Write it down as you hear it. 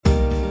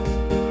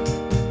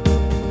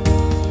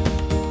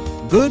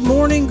Good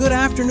morning, good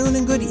afternoon,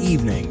 and good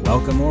evening.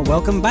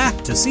 Welcome back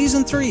to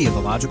Season 3 of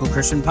the Logical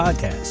Christian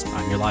Podcast.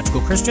 I'm your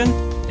Logical Christian,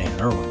 Dan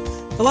Irwin.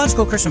 The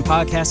Logical Christian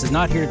Podcast is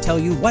not here to tell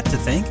you what to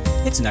think.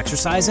 It's an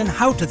exercise in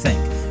how to think.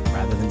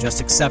 Rather than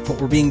just accept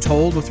what we're being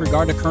told with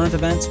regard to current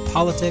events,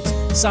 politics,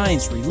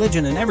 science,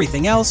 religion, and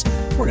everything else,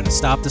 we're going to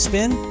stop the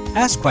spin,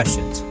 ask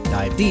questions,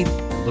 dive deep,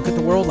 and look at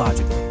the world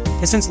logically.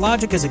 And since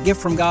logic is a gift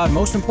from God,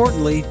 most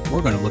importantly,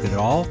 we're going to look at it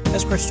all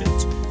as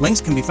Christians. Links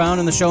can be found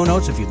in the show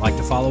notes if you'd like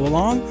to follow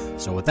along.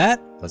 So with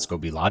that, let's go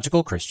be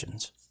logical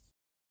Christians.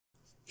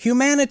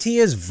 Humanity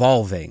is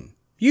volving.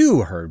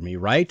 You heard me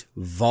right,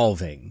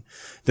 volving.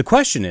 The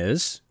question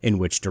is, in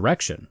which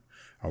direction?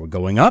 Are we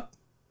going up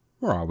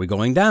or are we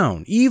going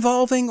down?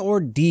 Evolving or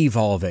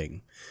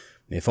devolving?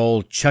 If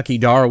old Chucky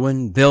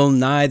Darwin, Bill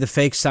Nye the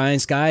fake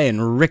science guy,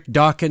 and Rick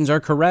Dawkins are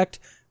correct,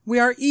 we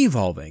are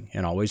evolving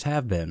and always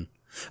have been.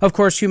 Of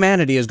course,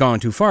 humanity has gone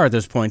too far at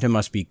this point and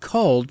must be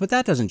culled, but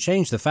that doesn't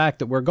change the fact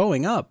that we're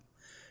going up.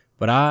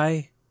 But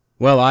I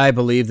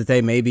believe that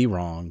they may be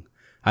wrong.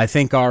 I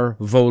think our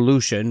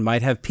volution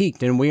might have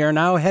peaked and we are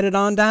now headed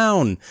on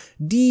down,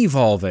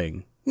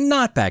 devolving.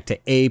 Not back to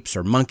apes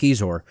or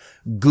monkeys or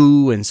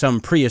goo in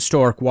some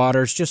prehistoric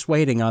waters, just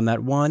waiting on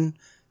that one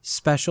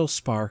special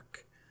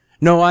spark.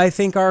 No, I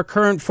think our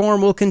current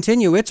form will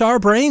continue. It's our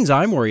brains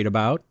I'm worried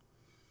about.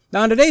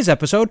 Now, in today's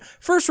episode,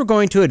 first we're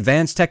going to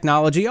advance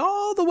technology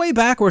all the way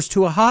backwards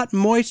to a hot,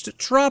 moist,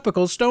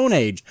 tropical Stone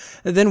Age.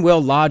 Then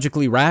we'll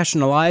logically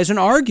rationalize and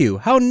argue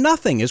how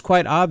nothing is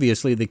quite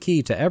obviously the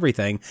key to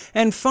everything.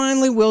 And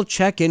finally, we'll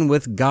check in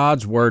with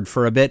God's Word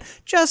for a bit,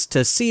 just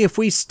to see if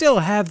we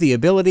still have the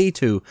ability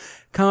to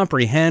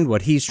comprehend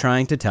what He's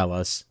trying to tell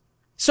us.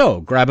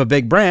 So, grab a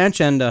big branch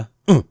and,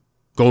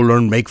 go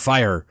learn make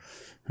fire.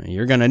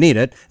 You're going to need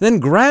it. Then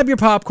grab your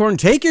popcorn,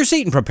 take your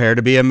seat, and prepare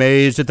to be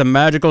amazed at the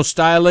magical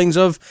stylings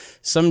of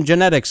some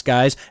genetics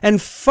guys.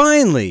 And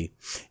finally,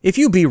 if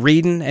you be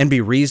reading and be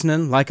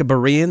reasoning like a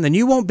Berean, then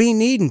you won't be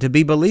needing to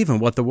be believing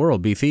what the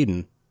world be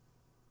feeding.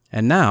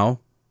 And now,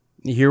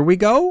 here we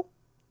go?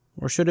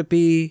 Or should it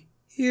be,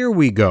 here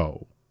we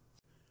go?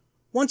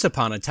 Once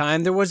upon a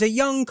time, there was a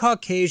young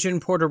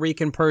Caucasian, Puerto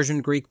Rican,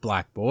 Persian, Greek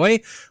black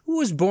boy who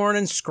was born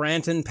in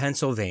Scranton,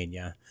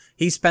 Pennsylvania.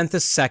 He spent the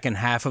second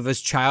half of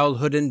his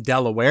childhood in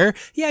Delaware.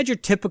 He had your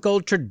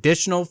typical,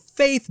 traditional,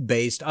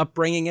 faith-based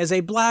upbringing as a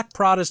black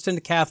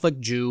Protestant Catholic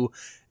Jew,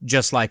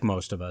 just like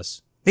most of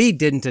us. He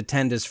didn't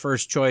attend his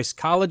first-choice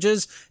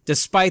colleges,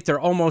 despite their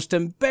almost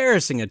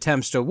embarrassing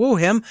attempts to woo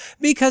him,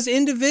 because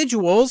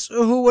individuals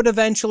who would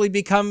eventually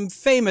become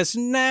famous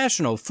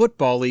National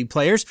Football League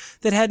players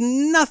that had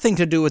nothing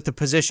to do with the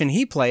position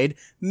he played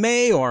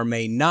may or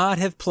may not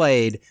have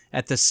played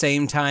at the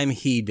same time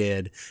he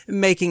did,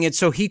 making it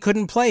so he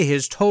couldn't play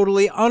his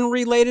totally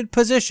unrelated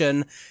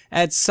position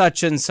at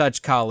such and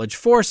such college,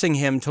 forcing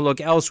him to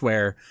look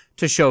elsewhere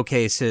to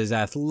showcase his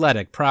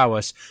athletic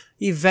prowess.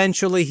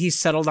 Eventually, he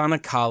settled on a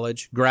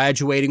college,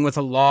 graduating with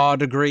a law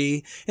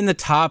degree, in the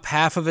top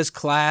half of his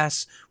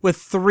class, with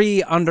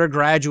 3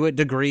 undergraduate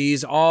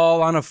degrees,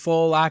 all on a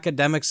full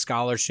academic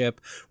scholarship,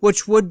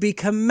 which would be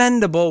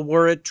commendable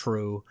were it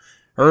true.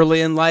 Early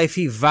in life,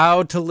 he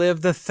vowed to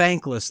live the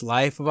thankless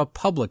life of a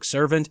public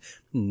servant,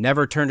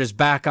 never turned his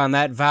back on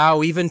that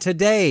vow even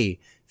today,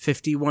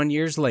 51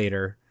 years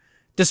later.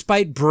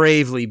 Despite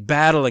bravely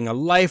battling a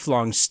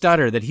lifelong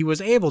stutter that he was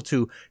able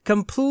to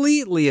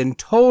completely and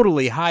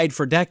totally hide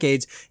for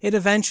decades, it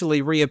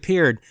eventually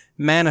reappeared,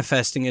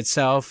 manifesting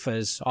itself,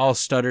 as all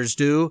stutters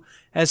do,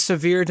 as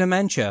severe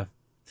dementia.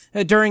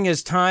 During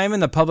his time in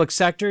the public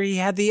sector, he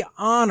had the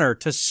honor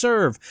to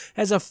serve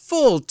as a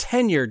full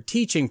tenured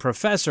teaching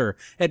professor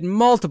at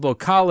multiple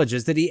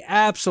colleges that he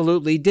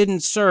absolutely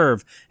didn't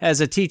serve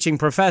as a teaching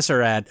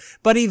professor at,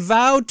 but he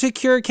vowed to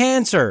cure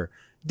cancer.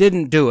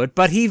 Didn't do it,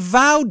 but he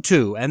vowed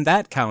to, and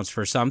that counts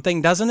for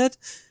something, doesn't it?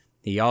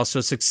 He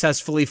also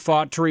successfully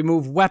fought to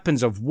remove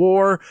weapons of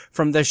war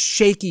from the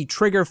shaky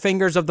trigger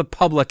fingers of the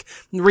public,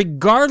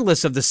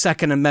 regardless of the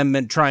Second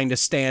Amendment trying to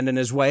stand in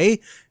his way,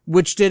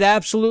 which did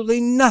absolutely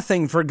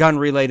nothing for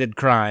gun-related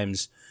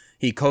crimes.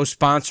 He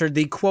co-sponsored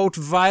the, quote,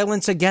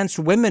 Violence Against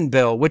Women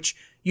bill, which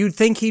you'd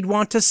think he'd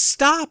want to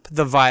stop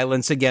the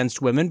violence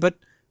against women, but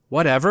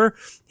whatever.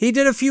 He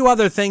did a few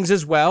other things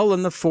as well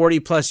in the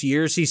 40-plus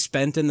years he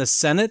spent in the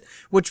Senate,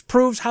 which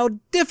proves how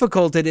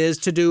difficult it is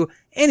to do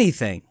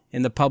anything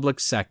in the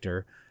public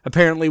sector.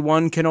 Apparently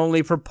one can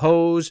only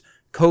propose,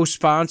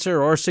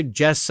 co-sponsor, or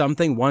suggest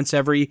something once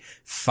every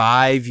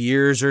 5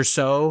 years or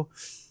so.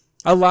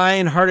 A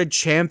lion-hearted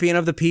champion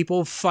of the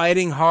people,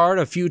 fighting hard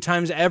a few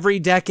times every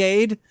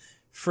decade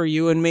for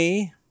you and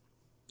me.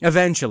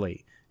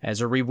 Eventually, as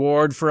a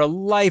reward for a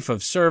life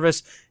of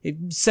service,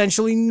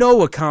 essentially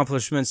no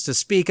accomplishments to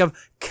speak of,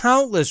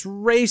 countless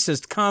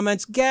racist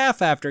comments,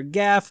 gaffe after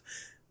gaffe,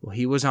 well,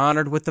 he was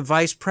honored with the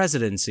vice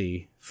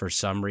presidency for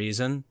some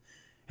reason.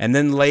 And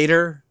then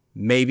later,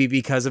 maybe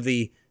because of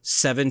the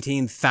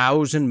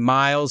 17,000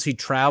 miles he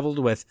traveled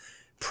with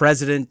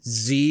President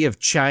Xi of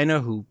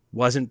China, who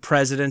wasn't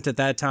president at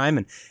that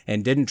time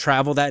and didn't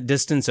travel that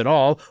distance at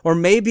all. Or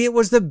maybe it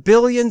was the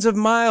billions of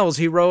miles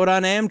he rode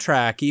on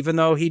Amtrak, even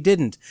though he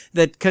didn't,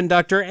 that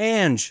conductor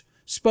Ange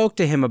spoke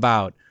to him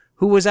about,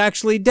 who was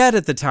actually dead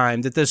at the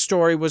time that this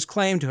story was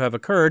claimed to have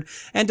occurred.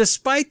 And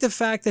despite the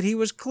fact that he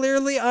was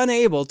clearly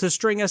unable to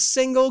string a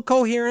single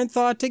coherent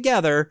thought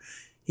together,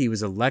 he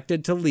was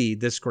elected to lead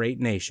this great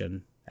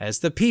nation, as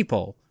the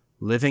people,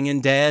 living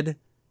and dead,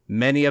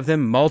 many of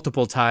them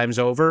multiple times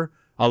over,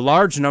 a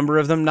large number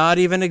of them not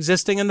even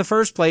existing in the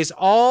first place,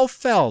 all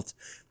felt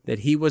that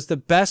he was the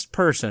best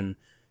person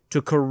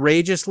to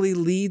courageously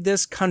lead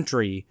this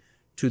country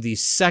to the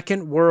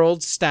second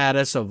world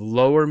status of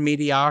lower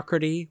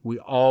mediocrity we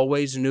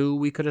always knew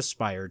we could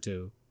aspire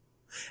to.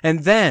 And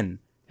then,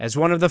 as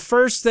one of the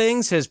first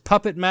things his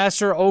puppet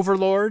master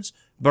overlords,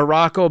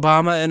 Barack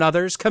Obama and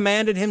others,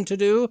 commanded him to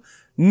do,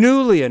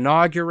 newly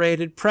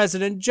inaugurated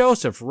President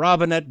Joseph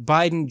Robinette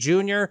Biden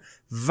Jr.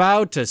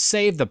 vowed to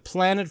save the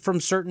planet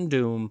from certain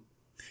doom.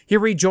 He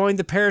rejoined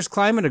the Paris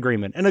Climate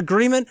Agreement, an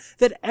agreement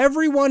that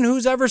everyone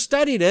who's ever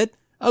studied it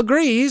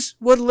agrees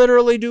would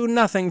literally do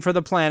nothing for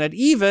the planet,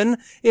 even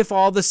if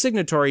all the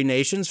signatory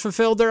nations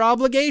fulfilled their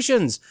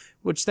obligations,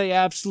 which they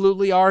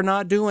absolutely are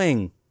not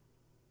doing.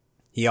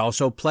 He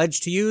also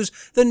pledged to use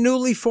the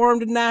newly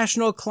formed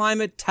National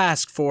Climate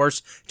Task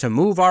Force to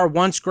move our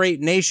once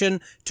great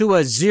nation to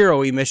a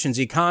zero-emissions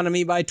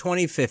economy by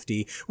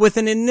 2050, with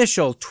an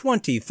initial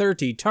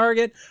 2030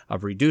 target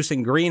of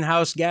reducing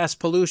greenhouse gas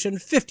pollution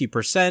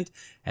 50%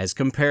 as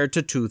compared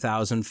to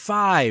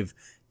 2005,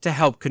 to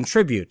help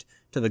contribute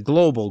to the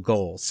global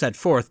goal set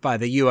forth by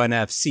the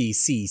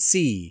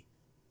UNFCCC.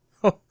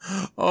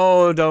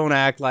 Oh, don't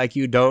act like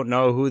you don't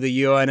know who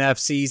the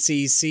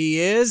UNFCCC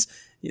is.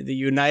 The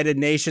United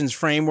Nations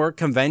Framework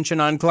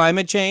Convention on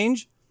Climate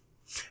Change.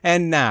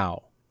 And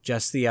now,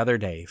 just the other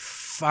day,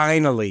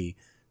 finally,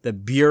 the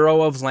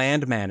Bureau of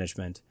Land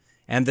Management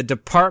and the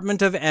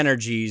Department of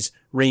Energy's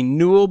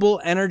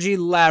Renewable Energy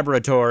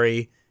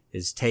Laboratory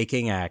is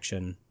taking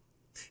action.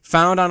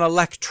 Found on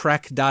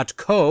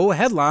electrek.co,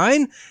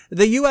 headline,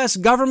 the U.S.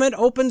 government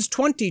opens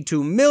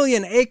 22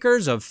 million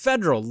acres of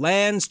federal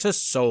lands to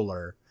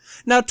solar.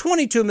 Now,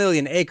 22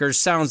 million acres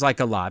sounds like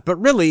a lot, but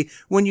really,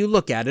 when you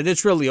look at it,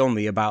 it's really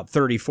only about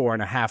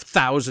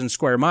 34,500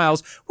 square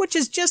miles, which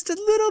is just a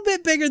little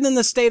bit bigger than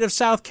the state of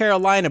South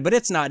Carolina, but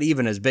it's not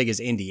even as big as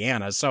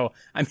Indiana. So,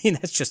 I mean,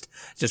 that's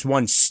just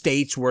one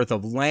state's worth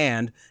of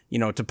land,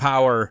 to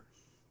power,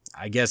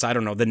 I guess, I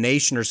don't know, the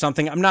nation or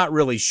something. I'm not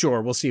really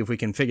sure. We'll see if we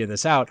can figure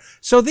this out.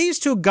 So these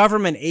two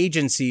government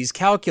agencies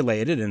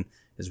calculated, and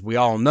as we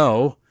all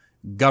know,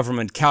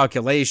 government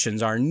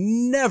calculations are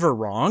never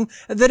wrong,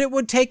 that it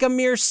would take a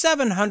mere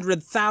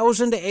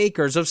 700,000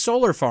 acres of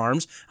solar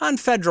farms on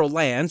federal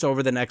lands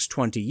over the next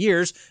 20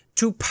 years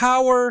to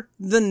power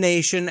the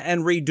nation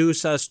and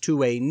reduce us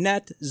to a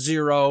net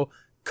zero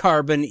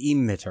carbon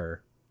emitter.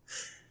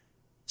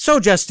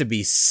 So just to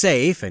be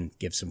safe and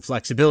give some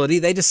flexibility,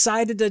 they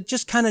decided to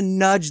just kind of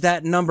nudge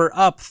that number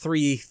up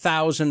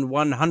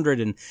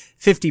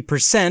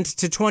 3,150%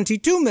 to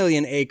 22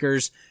 million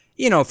acres,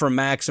 for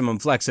maximum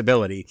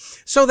flexibility.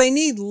 So they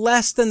need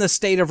less than the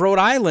state of Rhode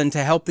Island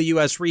to help the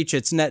U.S. reach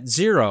its net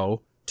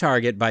zero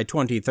target by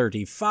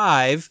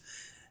 2035,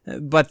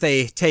 but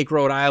they take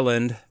Rhode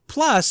Island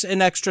plus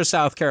an extra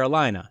South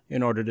Carolina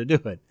in order to do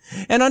it.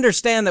 And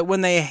understand that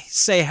when they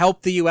say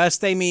help the U.S.,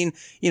 they mean,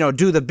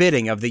 do the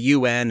bidding of the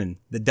UN and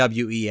the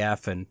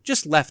WEF and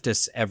just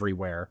leftists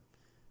everywhere.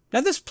 Now,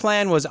 this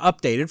plan was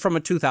updated from a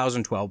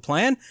 2012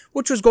 plan,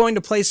 which was going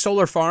to place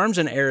solar farms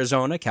in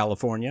Arizona,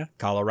 California,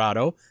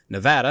 Colorado,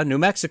 Nevada, New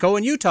Mexico,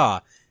 and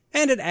Utah.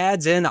 And it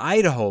adds in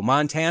Idaho,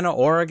 Montana,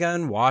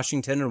 Oregon,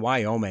 Washington, and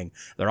Wyoming.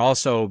 They're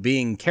also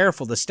being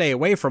careful to stay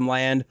away from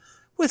land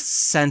with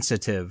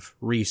sensitive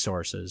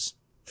resources.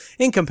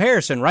 In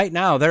comparison, right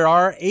now, there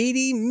are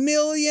 80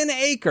 million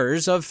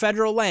acres of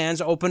federal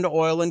lands open to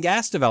oil and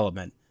gas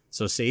development.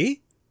 So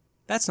see,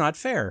 that's not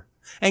fair.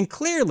 And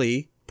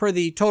clearly, per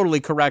the totally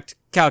correct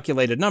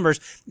calculated numbers,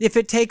 if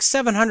it takes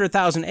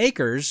 700,000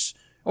 acres,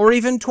 or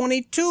even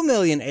 22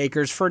 million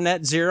acres for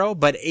net zero,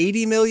 but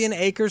 80 million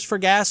acres for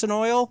gas and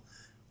oil,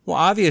 well,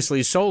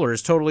 obviously solar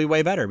is totally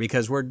way better,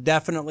 because we're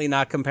definitely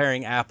not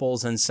comparing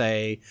apples and,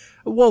 say,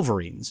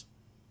 Wolverines.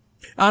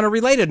 On a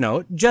related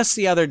note, just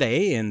the other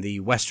day in the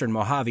western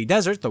Mojave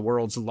Desert, the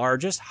world's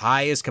largest,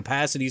 highest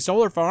capacity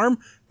solar farm,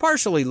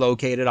 partially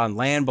located on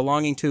land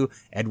belonging to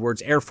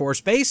Edwards Air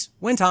Force Base,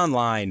 went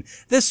online.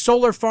 This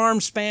solar farm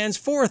spans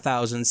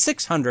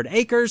 4,600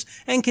 acres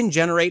and can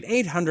generate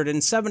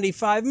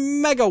 875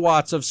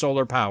 megawatts of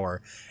solar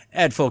power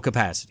at full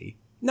capacity.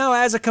 Now,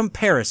 as a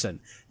comparison,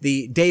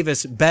 the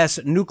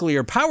Davis-Besse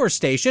Nuclear Power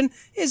Station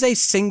is a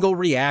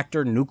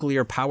single-reactor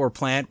nuclear power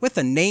plant with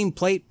a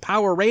nameplate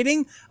power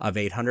rating of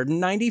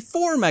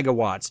 894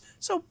 megawatts,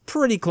 so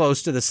pretty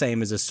close to the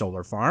same as a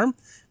solar farm.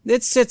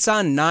 It sits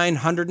on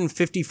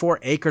 954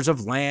 acres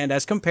of land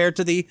as compared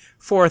to the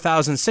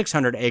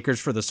 4,600 acres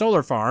for the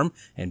solar farm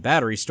and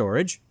battery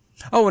storage.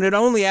 Oh, and it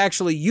only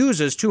actually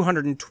uses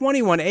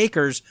 221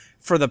 acres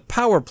for the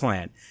power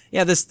plant.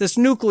 Yeah, this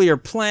nuclear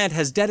plant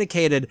has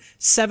dedicated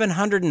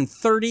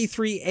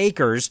 733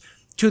 acres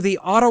to the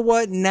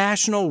Ottawa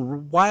National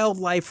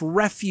Wildlife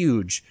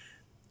Refuge.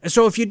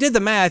 So if you did the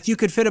math, you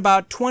could fit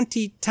about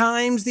 20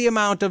 times the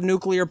amount of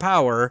nuclear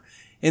power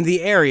in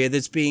the area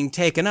that's being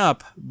taken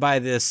up by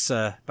this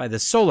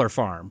solar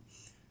farm.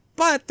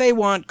 But they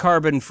want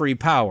carbon-free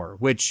power,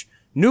 which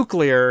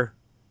nuclear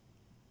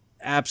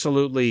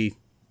absolutely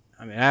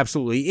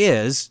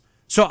is.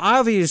 So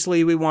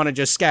obviously we want to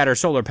just scatter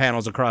solar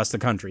panels across the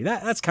country.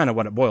 That's kind of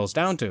what it boils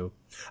down to.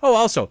 Oh,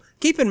 also,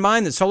 keep in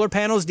mind that solar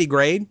panels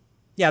degrade.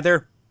 Yeah,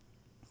 their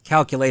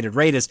calculated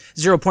rate is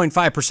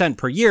 0.5%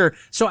 per year.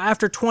 So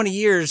after 20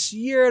 years,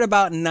 you're at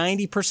about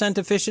 90%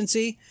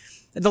 efficiency.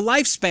 The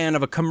lifespan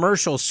of a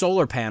commercial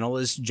solar panel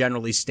is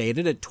generally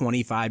stated at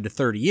 25 to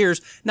 30 years,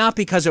 not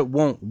because it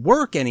won't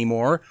work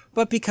anymore,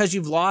 but because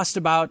you've lost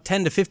about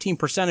 10 to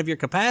 15% of your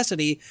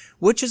capacity,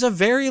 which is a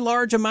very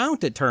large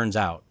amount, it turns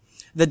out.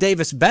 The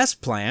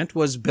Davis-Best plant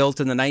was built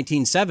in the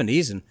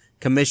 1970s and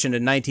commissioned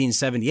in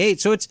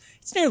 1978, so it's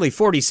nearly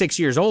 46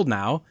 years old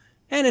now,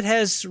 and it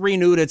has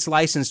renewed its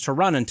license to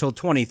run until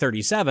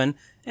 2037,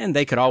 and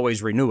they could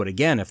always renew it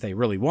again if they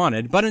really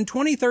wanted. But in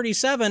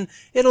 2037,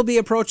 it'll be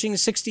approaching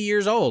 60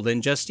 years old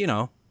and just,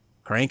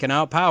 cranking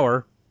out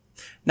power.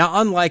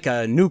 Now, unlike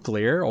a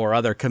nuclear or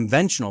other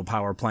conventional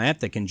power plant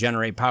that can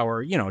generate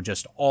power,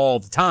 just all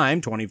the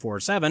time,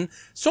 24/7,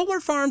 solar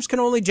farms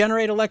can only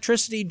generate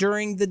electricity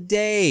during the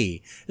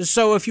day.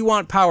 So if you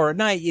want power at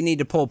night, you need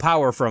to pull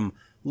power from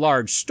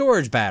large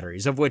storage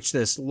batteries, of which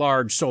this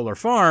large solar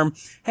farm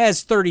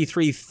has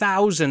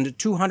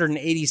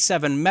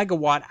 33,287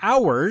 megawatt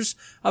hours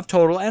of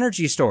total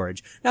energy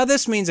storage. Now,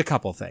 this means a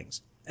couple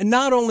things. And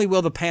not only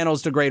will the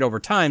panels degrade over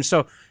time,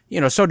 so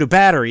do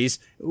batteries,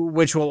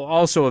 which will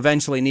also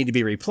eventually need to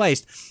be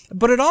replaced,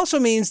 but it also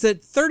means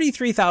that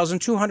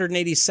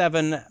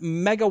 33,287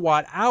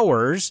 megawatt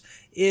hours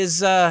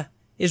is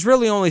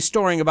really only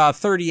storing about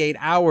 38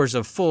 hours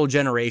of full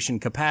generation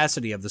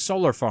capacity of the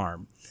solar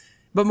farm.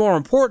 But more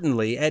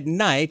importantly, at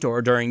night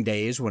or during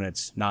days when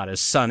it's not as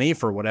sunny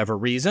for whatever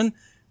reason,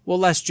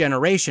 less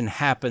generation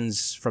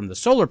happens from the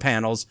solar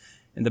panels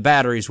and the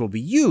batteries will be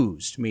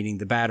used, meaning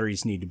the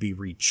batteries need to be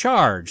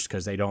recharged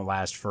because they don't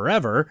last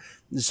forever.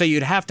 So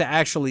you'd have to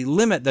actually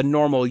limit the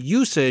normal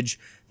usage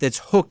that's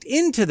hooked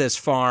into this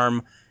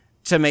farm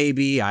to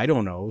maybe,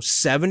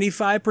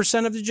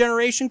 75% of the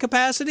generation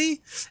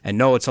capacity? And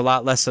no, it's a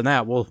lot less than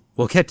that. We'll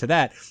get to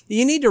that.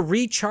 You need to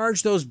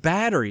recharge those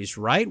batteries,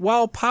 right?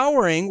 While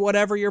powering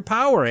whatever you're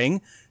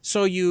powering,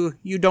 so you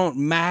don't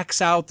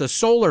max out the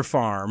solar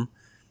farm,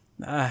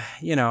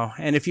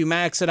 and if you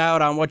max it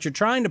out on what you're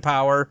trying to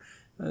power,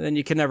 then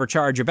you can never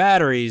charge your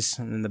batteries,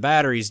 and then the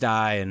batteries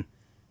die, and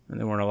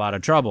then we're in a lot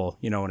of trouble,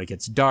 when it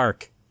gets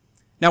dark.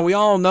 Now, we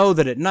all know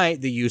that at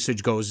night the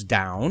usage goes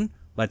down.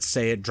 Let's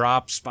say it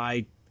drops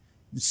by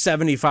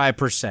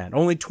 75%.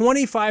 Only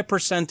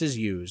 25% is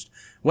used.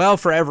 Well,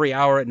 for every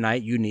hour at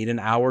night, you need an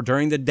hour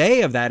during the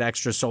day of that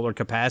extra solar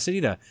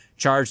capacity to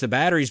charge the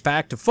batteries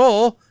back to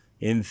full,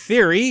 in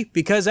theory,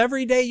 because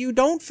every day you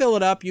don't fill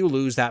it up, you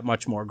lose that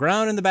much more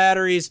ground in the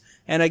batteries,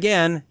 and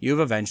again, you've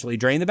eventually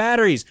drained the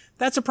batteries.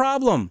 That's a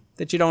problem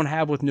that you don't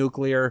have with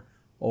nuclear,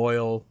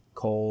 oil,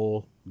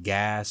 coal,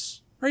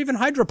 gas, or even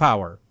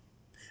hydropower.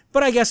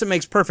 But I guess it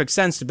makes perfect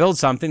sense to build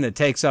something that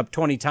takes up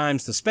 20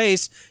 times the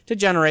space to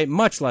generate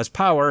much less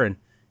power and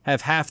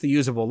have half the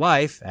usable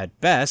life,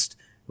 at best,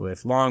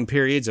 with long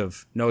periods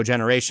of no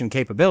generation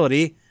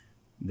capability,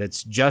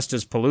 that's just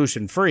as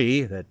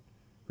pollution-free, that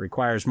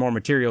requires more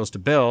materials to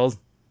build,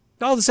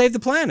 all to save the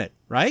planet,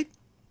 right?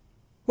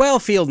 Well,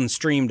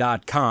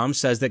 fieldandstream.com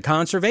says that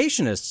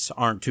conservationists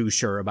aren't too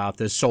sure about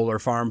this solar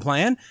farm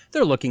plan.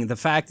 They're looking at the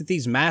fact that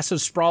these massive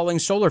sprawling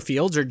solar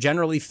fields are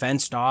generally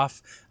fenced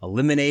off,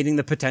 eliminating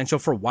the potential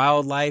for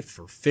wildlife,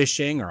 for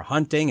fishing or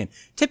hunting, and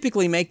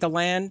typically make the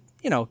land,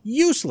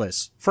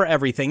 useless for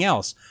everything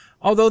else.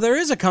 Although there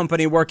is a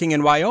company working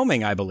in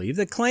Wyoming, I believe,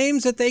 that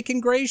claims that they can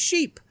graze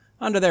sheep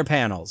under their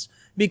panels,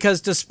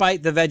 because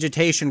despite the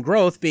vegetation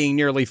growth being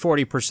nearly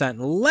 40%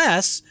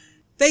 less,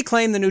 they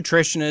claim the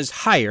nutrition is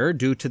higher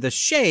due to the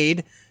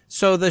shade,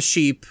 so the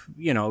sheep,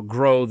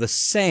 grow the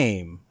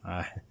same.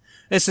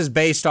 This is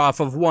based off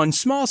of one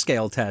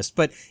small-scale test,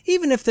 but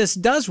even if this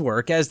does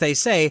work, as they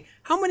say,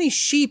 how many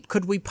sheep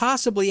could we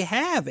possibly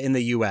have in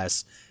the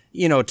U.S.,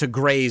 to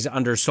graze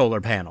under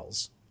solar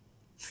panels?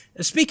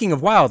 Speaking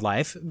of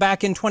wildlife,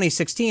 back in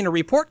 2016, a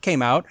report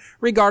came out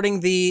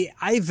regarding the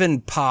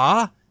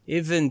Ivanpah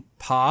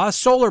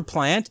solar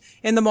plant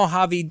in the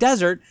Mojave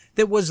Desert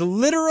that was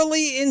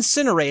literally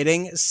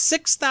incinerating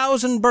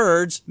 6,000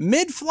 birds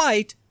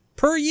mid-flight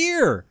per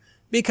year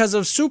because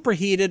of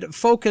superheated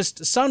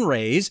focused sun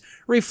rays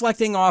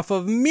reflecting off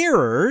of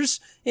mirrors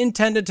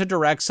intended to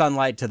direct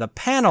sunlight to the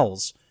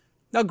panels.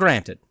 Now,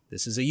 granted,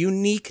 this is a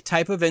unique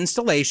type of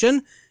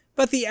installation,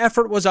 but the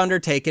effort was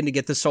undertaken to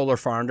get the solar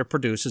farm to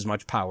produce as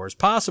much power as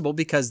possible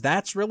because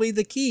that's really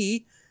the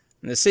key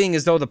And seeing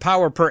as though the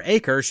power per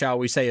acre, shall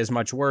we say, is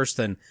much worse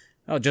than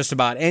just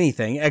about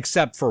anything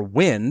except for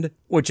wind,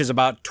 which is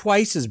about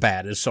twice as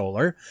bad as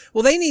solar,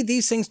 well, they need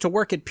these things to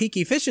work at peak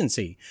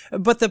efficiency.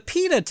 But the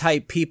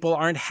PETA-type people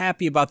aren't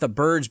happy about the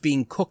birds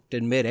being cooked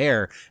in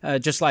midair,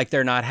 just like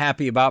they're not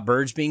happy about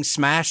birds being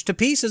smashed to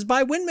pieces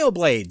by windmill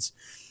blades.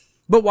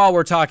 But while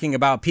we're talking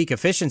about peak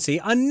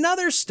efficiency,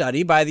 another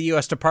study by the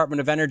U.S.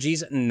 Department of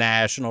Energy's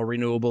National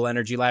Renewable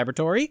Energy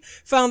Laboratory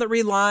found that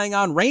relying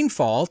on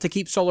rainfall to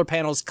keep solar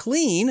panels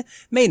clean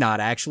may not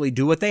actually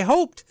do what they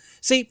hoped.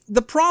 See,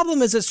 the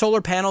problem is that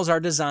solar panels are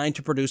designed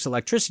to produce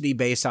electricity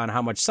based on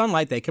how much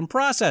sunlight they can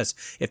process.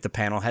 If the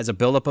panel has a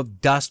buildup of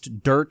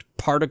dust, dirt,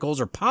 particles,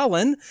 or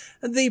pollen,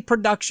 the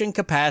production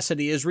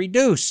capacity is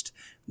reduced.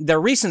 Their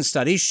recent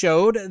studies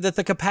showed that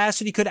the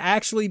capacity could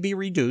actually be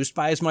reduced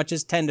by as much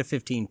as 10 to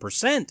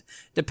 15%,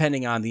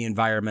 depending on the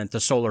environment the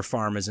solar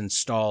farm is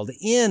installed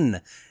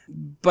in.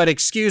 But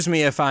excuse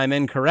me if I'm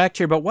incorrect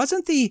here, but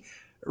wasn't the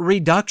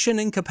reduction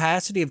in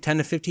capacity of 10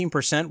 to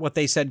 15% what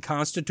they said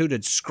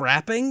constituted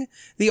scrapping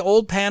the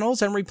old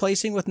panels and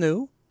replacing with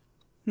new?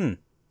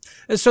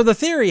 So the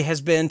theory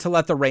has been to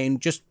let the rain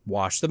just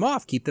wash them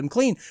off, keep them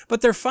clean.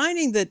 But they're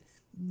finding that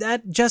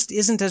just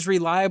isn't as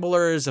reliable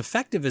or as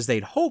effective as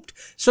they'd hoped.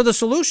 So the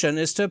solution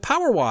is to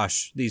power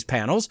wash these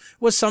panels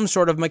with some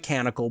sort of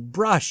mechanical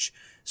brush.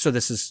 So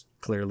this is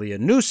clearly a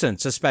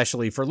nuisance,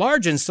 especially for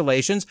large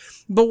installations.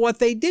 But what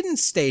they didn't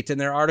state in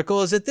their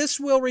article is that this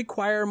will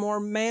require more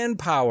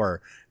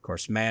manpower. Of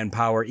course,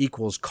 manpower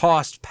equals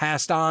cost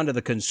passed on to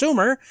the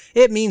consumer.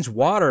 It means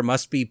water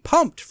must be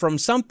pumped from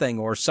something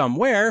or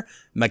somewhere,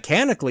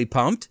 mechanically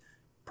pumped,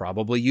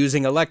 probably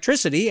using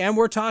electricity, and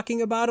we're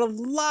talking about a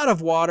lot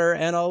of water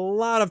and a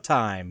lot of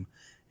time.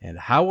 And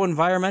how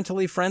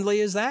environmentally friendly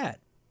is that?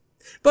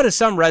 But as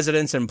some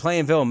residents in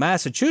Plainville,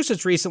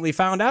 Massachusetts recently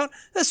found out,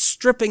 the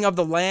stripping of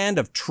the land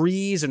of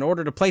trees in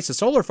order to place a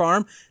solar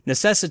farm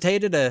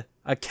necessitated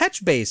a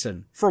catch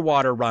basin for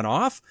water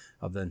runoff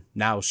of the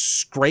now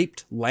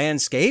scraped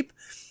landscape.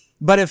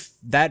 But if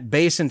that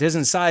basin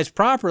isn't sized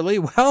properly,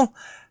 well,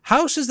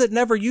 houses that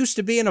never used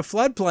to be in a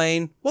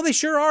floodplain, well, they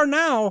sure are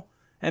now.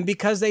 And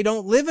because they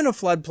don't live in a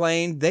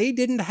floodplain, they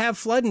didn't have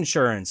flood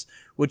insurance,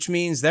 which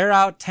means they're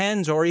out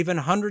tens or even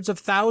hundreds of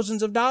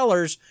thousands of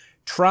dollars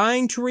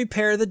trying to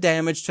repair the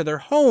damage to their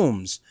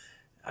homes.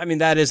 I mean,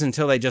 that is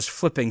until they just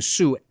flipping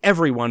sue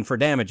everyone for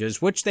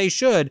damages, which they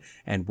should,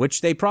 and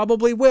which they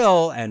probably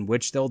will, and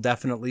which they'll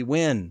definitely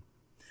win.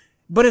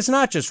 But it's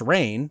not just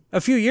rain. A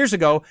few years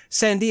ago,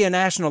 Sandia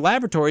National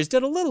Laboratories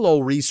did a little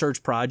old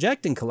research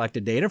project and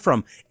collected data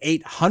from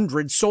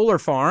 800 solar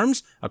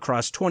farms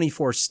across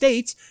 24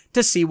 states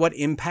to see what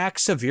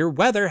impact severe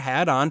weather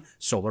had on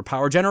solar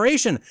power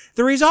generation.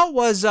 The result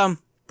was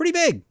pretty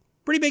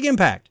big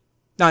impact.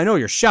 Now, I know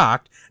you're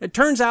shocked. It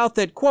turns out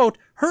that, quote,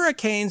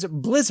 hurricanes,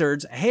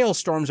 blizzards,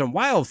 hailstorms, and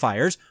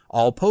wildfires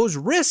all pose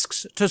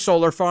risks to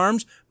solar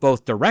farms,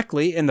 both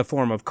directly in the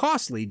form of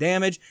costly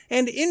damage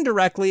and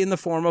indirectly in the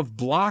form of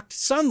blocked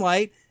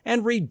sunlight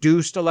and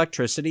reduced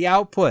electricity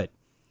output.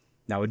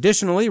 Now,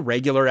 additionally,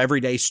 regular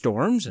everyday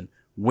storms and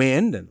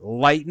wind and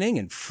lightning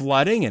and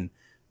flooding, and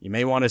you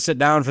may want to sit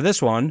down for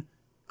this one,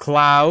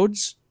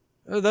 clouds,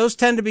 those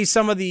tend to be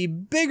some of the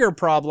bigger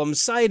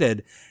problems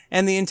cited.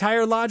 And the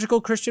entire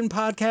Logical Christian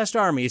Podcast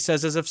Army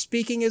says as if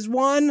speaking is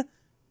one,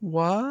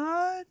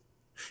 what?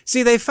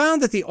 See, they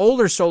found that the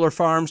older solar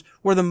farms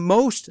were the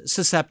most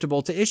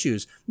susceptible to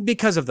issues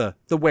because of the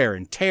wear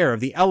and tear of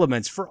the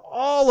elements for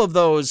all of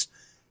those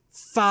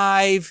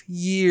 5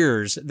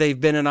 years they've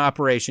been in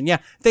operation. Yeah,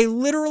 they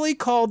literally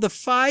called the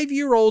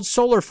 5-year-old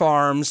solar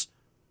farms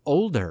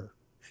older.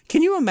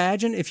 Can you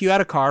imagine if you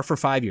had a car for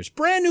 5 years,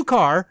 brand new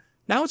car,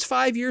 now it's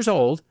 5 years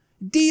old,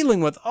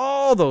 dealing with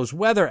all those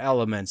weather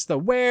elements, the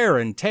wear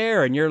and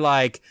tear, and you're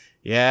like,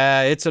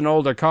 yeah, it's an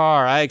older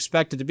car. I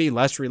expect it to be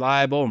less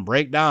reliable and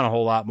break down a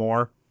whole lot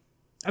more.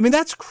 I mean,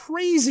 that's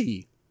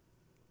crazy.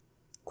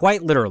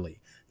 Quite literally,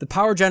 the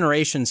power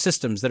generation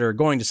systems that are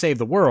going to save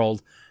the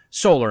world,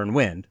 solar and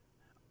wind,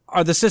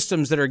 are the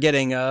systems that are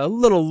getting a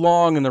little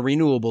long in the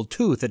renewable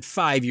tooth at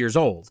 5 years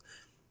old.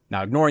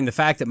 Now, ignoring the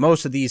fact that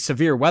most of these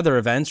severe weather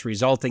events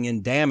resulting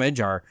in damage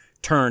are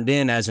turned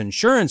in as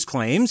insurance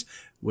claims,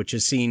 which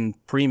has seen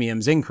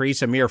premiums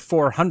increase a mere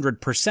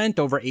 400%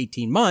 over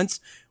 18 months,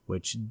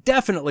 which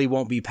definitely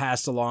won't be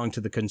passed along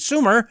to the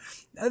consumer.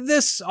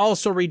 This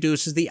also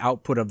reduces the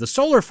output of the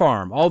solar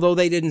farm, although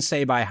they didn't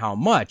say by how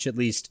much, at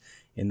least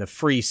in the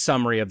free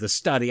summary of the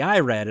study I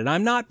read, and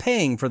I'm not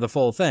paying for the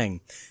full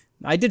thing.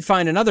 I did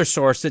find another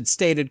source that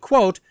stated,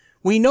 quote,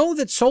 "We know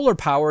that solar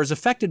power is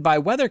affected by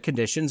weather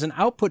conditions and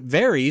output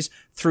varies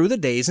through the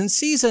days and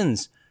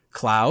seasons.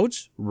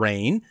 Clouds,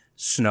 rain,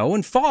 snow,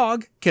 and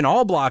fog can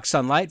all block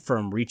sunlight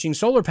from reaching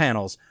solar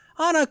panels.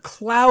 On a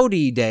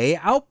cloudy day,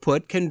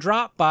 output can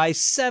drop by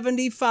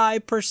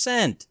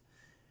 75%.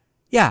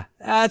 Yeah,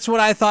 that's what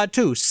I thought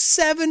too.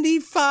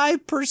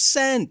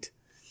 75%.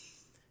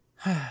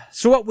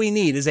 So what we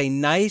need is a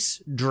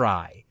nice,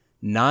 dry,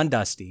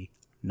 non-dusty,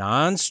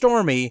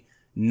 non-stormy,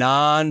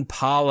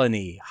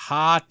 non-polleny,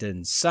 hot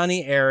and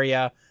sunny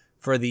area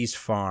for these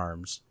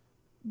farms.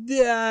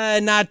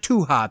 Not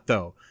too hot,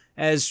 though.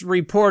 As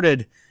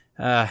reported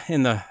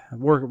in the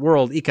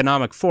World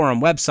Economic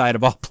Forum website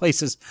of all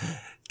places,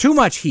 too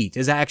much heat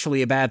is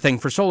actually a bad thing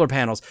for solar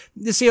panels.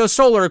 The CO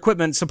solar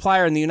equipment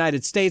supplier in the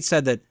United States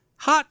said that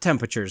hot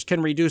temperatures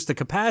can reduce the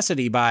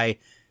capacity by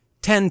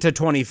 10 to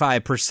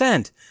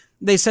 25%.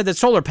 They said that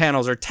solar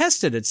panels are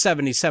tested at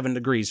 77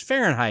 degrees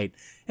Fahrenheit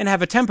and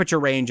have a temperature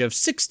range of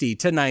 60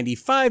 to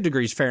 95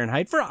 degrees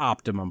Fahrenheit for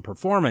optimum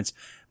performance.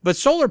 But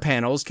solar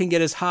panels can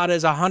get as hot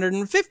as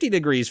 150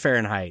 degrees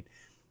Fahrenheit,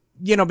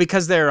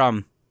 because they're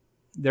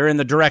in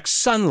the direct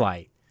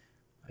sunlight.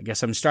 I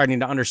guess I'm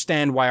starting to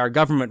understand why our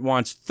government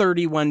wants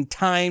 31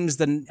 times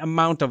the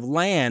amount of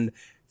land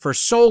for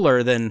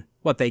solar than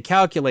what they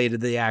calculated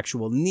the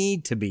actual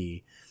need to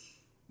be.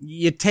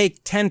 You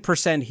take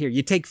 10% here,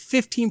 you take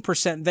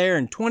 15% there,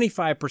 and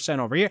 25%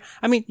 over here.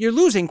 I mean, you're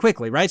losing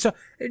quickly, right? So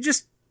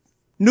just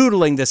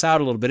noodling this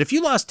out a little bit. If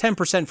you lost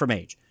 10% from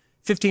age,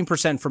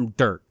 15% from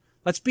dirt,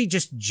 let's be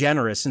just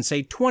generous and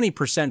say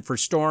 20% for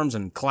storms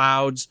and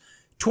clouds,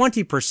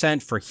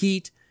 20% for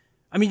heat.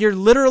 I mean, you're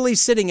literally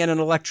sitting at an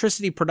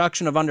electricity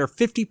production of under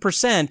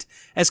 50%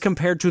 as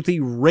compared to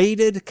the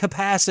rated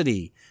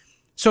capacity.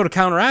 So to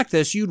counteract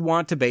this, you'd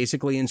want to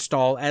basically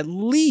install at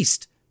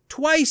least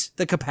twice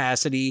the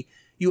capacity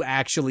you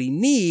actually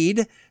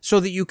need so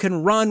that you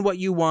can run what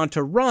you want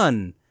to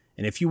run.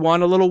 And if you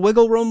want a little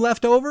wiggle room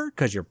left over,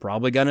 because you're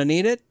probably going to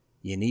need it,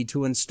 you need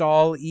to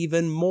install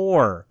even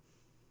more.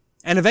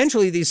 And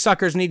eventually these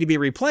suckers need to be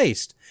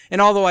replaced. And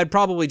although I'd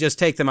probably just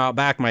take them out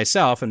back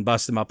myself and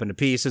bust them up into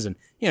pieces and,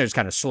 just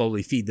kind of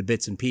slowly feed the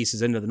bits and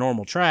pieces into the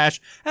normal trash,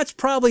 that's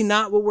probably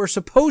not what we're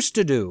supposed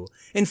to do.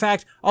 In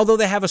fact, although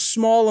they have a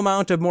small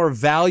amount of more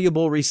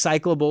valuable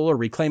recyclable or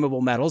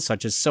reclaimable metals,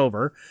 such as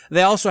silver,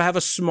 they also have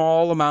a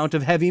small amount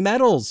of heavy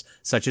metals,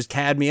 such as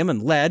cadmium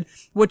and lead,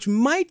 which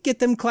might get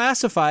them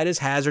classified as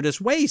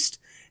hazardous waste.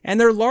 And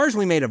they're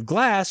largely made of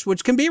glass,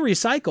 which can be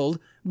recycled,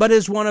 but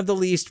is one of the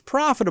least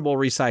profitable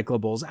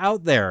recyclables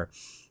out there.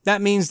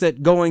 That means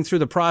that going through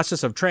the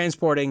process of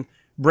transporting,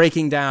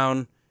 breaking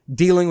down,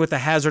 dealing with the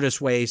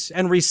hazardous waste,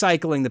 and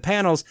recycling the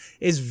panels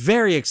is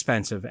very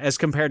expensive as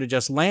compared to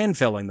just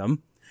landfilling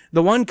them.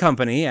 The one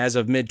company, as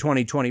of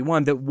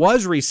mid-2021, that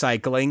was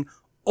recycling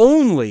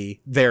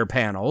only their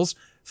panels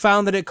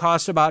found that it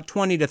cost about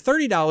 $20 to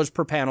 $30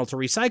 per panel to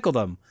recycle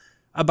them,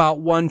 about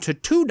 $1 to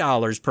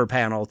 $2 per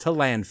panel to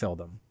landfill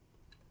them.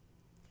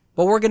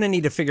 But we're going to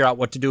need to figure out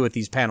what to do with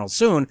these panels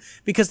soon,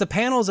 because the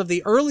panels of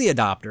the early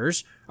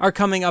adopters are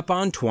coming up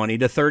on 20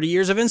 to 30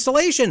 years of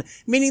installation,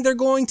 meaning they're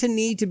going to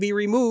need to be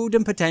removed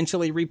and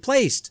potentially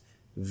replaced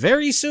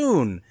very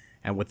soon.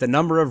 And with the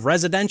number of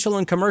residential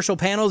and commercial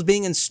panels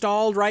being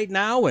installed right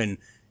now and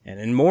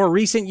in more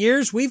recent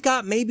years, we've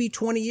got maybe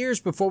 20 years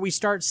before we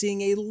start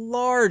seeing a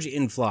large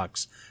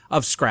influx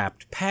of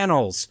scrapped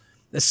panels.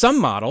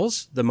 Some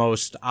models, the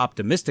most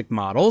optimistic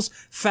models,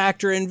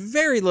 factor in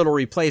very little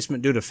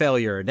replacement due to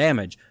failure or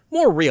damage.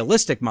 More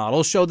realistic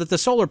models show that the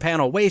solar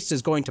panel waste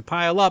is going to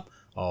pile up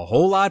a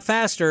whole lot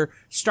faster,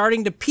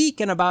 starting to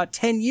peak in about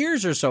 10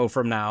 years or so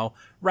from now,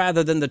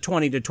 rather than the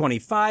 20 to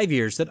 25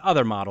 years that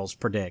other models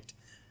predict.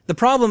 The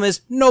problem is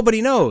nobody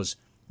knows.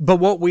 But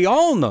what we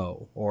all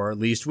know, or at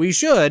least we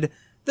should,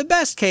 the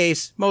best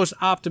case, most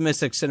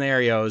optimistic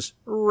scenarios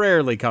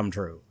rarely come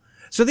true.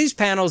 So these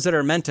panels that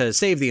are meant to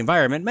save the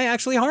environment may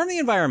actually harm the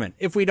environment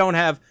if we don't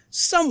have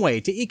some way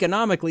to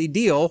economically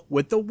deal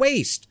with the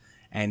waste.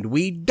 And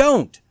we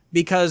don't,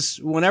 because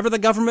whenever the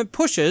government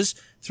pushes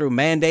through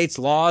mandates,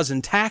 laws,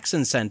 and tax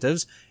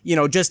incentives,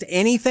 just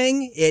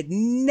anything, it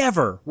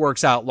never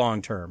works out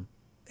long term.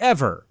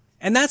 Ever.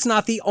 And that's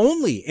not the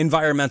only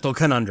environmental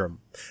conundrum.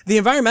 The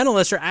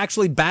environmentalists are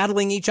actually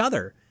battling each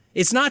other.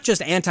 It's not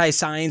just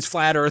anti-science,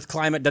 flat earth,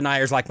 climate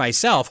deniers like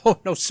myself. Oh,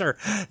 no, sir.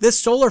 This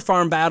solar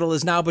farm battle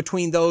is now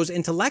between those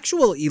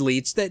intellectual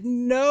elites that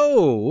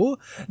know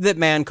that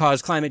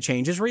man-caused climate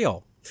change is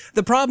real.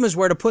 The problem is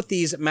where to put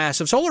these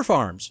massive solar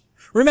farms.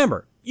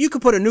 Remember, you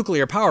could put a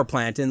nuclear power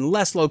plant in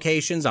less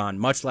locations on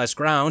much less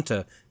ground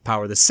to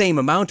power the same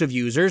amount of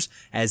users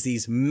as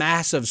these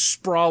massive,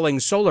 sprawling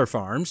solar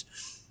farms.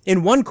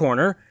 In one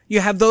corner, you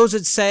have those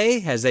that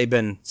say, as they've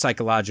been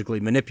psychologically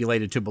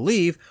manipulated to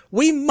believe,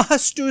 we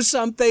must do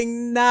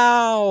something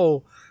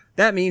now.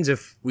 That means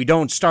if we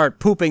don't start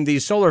pooping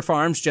these solar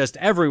farms just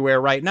everywhere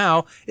right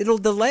now, it'll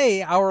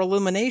delay our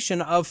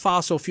elimination of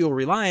fossil fuel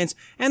reliance,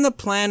 and the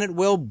planet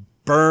will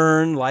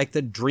burn like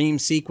the dream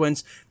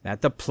sequence at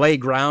the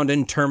playground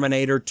in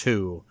Terminator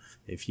 2.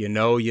 If you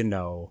know, you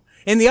know.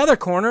 In the other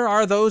corner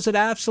are those that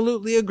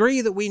absolutely agree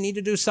that we need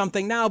to do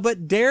something now,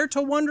 but dare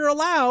to wonder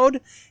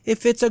aloud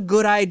if it's a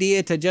good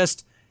idea to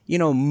just,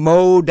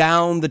 mow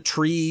down the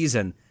trees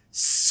and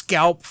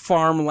scalp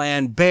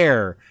farmland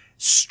bare,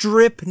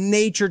 strip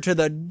nature to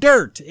the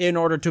dirt in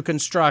order to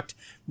construct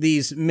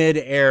these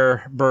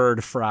mid-air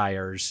bird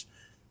fryers.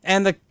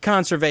 And the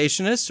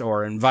conservationists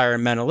or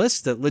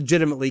environmentalists that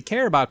legitimately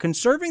care about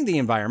conserving the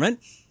environment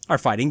are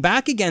fighting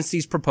back against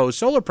these proposed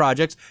solar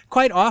projects,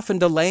 quite often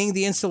delaying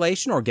the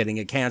installation or getting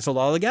it canceled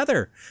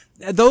altogether.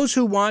 Those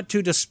who want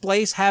to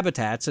displace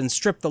habitats and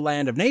strip the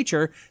land of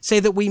nature say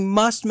that we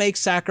must make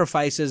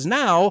sacrifices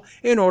now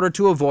in order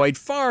to avoid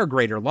far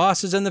greater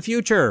losses in the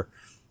future.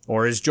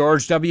 Or as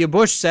George W.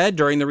 Bush said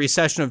during the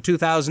recession of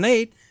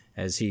 2008,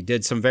 as he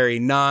did some very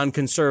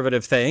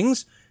non-conservative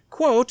things,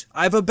 quote,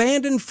 "I've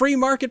abandoned free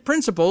market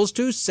principles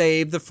to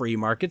save the free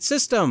market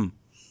system."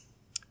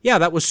 Yeah,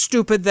 that was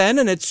stupid then,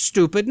 and it's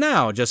stupid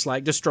now, just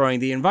like destroying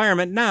the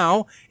environment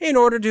now in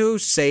order to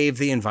save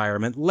the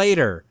environment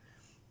later.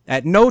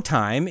 At no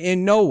time,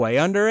 in no way,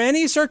 under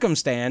any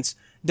circumstance,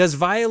 does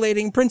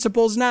violating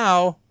principles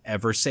now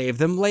ever save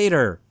them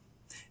later.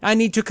 I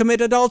need to commit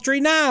adultery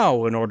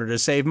now in order to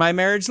save my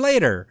marriage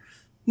later.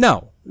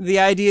 No, the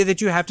idea that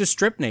you have to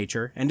strip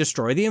nature and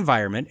destroy the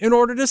environment in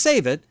order to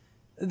save it,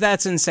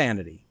 that's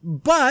insanity.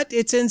 But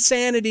it's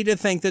insanity to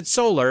think that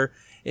solar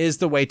is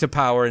the way to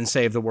power and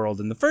save the world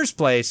in the first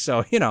place.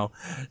 So,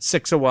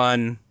 6 of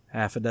one,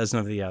 half a dozen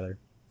of the other.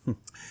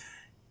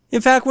 In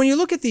fact, when you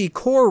look at the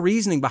core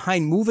reasoning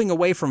behind moving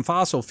away from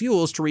fossil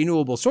fuels to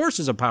renewable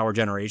sources of power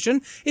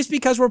generation, it's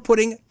because we're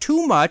putting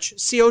too much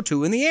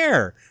CO2 in the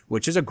air,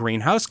 which is a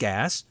greenhouse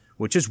gas,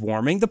 which is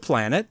warming the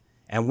planet.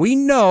 And we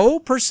know,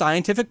 per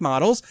scientific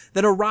models,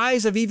 that a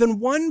rise of even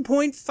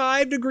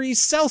 1.5 degrees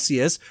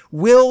Celsius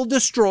will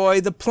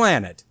destroy the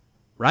planet.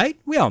 Right?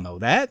 We all know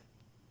that.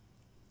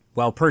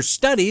 Well, per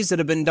studies that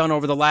have been done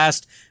over the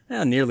last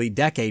nearly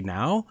decade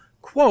now,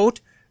 quote,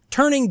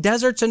 turning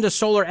deserts into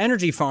solar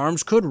energy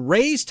farms could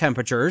raise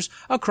temperatures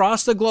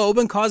across the globe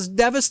and cause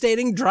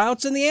devastating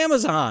droughts in the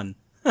Amazon.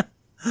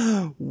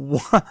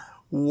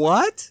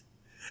 What?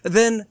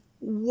 Then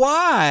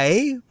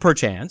why,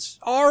 perchance,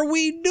 are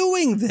we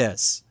doing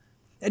this?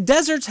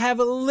 Deserts have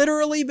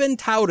literally been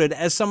touted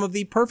as some of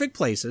the perfect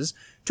places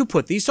to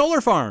put these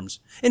solar farms.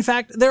 In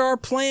fact, there are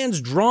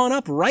plans drawn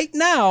up right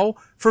now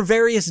for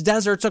various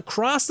deserts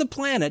across the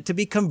planet to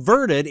be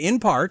converted in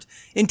part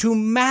into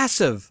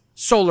massive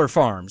solar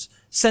farms,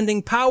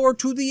 sending power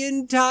to the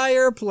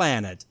entire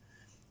planet.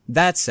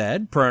 That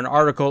said, per an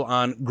article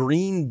on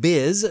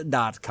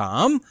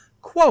greenbiz.com,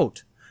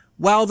 quote,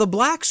 while the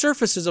black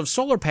surfaces of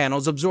solar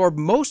panels absorb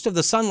most of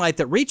the sunlight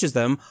that reaches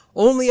them,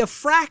 only a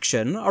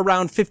fraction,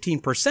 around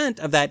 15%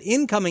 of that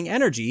incoming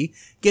energy,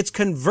 gets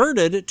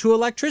converted to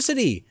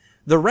electricity.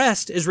 The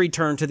rest is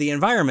returned to the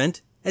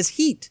environment as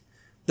heat.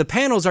 The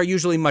panels are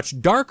usually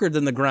much darker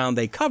than the ground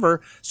they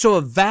cover, so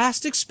a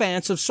vast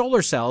expanse of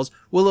solar cells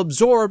will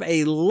absorb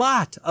a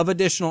lot of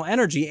additional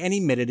energy and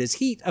emit it as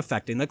heat,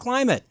 affecting the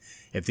climate.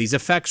 If these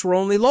effects were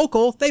only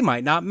local, they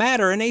might not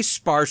matter in a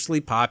sparsely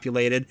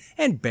populated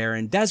and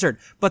barren desert,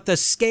 but the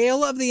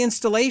scale of the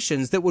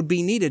installations that would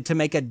be needed to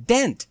make a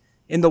dent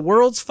in the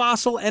world's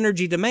fossil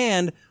energy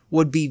demand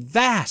would be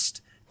vast,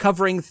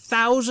 covering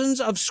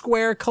thousands of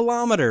square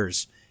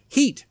kilometers.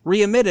 Heat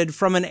re-emitted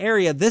from an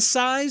area this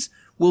size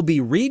will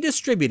be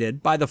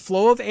redistributed by the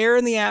flow of air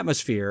in the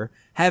atmosphere,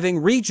 having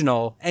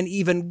regional and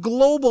even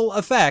global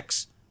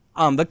effects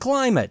on the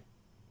climate.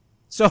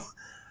 So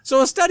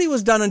a study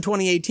was done in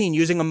 2018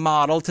 using a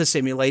model to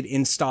simulate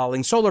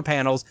installing solar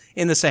panels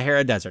in the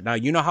Sahara Desert. Now,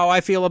 you know how I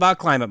feel about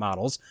climate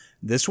models.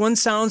 This one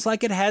sounds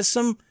like it has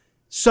some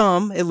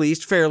at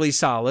least fairly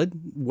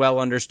solid, well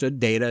understood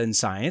data and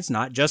science,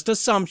 not just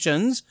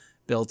assumptions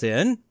built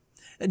in.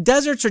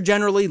 Deserts are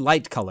generally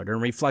light-colored and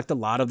reflect a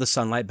lot of the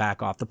sunlight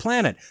back off the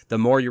planet. The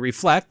more you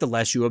reflect, the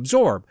less you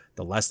absorb.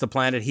 The less the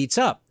planet heats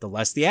up, the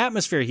less the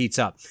atmosphere heats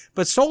up.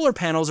 But solar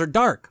panels are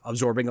dark,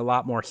 absorbing a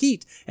lot more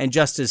heat, and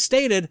just as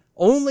stated,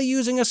 only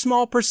using a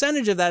small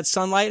percentage of that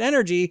sunlight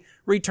energy,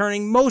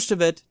 returning most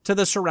of it to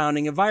the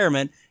surrounding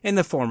environment in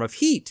the form of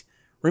heat.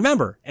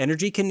 Remember,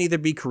 energy can neither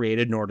be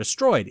created nor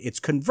destroyed. It's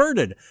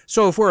converted.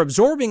 So if we're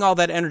absorbing all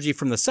that energy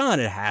from the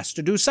sun, it has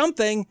to do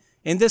something.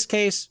 In this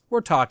case,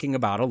 we're talking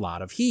about a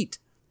lot of heat.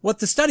 What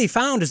the study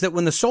found is that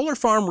when the solar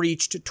farm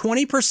reached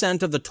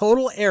 20% of the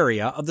total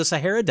area of the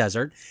Sahara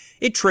Desert,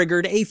 it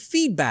triggered a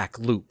feedback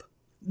loop.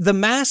 The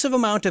massive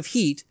amount of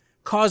heat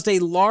caused a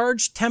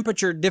large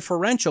temperature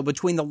differential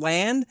between the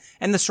land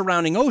and the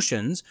surrounding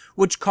oceans,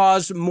 which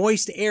caused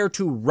moist air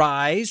to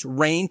rise,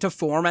 rain to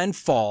form and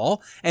fall,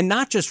 and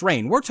not just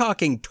rain. We're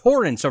talking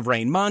torrents of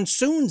rain,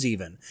 monsoons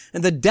even.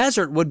 And the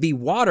desert would be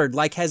watered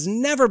like has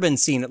never been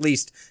seen, at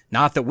least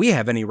not that we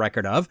have any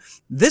record of.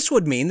 This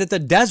would mean that the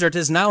desert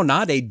is now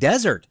not a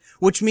desert,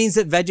 which means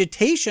that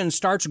vegetation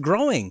starts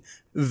growing.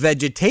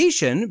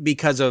 Vegetation,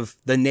 because of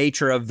the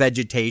nature of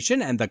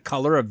vegetation and the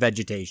color of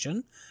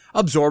vegetation,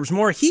 absorbs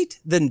more heat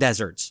than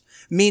deserts,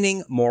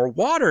 meaning more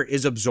water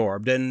is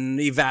absorbed and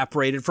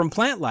evaporated from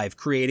plant life,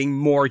 creating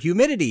more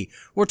humidity.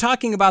 We're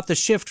talking about the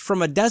shift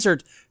from a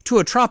desert to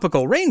a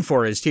tropical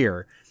rainforest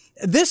here.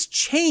 This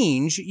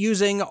change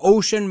using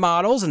ocean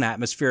models and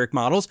atmospheric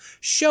models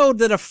showed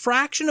that a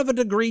fraction of a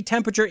degree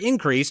temperature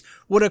increase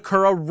would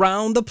occur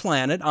around the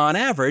planet on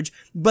average,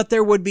 but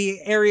there would be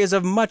areas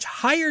of much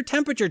higher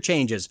temperature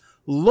changes,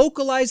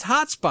 localized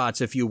hotspots,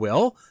 if you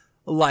will,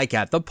 like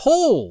at the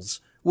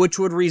poles, which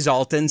would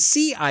result in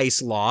sea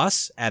ice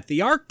loss at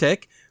the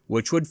Arctic,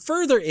 which would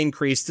further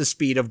increase the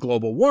speed of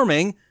global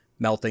warming,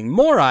 melting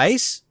more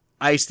ice,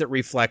 ice that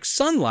reflects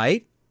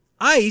sunlight,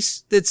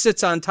 ice that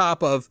sits on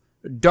top of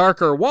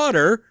darker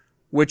water,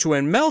 which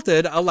when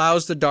melted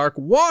allows the dark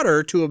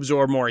water to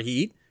absorb more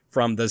heat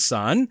from the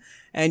sun,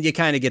 and you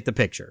kind of get the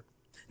picture.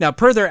 Now,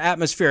 per their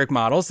atmospheric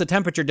models, the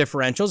temperature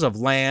differentials of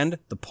land,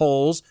 the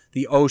poles,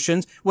 the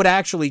oceans would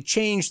actually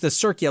change the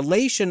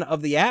circulation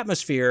of the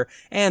atmosphere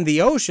and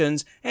the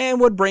oceans and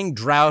would bring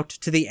drought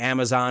to the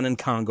Amazon and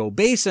Congo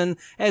basin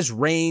as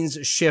rains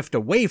shift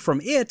away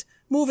from it,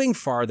 moving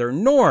farther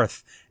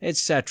north,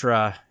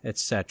 etc.,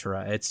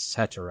 etc.,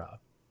 etc.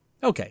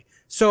 Okay,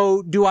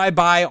 so do I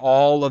buy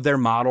all of their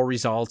model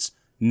results?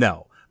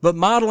 No. But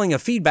modeling a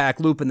feedback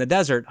loop in the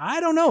desert, I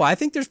don't know. I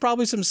think there's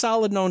probably some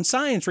solid known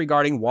science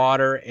regarding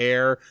water,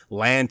 air,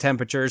 land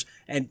temperatures,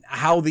 and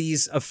how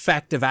these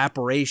affect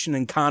evaporation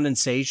and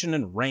condensation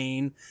and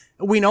rain.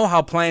 We know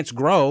how plants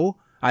grow.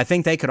 I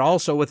think they could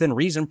also, within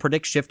reason,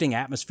 predict shifting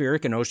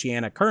atmospheric and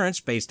oceanic currents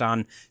based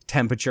on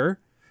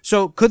temperature.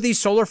 So could these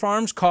solar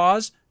farms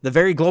cause the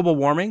very global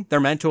warming they're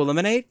meant to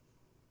eliminate?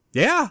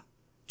 Yeah,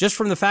 just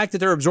from the fact that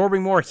they're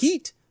absorbing more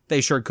heat. They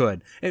sure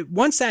could.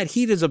 Once that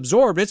heat is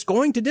absorbed, it's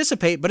going to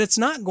dissipate, but it's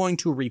not going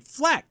to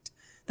reflect.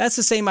 That's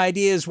the same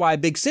idea as why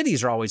big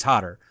cities are always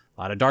hotter. A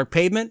lot of dark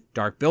pavement,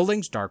 dark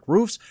buildings, dark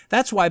roofs.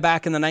 That's why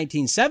back in the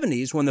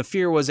 1970s, when the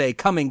fear was a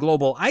coming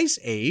global ice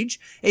age,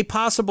 a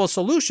possible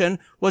solution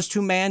was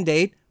to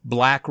mandate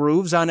black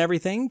roofs on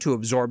everything to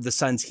absorb the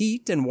sun's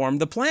heat and warm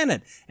the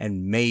planet.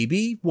 And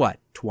maybe,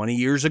 20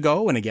 years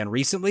ago, and again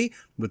recently,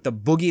 with the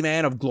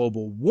boogeyman of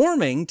global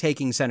warming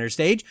taking center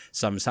stage,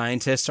 some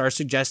scientists are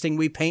suggesting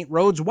we paint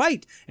roads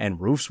white and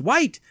roofs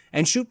white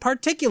and shoot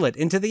particulate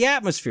into the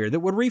atmosphere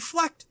that would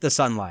reflect the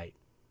sunlight.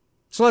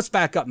 So let's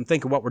back up and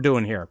think of what we're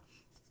doing here.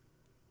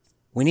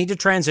 We need to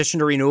transition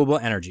to renewable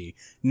energy,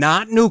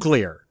 not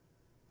nuclear,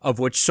 of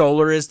which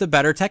solar is the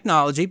better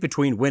technology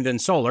between wind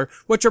and solar,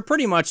 which are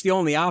pretty much the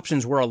only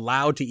options we're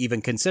allowed to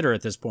even consider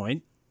at this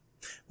point.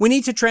 We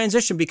need to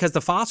transition because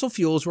the fossil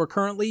fuels we're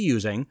currently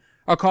using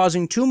are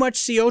causing too much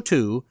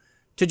CO2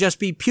 to just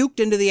be puked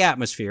into the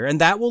atmosphere,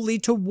 and that will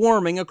lead to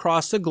warming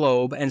across the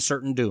globe and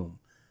certain doom.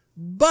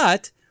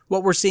 But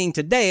what we're seeing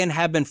today, and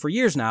have been for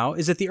years now,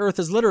 is that the Earth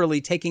is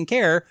literally taking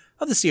care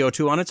of the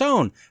CO2 on its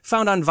own.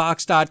 Found on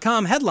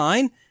Vox.com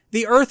headline,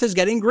 "The Earth is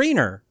getting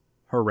greener."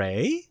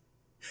 Hooray?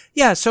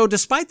 Yeah, so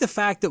despite the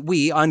fact that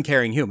we,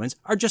 uncaring humans,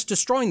 are just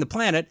destroying the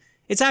planet,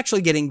 it's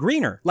actually getting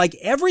greener. Like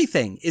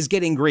everything is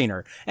getting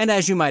greener. And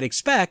as you might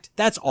expect,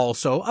 that's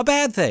also a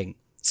bad thing.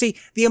 See,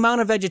 the amount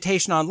of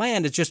vegetation on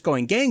land is just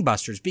going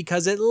gangbusters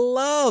because it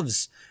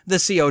loves the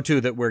CO2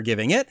 that we're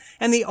giving it,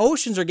 and the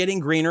oceans are getting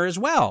greener as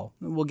well.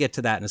 We'll get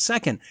to that in a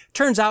second.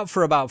 Turns out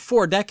for about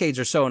 4 decades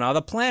or so now,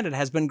 the planet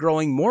has been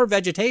growing more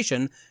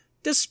vegetation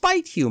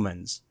despite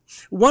humans.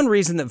 One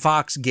reason that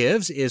Vox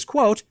gives is,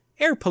 quote,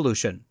 air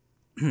pollution.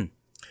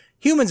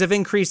 Humans have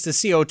increased the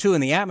CO2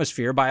 in the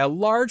atmosphere by a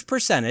large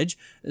percentage,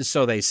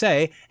 so they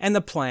say, and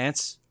the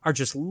plants are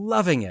just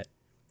loving it.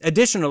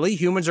 Additionally,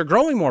 humans are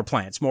growing more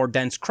plants, more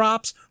dense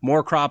crops,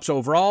 more crops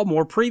overall,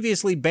 more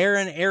previously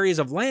barren areas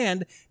of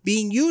land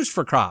being used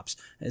for crops.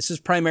 This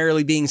is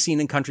primarily being seen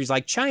in countries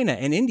like China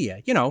and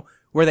India,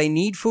 where they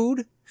need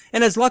food.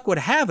 And as luck would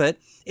have it,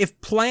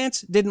 if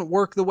plants didn't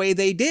work the way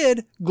they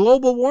did,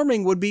 global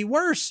warming would be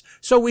worse.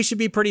 So we should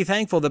be pretty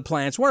thankful that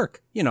plants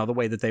work, the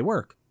way that they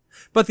work.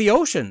 But the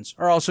oceans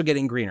are also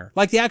getting greener,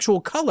 like the actual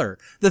color.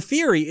 The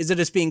theory is that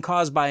it's being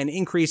caused by an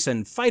increase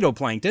in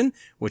phytoplankton,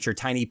 which are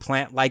tiny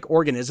plant-like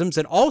organisms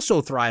that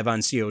also thrive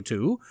on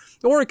CO2,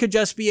 or it could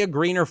just be a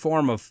greener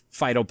form of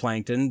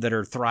phytoplankton that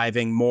are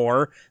thriving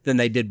more than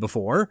they did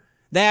before.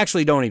 They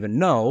actually don't even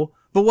know,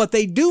 but what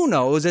they do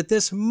know is that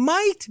this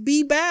might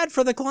be bad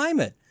for the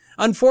climate.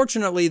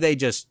 Unfortunately, they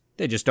just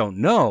don't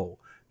know.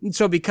 And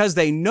so because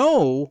they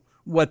know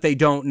what they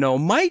don't know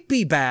might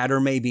be bad or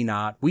maybe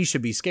not, we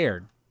should be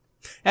scared.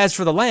 As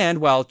for the land,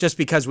 well, just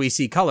because we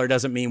see color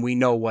doesn't mean we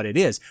know what it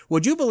is.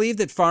 Would you believe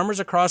that farmers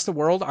across the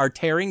world are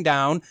tearing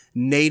down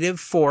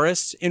native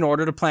forests in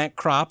order to plant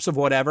crops of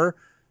whatever,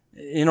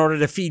 in order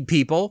to feed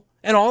people?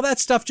 And all that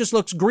stuff just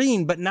looks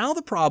green, but now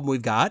the problem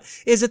we've got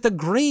is that the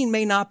green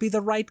may not be the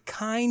right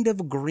kind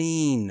of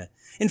green.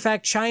 In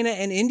fact, China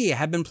and India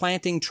have been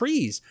planting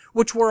trees,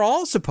 which we're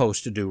all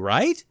supposed to do,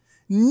 right?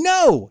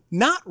 No,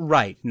 not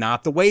right.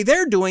 Not the way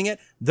they're doing it.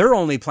 They're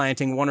only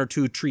planting 1 or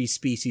 2 tree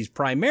species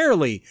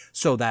primarily,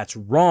 so that's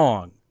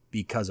wrong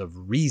because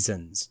of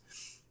reasons.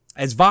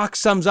 As Vox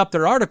sums up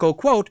their article,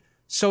 quote,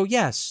 "So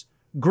yes,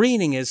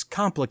 greening is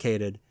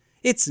complicated.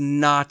 It's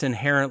not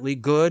inherently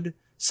good.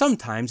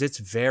 Sometimes it's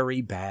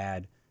very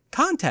bad.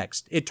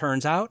 Context, it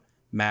turns out,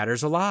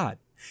 matters a lot.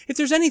 If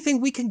there's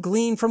anything we can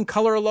glean from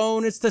color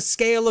alone, it's the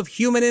scale of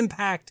human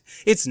impact.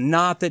 It's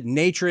not that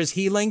nature is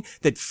healing,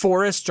 that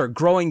forests are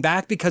growing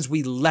back because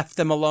we left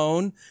them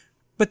alone,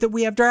 but that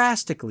we have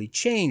drastically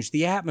changed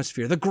the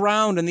atmosphere, the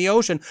ground, and the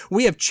ocean.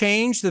 We have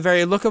changed the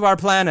very look of our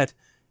planet,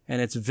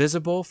 and it's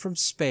visible from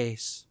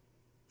space."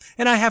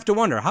 And I have to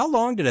wonder, how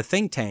long did a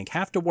think tank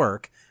have to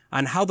work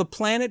on how the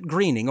planet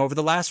greening over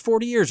the last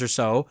 40 years or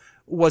so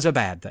was a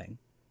bad thing?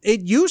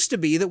 It used to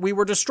be that we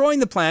were destroying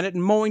the planet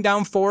and mowing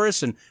down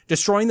forests and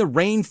destroying the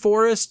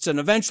rainforests, and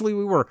eventually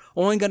we were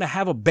only going to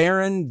have a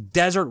barren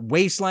desert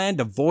wasteland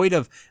devoid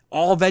of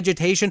all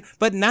vegetation.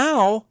 But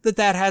now that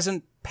that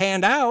hasn't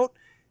panned out,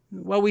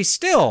 well, we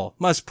still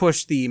must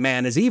push the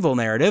man is evil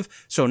narrative,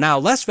 so now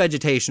less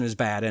vegetation is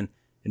bad and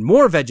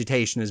more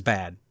vegetation is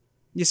bad.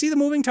 You see the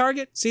moving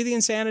target? See the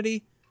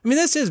insanity? I mean,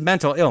 this is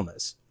mental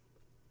illness.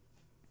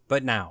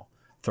 But now,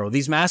 throw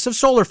these massive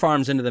solar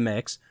farms into the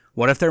mix.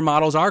 What if their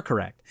models are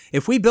correct?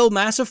 If we build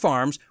massive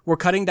farms, we're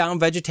cutting down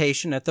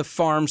vegetation at the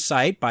farm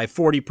site by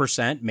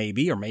 40%,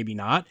 maybe or maybe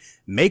not,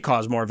 may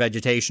cause more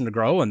vegetation to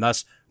grow and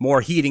thus more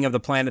heating of the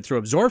planet through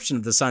absorption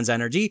of the sun's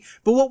energy.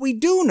 But what we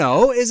do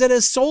know is that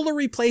as solar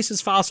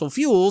replaces fossil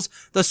fuels,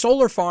 the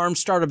solar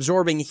farms start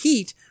absorbing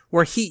heat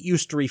where heat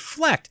used to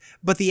reflect.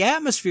 But the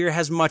atmosphere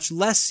has much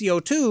less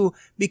CO2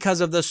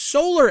 because of the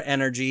solar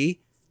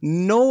energy,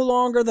 no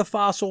longer the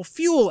fossil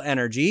fuel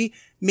energy,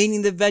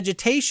 meaning that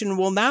vegetation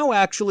will now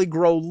actually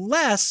grow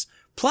less.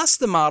 Plus,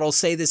 the models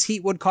say this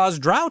heat would cause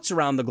droughts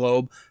around the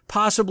globe,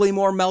 possibly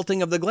more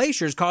melting of the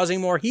glaciers, causing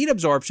more heat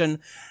absorption.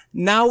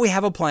 Now we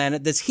have a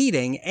planet that's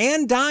heating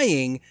and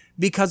dying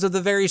because of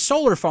the very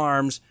solar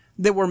farms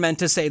that were meant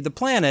to save the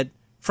planet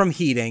from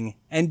heating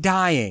and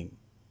dying.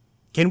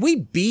 Can we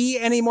be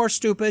any more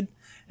stupid?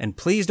 And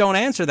please don't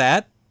answer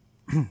that.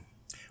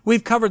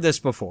 We've covered this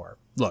before.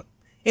 Look.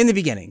 In the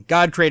beginning,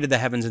 God created the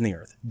heavens and the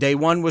earth. Day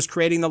 1 was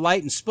creating the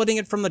light and splitting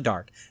it from the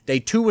dark. Day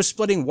 2 was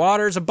splitting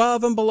waters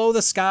above and below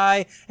the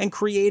sky and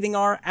creating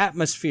our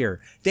atmosphere.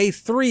 Day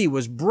 3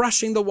 was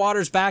brushing the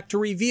waters back to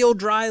reveal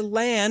dry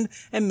land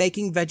and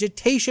making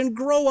vegetation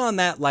grow on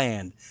that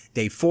land.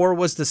 Day 4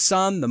 was the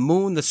sun, the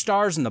moon, the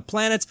stars, and the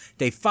planets.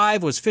 Day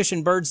 5 was fish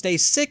and birds. Day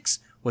 6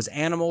 was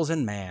animals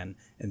and man.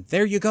 And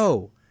there you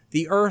go.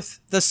 The earth,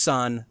 the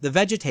sun, the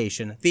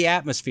vegetation, the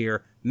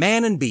atmosphere,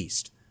 man and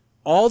beast,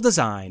 all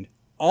designed,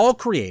 all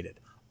created,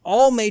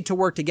 all made to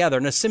work together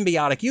in a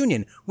symbiotic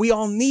union. We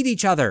all need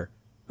each other.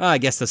 I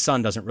guess the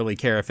sun doesn't really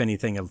care if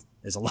anything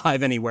is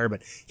alive anywhere,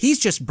 but he's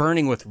just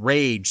burning with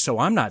rage, so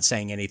I'm not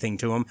saying anything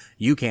to him.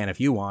 You can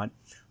if you want.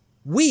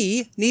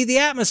 We need the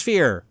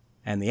atmosphere,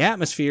 and the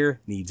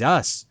atmosphere needs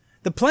us.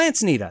 The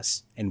plants need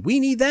us, and we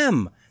need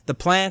them. The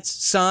plants,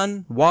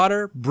 sun,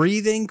 water,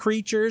 breathing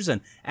creatures,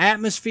 and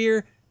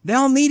atmosphere, they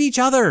all need each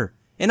other.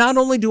 And not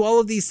only do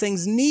all of these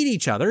things need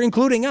each other,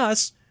 including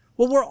us,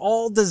 well, we're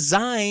all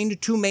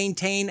designed to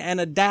maintain and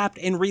adapt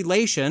in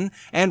relation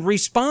and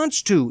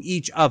response to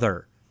each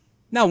other.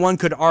 Now, one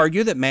could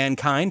argue that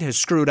mankind has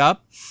screwed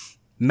up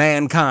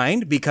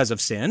mankind because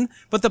of sin,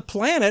 but the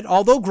planet,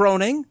 although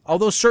groaning,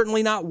 although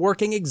certainly not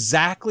working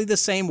exactly the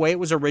same way it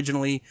was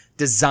originally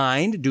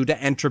designed due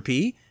to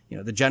entropy,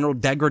 the general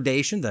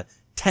degradation, the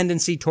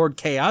tendency toward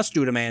chaos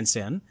due to man's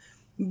sin,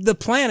 the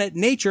planet,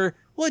 nature,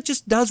 well, it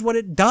just does what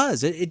it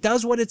does. It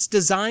does what it's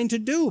designed to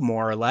do,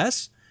 more or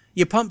less.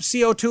 You pump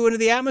CO2 into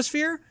the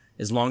atmosphere,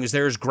 as long as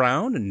there's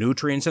ground and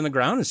nutrients in the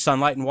ground and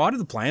sunlight and water,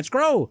 the plants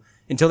grow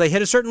until they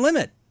hit a certain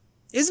limit.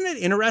 Isn't it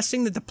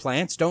interesting that the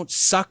plants don't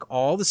suck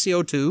all the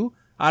CO2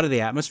 out of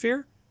the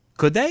atmosphere?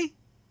 Could they?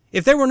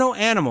 If there were no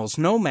animals,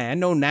 no man,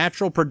 no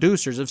natural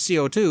producers of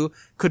CO2,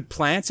 could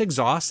plants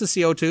exhaust the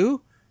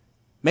CO2?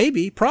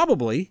 Maybe,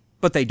 probably,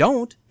 but they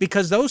don't,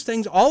 because those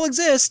things all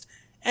exist,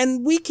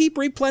 and we keep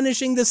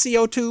replenishing the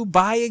CO2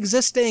 by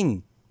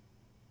existing.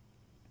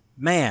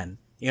 Man,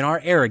 in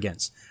our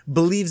arrogance,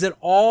 believes that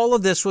all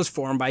of this was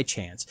formed by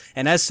chance,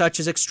 and as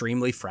such is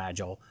extremely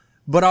fragile.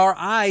 But our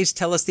eyes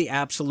tell us the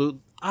absolute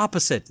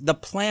opposite. The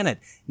planet,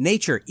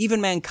 nature,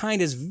 even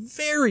mankind is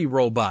very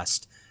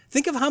robust.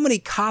 Think of how many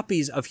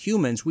copies of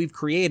humans we've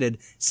created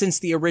since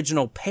the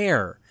original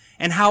pair,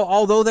 and how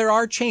although there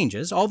are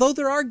changes, although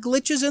there are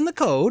glitches in the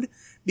code,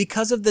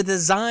 because of the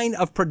design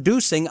of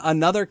producing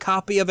another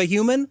copy of a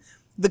human,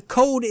 the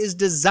code is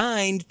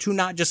designed to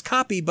not just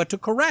copy, but to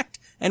correct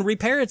and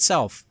repair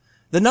itself.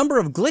 The number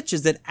of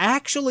glitches that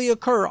actually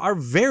occur are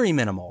very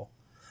minimal.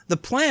 The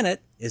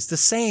planet is the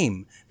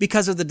same.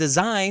 Because of the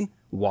design,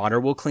 water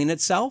will clean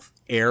itself,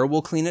 air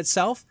will clean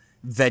itself,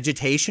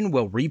 vegetation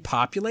will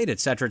repopulate,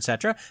 etc.,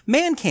 etc.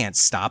 Man can't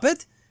stop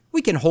it.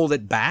 We can hold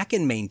it back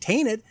and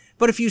maintain it,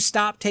 but if you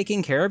stop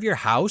taking care of your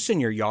house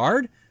and your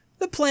yard,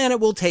 the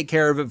planet will take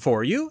care of it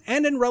for you,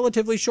 and in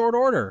relatively short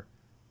order.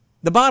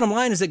 The bottom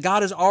line is that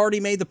God has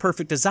already made the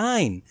perfect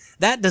design.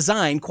 That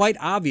design, quite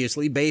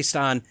obviously based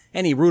on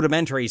any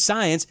rudimentary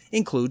science,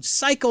 includes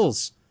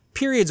cycles,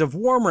 periods of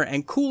warmer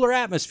and cooler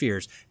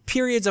atmospheres,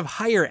 periods of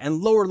higher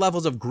and lower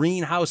levels of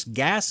greenhouse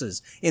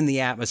gases in the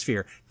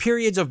atmosphere,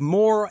 periods of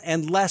more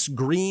and less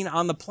green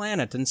on the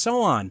planet, and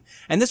so on.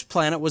 And this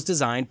planet was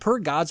designed per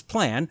God's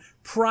plan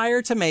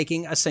prior to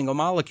making a single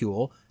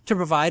molecule to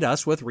provide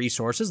us with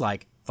resources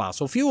like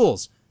fossil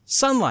fuels,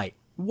 sunlight,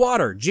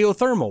 water,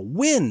 geothermal,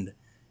 wind.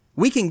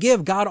 We can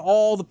give God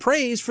all the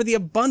praise for the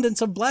abundance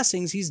of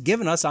blessings he's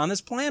given us on this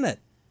planet.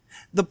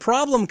 The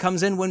problem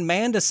comes in when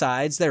man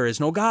decides there is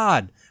no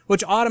God,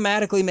 which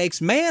automatically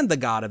makes man the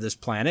god of this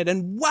planet,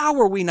 and wow,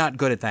 are we not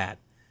good at that.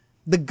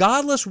 The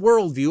godless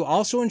worldview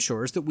also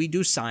ensures that we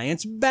do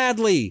science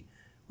badly.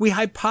 We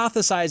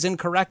hypothesize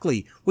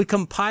incorrectly, we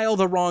compile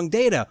the wrong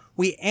data,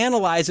 we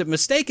analyze it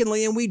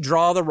mistakenly, and we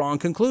draw the wrong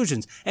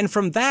conclusions. And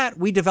from that,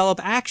 we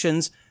develop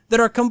actions that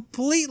are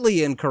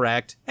completely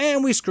incorrect,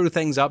 and we screw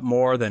things up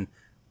more than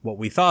what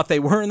we thought they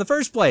were in the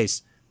first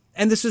place.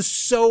 And this is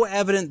so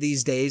evident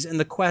these days in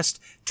the quest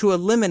to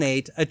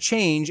eliminate a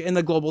change in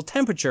the global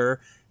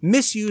temperature,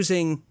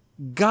 misusing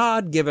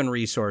God-given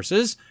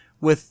resources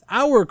with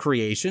our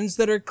creations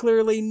that are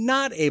clearly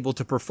not able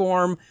to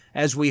perform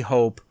as we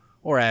hope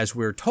or as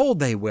we're told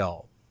they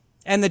will.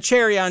 And the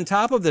cherry on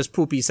top of this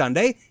poopy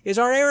sundae is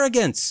our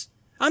arrogance.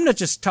 I'm not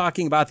just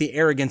talking about the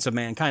arrogance of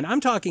mankind.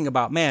 I'm talking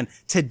about man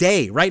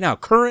today, right now,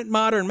 current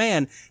modern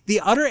man, the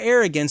utter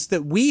arrogance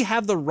that we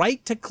have the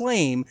right to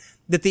claim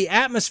that the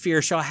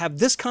atmosphere shall have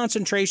this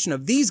concentration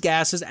of these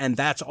gases and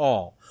that's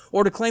all.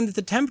 Or to claim that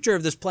the temperature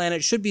of this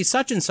planet should be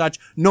such and such,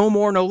 no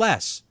more, no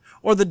less.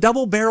 Or the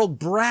double-barreled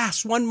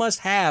brass one must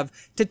have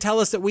to tell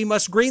us that we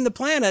must green the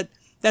planet.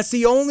 That's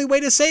the only way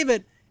to save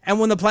it. And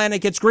when the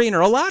planet gets greener,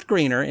 a lot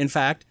greener, in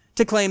fact,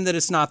 to claim that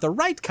it's not the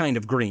right kind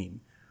of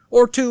green.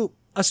 Or to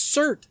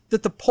assert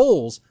that the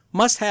poles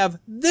must have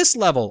this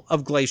level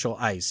of glacial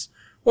ice.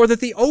 Or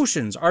that the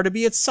oceans are to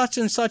be at such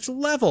and such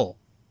level.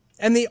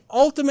 And the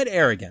ultimate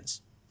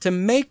arrogance to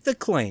make the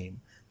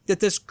claim that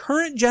this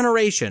current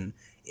generation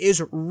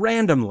is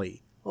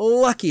randomly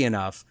lucky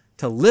enough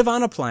to live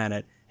on a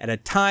planet at a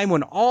time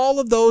when all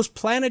of those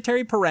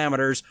planetary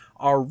parameters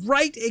are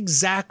right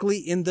exactly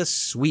in the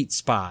sweet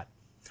spot.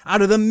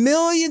 Out of the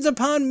millions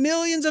upon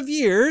millions of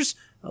years,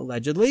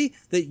 allegedly,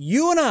 that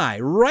you and I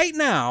right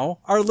now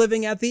are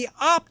living at the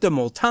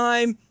optimal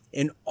time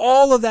in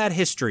all of that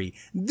history.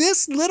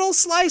 This little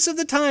slice of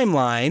the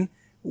timeline,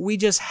 we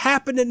just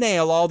happen to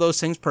nail all those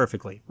things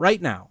perfectly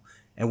right now.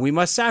 And we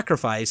must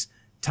sacrifice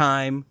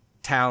time,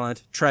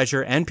 talent,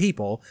 treasure, and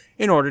people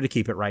in order to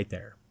keep it right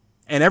there.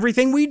 And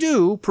everything we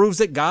do proves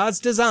that God's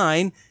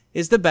design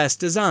is the best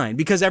design,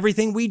 because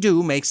everything we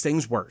do makes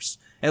things worse,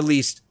 at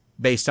least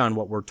based on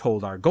what we're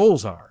told our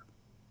goals are.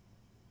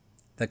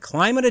 The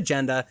climate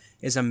agenda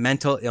is a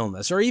mental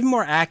illness, or even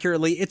more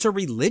accurately, it's a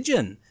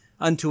religion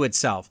unto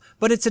itself.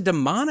 But it's a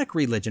demonic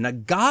religion, a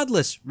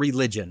godless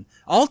religion,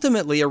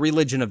 ultimately a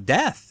religion of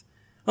death.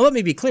 Now, let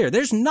me be clear.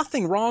 There's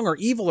nothing wrong or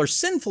evil or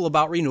sinful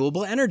about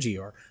renewable energy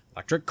or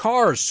electric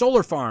cars,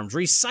 solar farms,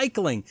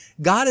 recycling.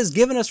 God has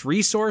given us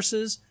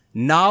resources,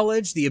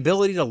 knowledge, the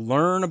ability to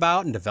learn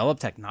about and develop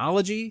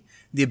technology,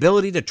 the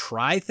ability to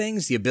try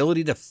things, the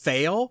ability to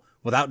fail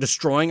without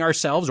destroying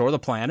ourselves or the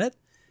planet.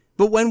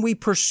 But when we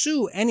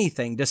pursue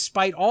anything,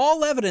 despite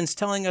all evidence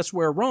telling us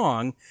we're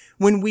wrong,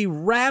 when we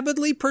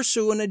rabidly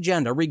pursue an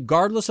agenda,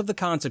 regardless of the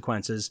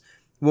consequences,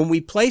 when we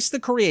place the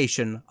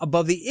creation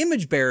above the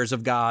image bearers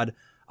of God,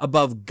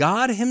 above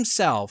God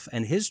himself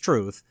and his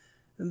truth,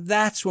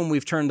 that's when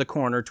we've turned the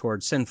corner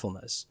towards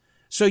sinfulness.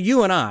 So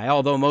you and I,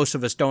 although most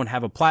of us don't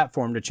have a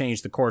platform to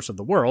change the course of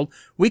the world,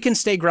 we can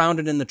stay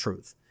grounded in the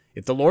truth.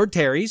 If the Lord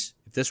tarries,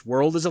 if this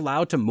world is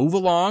allowed to move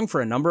along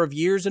for a number of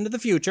years into the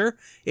future,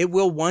 it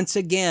will once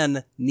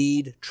again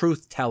need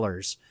truth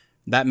tellers.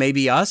 That may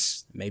be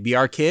us, that may be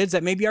our kids,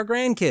 that may be our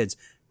grandkids,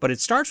 but it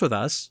starts with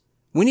us.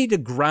 We need to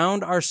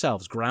ground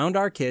ourselves, ground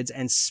our kids,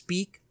 and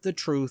speak the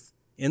truth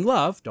in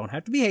love, don't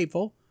have to be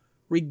hateful,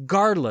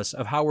 regardless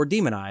of how we're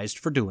demonized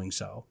for doing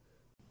so.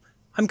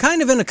 I'm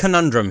kind of in a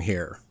conundrum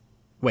here.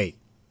 Wait,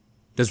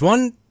 does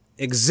one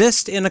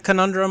exist in a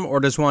conundrum, or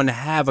does one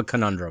have a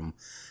conundrum?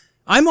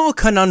 I'm all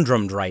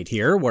conundrumed right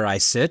here, where I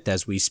sit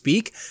as we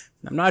speak.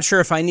 I'm not sure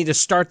if I need to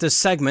start this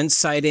segment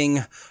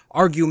citing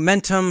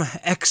argumentum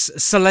ex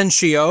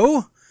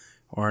silentio,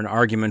 or an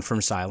argument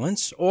from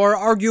silence, or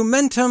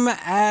argumentum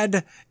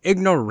ad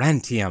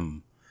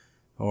ignorantium,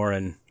 or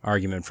an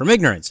argument from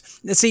ignorance.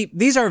 See,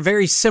 these are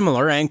very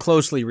similar and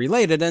closely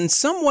related and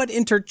somewhat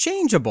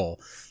interchangeable.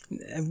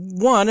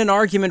 One, an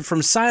argument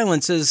from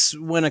silence is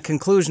when a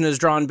conclusion is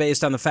drawn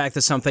based on the fact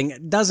that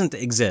something doesn't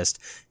exist.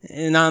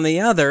 And on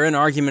the other, an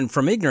argument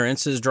from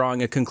ignorance is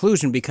drawing a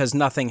conclusion because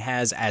nothing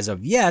has, as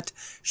of yet,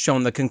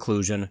 shown the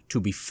conclusion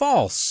to be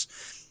false.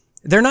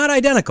 They're not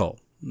identical,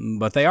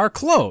 but they are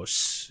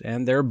close,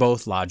 and they're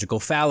both logical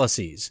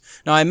fallacies.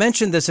 Now, I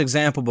mentioned this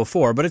example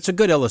before, but it's a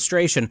good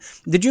illustration.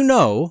 Did you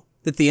know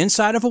that the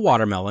inside of a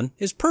watermelon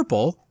is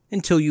purple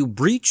until you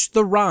breach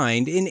the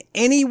rind in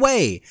any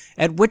way,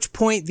 at which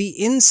point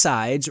the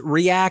insides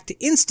react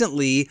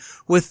instantly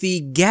with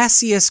the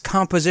gaseous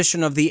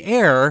composition of the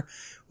air,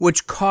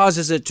 which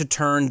causes it to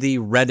turn the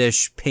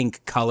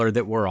reddish-pink color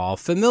that we're all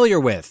familiar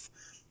with?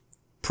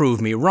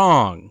 Prove me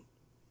wrong.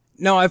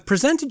 Now, I've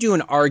presented you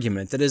an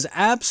argument that is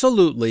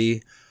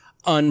absolutely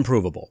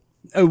unprovable.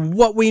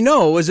 What we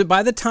know is that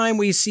by the time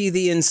we see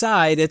the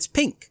inside, it's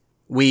pink.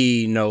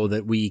 We know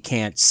that we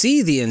can't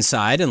see the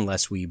inside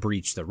unless we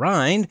breach the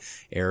rind,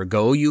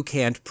 ergo you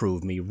can't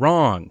prove me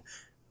wrong.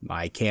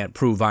 I can't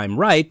prove I'm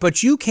right,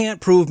 but you can't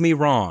prove me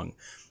wrong.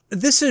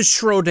 This is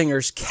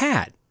Schrodinger's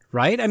cat,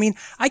 right? I mean,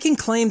 I can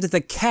claim that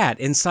the cat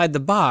inside the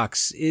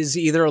box is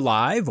either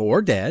alive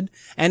or dead,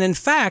 and in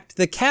fact,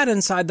 the cat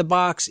inside the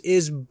box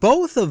is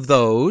both of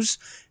those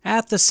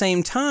at the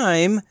same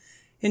time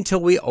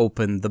until we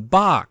open the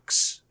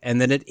box,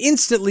 and then it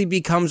instantly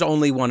becomes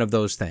only one of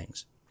those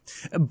things.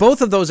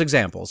 Both of those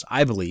examples,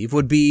 I believe,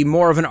 would be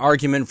more of an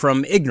argument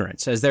from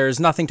ignorance, as there is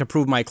nothing to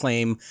prove my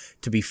claim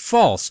to be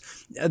false.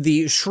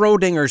 The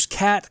Schrodinger's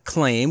cat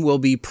claim will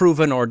be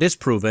proven or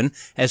disproven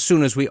as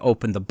soon as we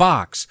open the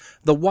box.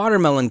 The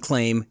watermelon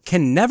claim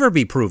can never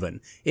be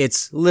proven.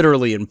 It's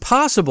literally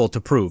impossible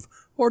to prove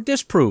or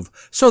disprove.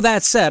 So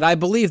that said, I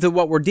believe that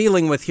what we're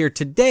dealing with here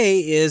today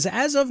is,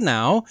 as of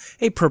now,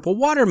 a purple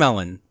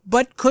watermelon,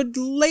 but could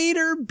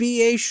later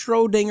be a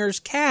Schrodinger's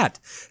cat.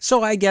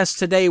 So I guess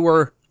today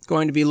we're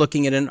going to be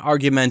looking at an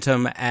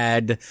argumentum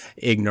ad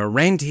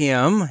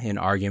ignorantium, an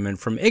argument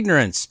from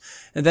ignorance,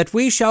 that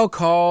we shall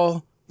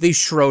call the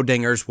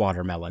Schrodinger's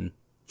watermelon.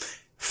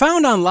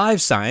 Found on Live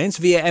Science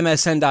via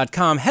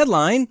MSN.com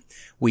headline,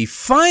 "We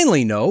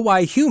finally know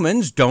why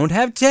humans don't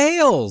have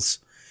tails."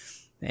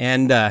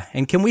 And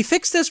can we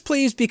fix this,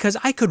 please? Because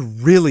I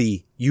could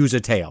really use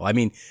a tail. I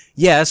mean,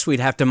 yes, we'd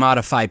have to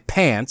modify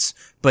pants,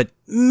 but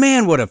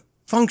man, would a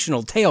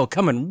functional tail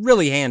come in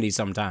really handy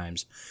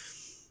sometimes.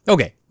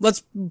 Okay,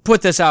 let's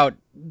put this out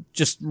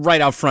just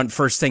right out front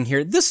first thing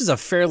here. This is a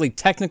fairly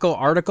technical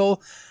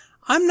article.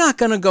 I'm not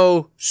going to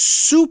go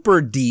super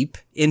deep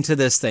into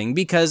this thing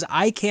because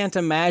I can't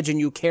imagine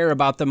you care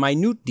about the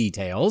minute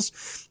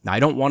details. I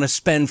don't want to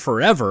spend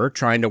forever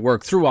trying to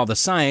work through all the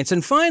science.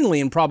 And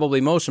finally, and probably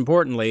most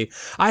importantly,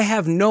 I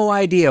have no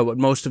idea what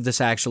most of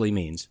this actually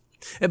means.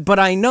 But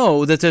I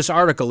know that this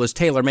article is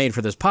tailor-made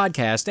for this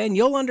podcast, and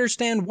you'll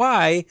understand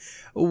why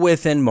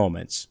within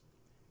moments.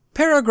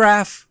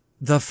 Paragraph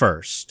the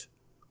first,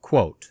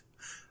 quote,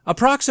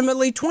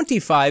 "Approximately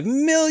 25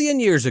 million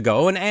years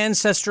ago, an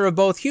ancestor of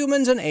both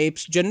humans and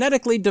apes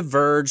genetically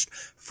diverged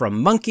from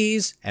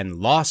monkeys and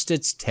lost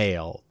its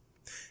tail."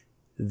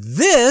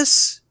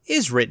 This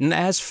is written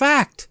as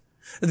fact.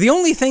 The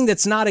only thing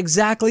that's not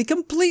exactly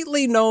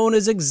completely known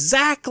is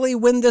exactly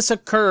when this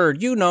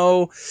occurred. You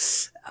know,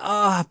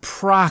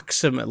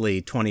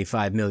 approximately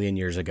 25 million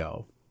years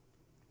ago.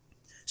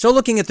 So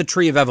looking at the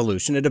tree of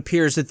evolution, it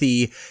appears that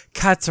the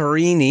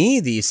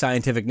Catarrhini, the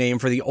scientific name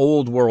for the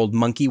old world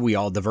monkey we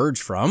all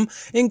diverged from,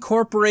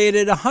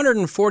 incorporated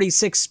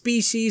 146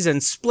 species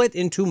and split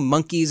into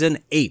monkeys and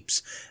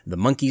apes. The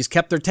monkeys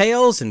kept their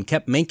tails and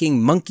kept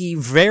making monkey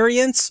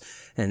variants.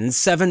 And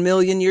 7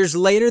 million years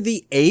later,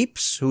 the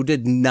apes, who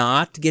did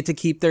not get to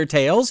keep their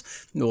tails,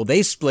 well,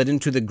 they split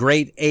into the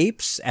great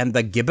apes and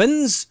the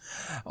gibbons.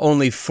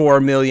 Only 4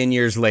 million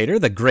years later,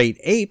 the great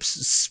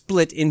apes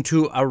split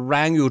into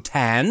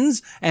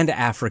orangutans and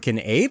African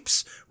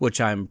apes,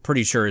 which I'm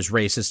pretty sure is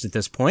racist at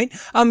this point.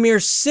 A mere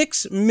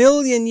 6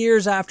 million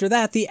years after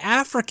that, the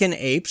African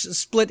apes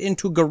split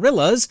into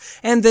gorillas,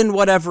 and then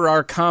whatever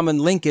our common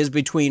link is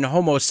between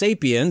Homo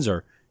sapiens,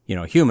 or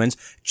humans,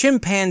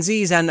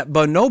 chimpanzees, and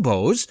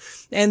bonobos.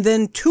 And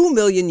then 2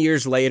 million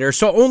years later,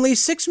 so only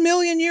 6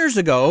 million years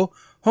ago,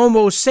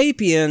 Homo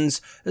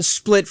sapiens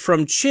split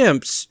from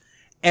chimps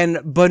and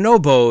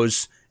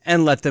bonobos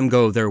and let them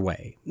go their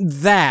way.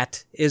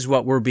 That is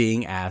what we're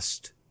being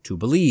asked to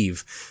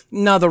believe.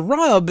 Now, the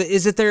rub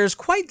is that there is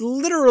quite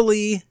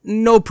literally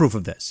no proof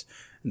of this.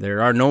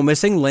 There are no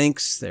missing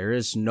links. There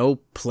is no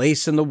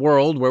place in the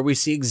world where we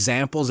see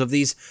examples of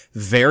these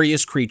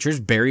various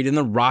creatures buried in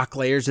the rock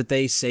layers that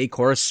they say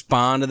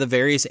correspond to the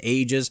various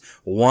ages,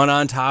 one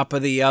on top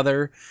of the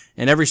other.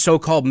 And every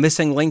so-called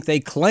missing link they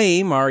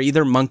claim are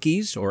either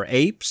monkeys or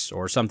apes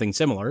or something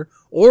similar,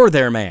 or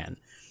their man.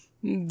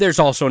 There's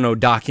also no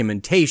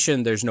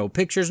documentation. There's no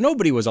pictures.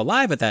 Nobody was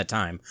alive at that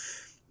time.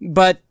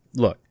 But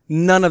look,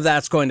 none of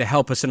that's going to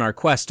help us in our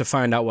quest to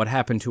find out what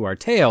happened to our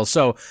tail,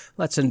 so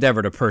let's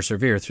endeavor to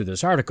persevere through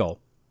this article.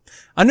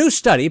 A new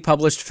study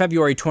published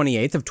February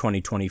 28th of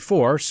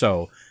 2024,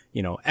 so,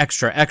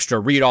 extra,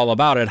 read all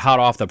about it hot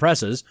off the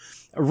presses.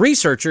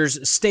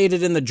 Researchers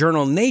stated in the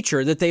journal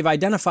Nature that they've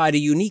identified a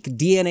unique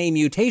DNA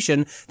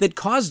mutation that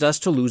caused us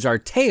to lose our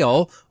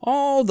tail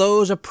all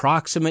those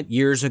approximate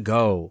years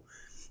ago.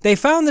 They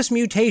found this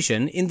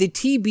mutation in the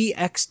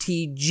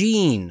TBXT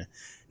gene.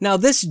 Now,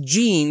 this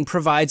gene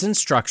provides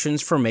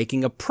instructions for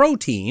making a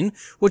protein,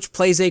 which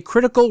plays a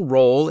critical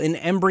role in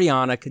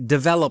embryonic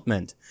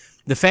development.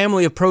 The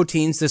family of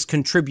proteins this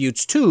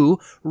contributes to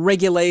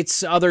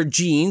regulates other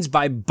genes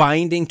by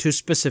binding to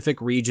specific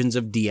regions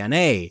of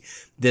DNA.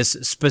 This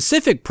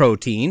specific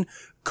protein,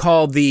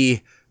 called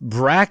the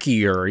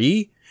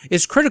brachyury,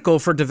 is critical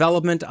for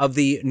development of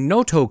the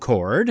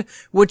notochord,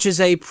 which is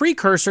a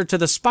precursor to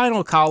the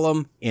spinal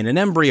column in an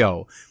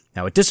embryo.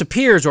 Now, it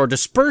disappears or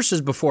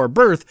disperses before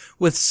birth,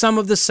 with some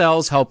of the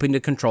cells helping to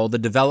control the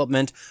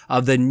development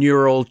of the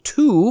neural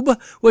tube,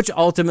 which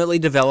ultimately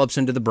develops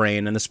into the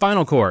brain and the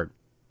spinal cord.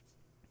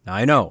 Now,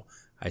 I know,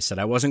 I said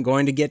I wasn't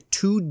going to get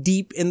too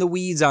deep in the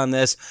weeds on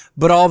this,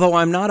 but although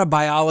I'm not a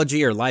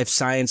biology or life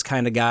science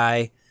kind of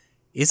guy,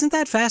 isn't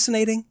that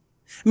fascinating?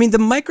 I mean, the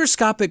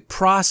microscopic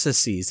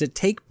processes that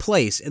take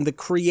place in the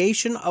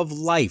creation of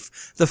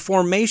life, the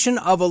formation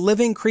of a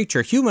living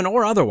creature, human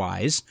or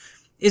otherwise,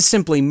 is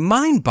simply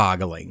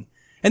mind-boggling.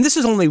 And this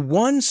is only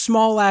one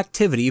small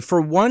activity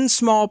for one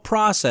small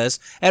process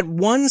at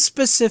one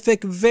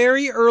specific,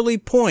 very early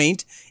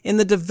point in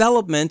the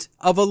development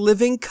of a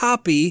living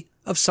copy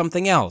of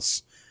something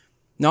else.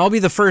 Now, I'll be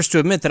the first to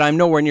admit that I'm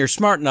nowhere near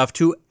smart enough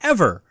to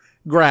ever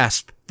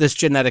grasp this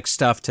genetic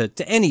stuff to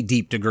any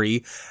deep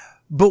degree.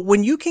 But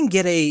when you can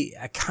get a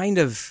kind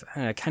of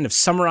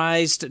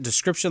summarized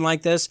description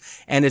like this,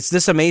 and it's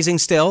this amazing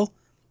still,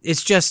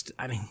 it's just,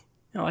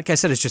 like I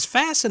said, it's just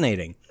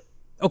fascinating.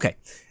 Okay,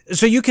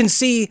 so you can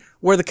see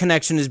where the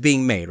connection is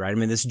being made, right? I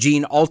mean, this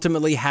gene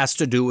ultimately has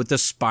to do with the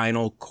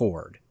spinal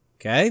cord,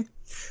 okay?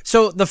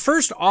 So the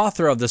first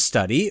author of the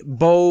study,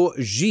 Bo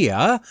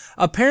Jia,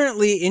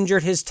 apparently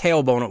injured his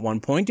tailbone at one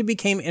point and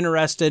became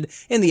interested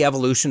in the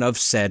evolution of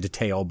said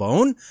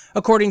tailbone.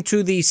 According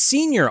to the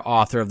senior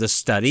author of the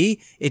study,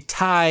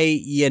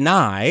 Itai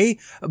Yanai,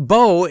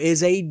 Bo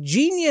is a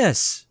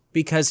genius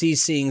because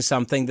he's seeing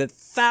something that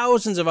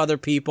thousands of other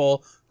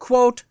people,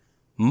 quote,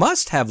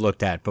 must have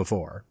looked at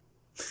before.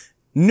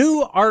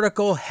 New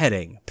article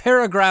heading,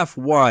 paragraph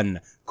 1,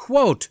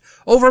 quote,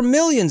 over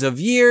millions of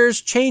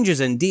years,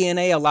 changes in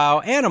DNA allow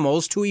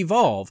animals to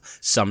evolve.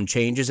 Some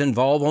changes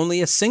involve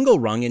only a single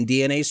rung in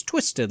DNA's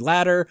twisted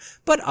ladder,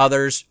 but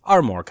others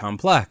are more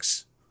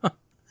complex.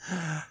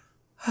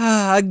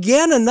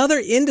 Again, another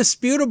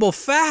indisputable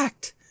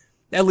fact,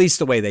 at least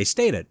the way they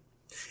state it.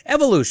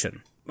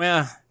 Evolution,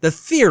 the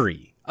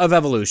theory of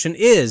evolution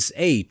is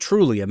a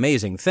truly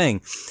amazing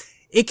thing.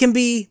 It can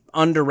be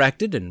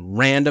undirected and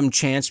random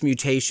chance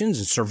mutations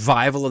and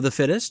survival of the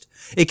fittest.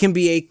 It can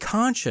be a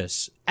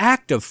conscious,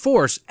 active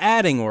force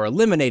adding or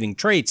eliminating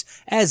traits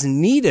as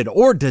needed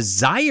or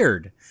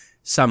desired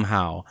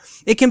somehow.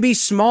 It can be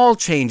small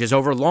changes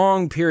over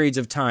long periods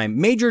of time,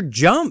 major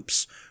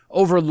jumps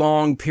over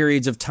long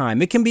periods of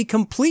time. It can be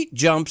complete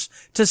jumps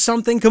to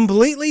something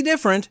completely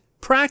different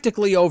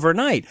practically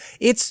overnight.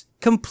 It's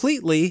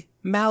completely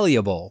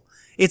malleable.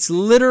 It's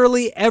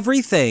literally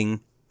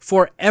everything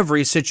for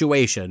every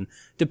situation,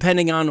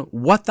 depending on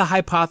what the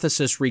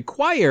hypothesis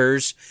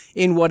requires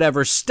in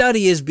whatever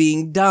study is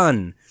being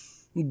done.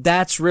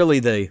 That's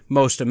really the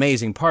most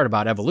amazing part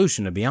about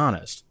evolution, to be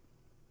honest.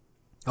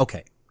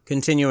 Okay,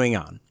 continuing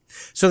on.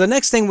 So the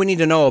next thing we need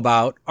to know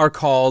about are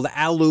called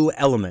ALU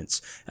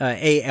elements.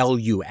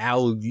 ALU,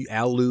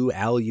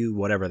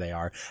 whatever they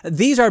are.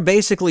 These are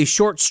basically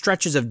short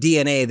stretches of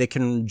DNA that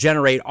can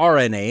generate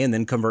RNA and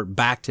then convert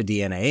back to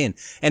DNA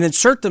and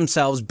insert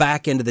themselves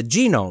back into the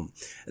genome.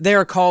 They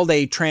are called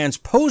a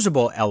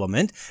transposable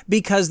element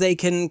because they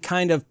can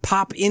kind of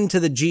pop into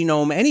the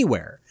genome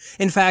anywhere.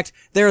 In fact,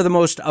 they're the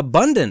most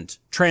abundant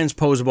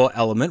transposable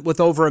element with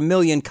over 1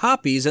 million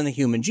copies in the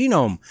human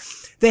genome.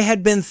 They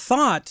had been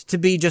thought to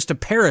be just a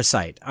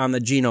parasite on the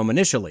genome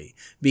initially,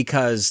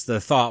 because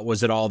the thought was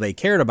that all they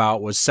cared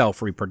about was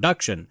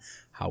self-reproduction.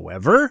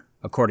 However,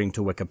 according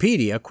to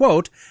Wikipedia,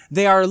 quote,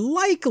 they are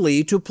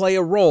likely to play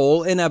a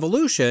role in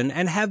evolution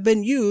and have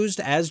been used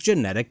as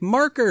genetic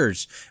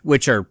markers,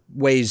 which are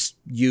ways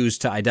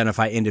used to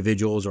identify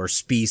individuals or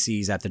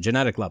species at the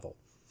genetic level.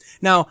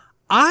 Now,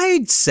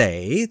 I'd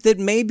say that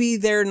maybe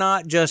they're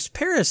not just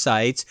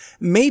parasites,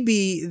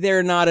 maybe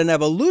they're not an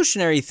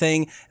evolutionary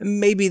thing,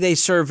 maybe they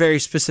serve very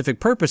specific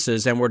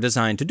purposes and were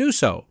designed to do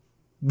so.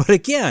 But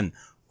again,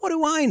 what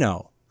do I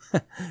know?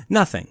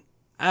 Nothing.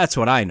 That's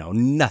what I know,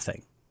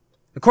 nothing.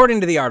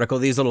 According to the article,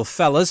 these little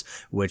fellas,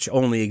 which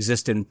only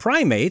exist in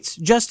primates,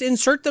 just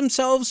insert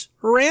themselves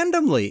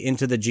randomly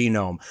into the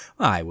genome.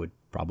 I would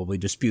probably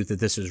dispute that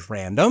this is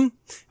random.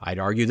 I'd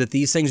argue that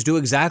these things do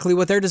exactly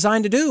what they're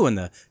designed to do, and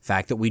the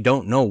fact that we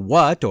don't know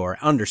what or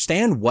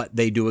understand what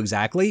they do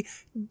exactly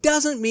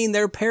doesn't mean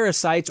they're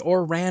parasites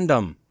or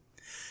random.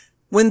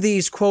 When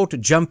these, quote,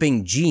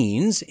 jumping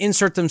genes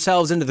insert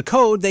themselves into the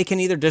code, they can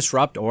either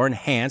disrupt or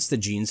enhance the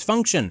gene's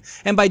function.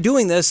 And by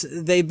doing this,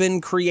 they've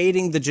been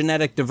creating the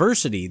genetic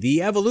diversity,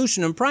 the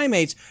evolution in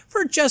primates,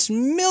 for just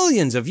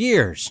millions of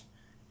years.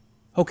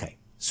 Okay,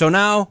 so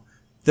now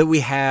that we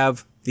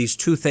have these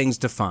two things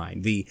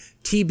defined, the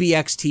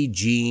TBXT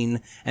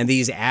gene and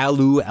these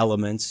ALU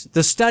elements,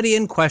 the study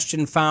in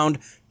question found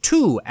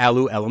 2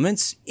 ALU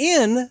elements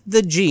in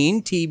the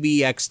gene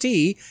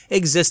TBXT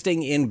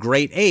existing in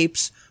great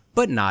apes,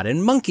 but not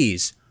in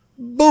monkeys.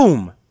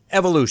 Boom!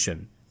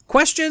 Evolution.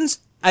 Questions?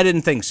 I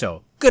didn't think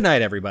so. Good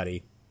night,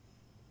 everybody.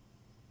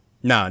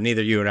 No,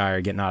 neither you and I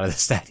are getting out of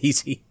this that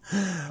easy.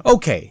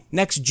 Okay,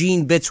 next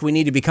gene bits we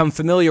need to become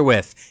familiar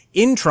with.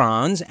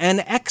 Introns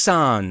and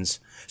exons.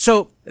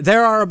 So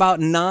there are about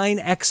 9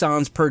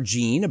 exons per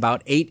gene,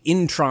 about 8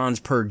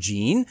 introns per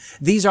gene.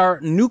 These are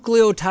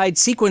nucleotide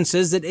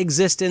sequences that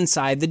exist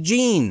inside the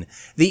gene.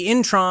 The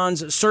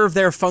introns serve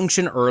their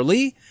function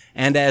early,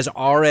 and as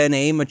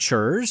RNA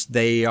matures,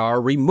 they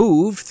are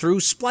removed through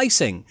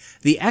splicing.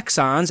 The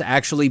exons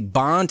actually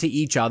bond to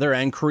each other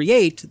and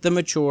create the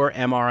mature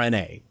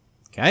mRNA.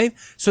 Okay,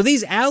 so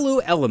these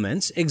alu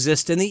elements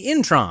exist in the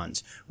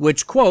introns,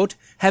 which, quote,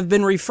 have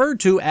been referred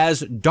to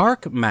as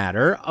dark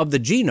matter of the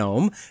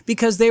genome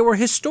because they were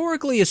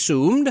historically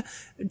assumed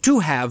to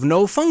have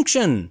no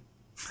function.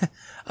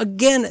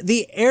 Again,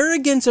 the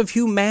arrogance of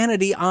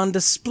humanity on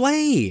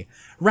display.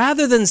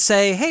 Rather than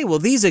say, hey, well,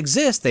 these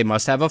exist, they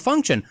must have a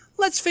function.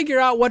 Let's figure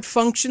out what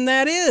function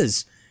that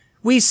is.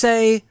 We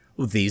say,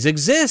 well, these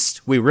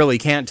exist. We really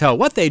can't tell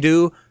what they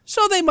do,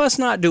 so they must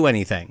not do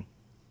anything.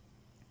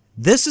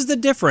 This is the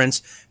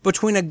difference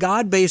between a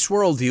God-based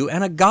worldview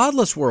and a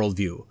godless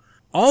worldview.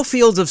 All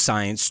fields of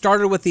science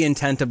started with the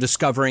intent of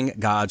discovering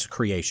God's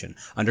creation,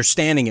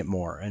 understanding it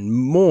more and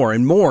more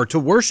and more, to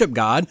worship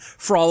God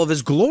for all of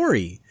His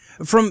glory.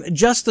 From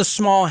just the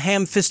small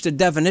ham-fisted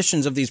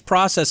definitions of these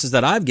processes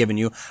that I've given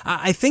you,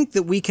 I think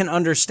that we can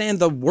understand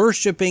the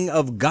worshiping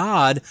of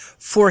God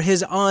for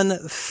His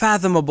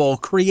unfathomable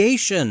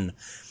creation.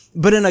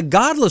 But in a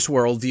godless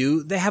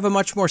worldview, they have a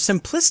much more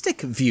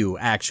simplistic view,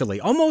 actually,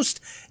 almost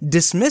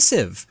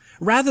dismissive.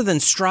 Rather than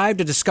strive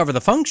to discover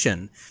the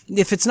function,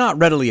 if it's not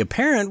readily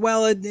apparent,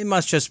 well, it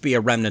must just be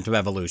a remnant of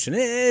evolution.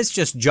 It's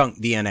just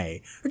junk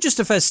DNA, or just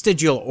a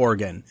vestigial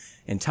organ.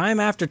 And time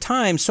after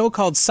time,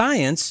 so-called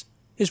science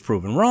is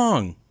proven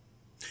wrong.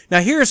 Now,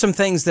 here are some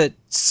things that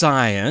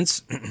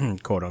science,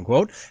 quote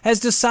unquote, has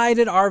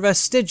decided are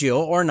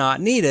vestigial or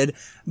not needed,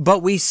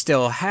 but we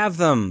still have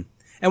them.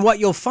 And what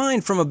you'll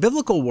find from a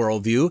biblical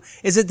worldview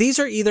is that these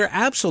are either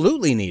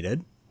absolutely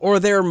needed, or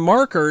they're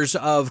markers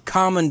of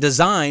common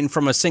design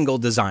from a single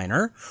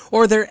designer,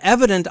 or they're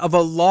evident of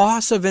a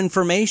loss of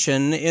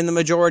information in the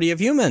majority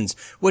of humans,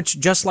 which,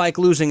 just like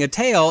losing a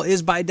tail,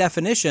 is by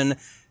definition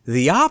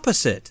the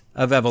opposite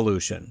of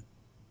evolution.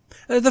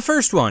 The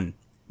first one,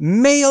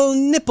 male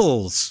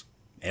nipples.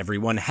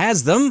 Everyone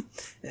has them.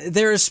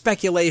 There is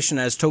speculation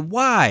as to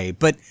why,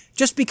 but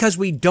just because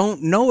we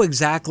don't know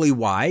exactly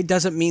why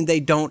doesn't mean they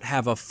don't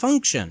have a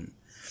function.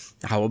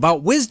 How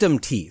about wisdom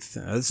teeth?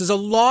 This is a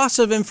loss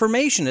of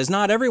information, as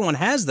not everyone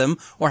has them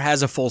or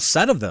has a full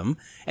set of them,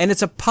 and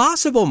it's a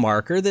possible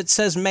marker that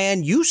says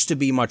man used to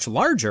be much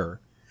larger.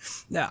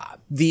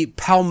 The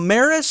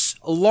palmaris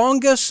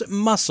longus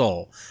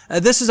muscle.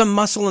 This is a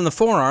muscle in the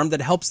forearm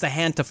that helps the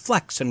hand to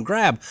flex and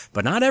grab,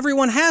 but not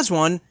everyone has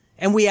one,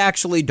 and we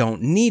actually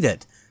don't need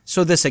it.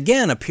 So this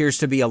again appears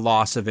to be a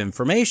loss of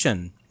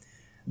information.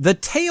 The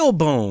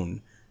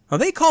tailbone. Now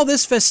they call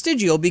this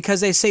vestigial because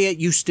they say it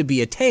used to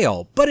be a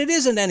tail, but it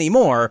isn't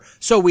anymore,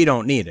 so we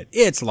don't need it.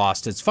 It's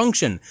lost its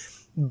function.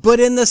 But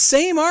in the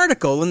same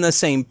article, in the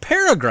same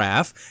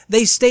paragraph,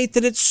 they state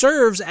that it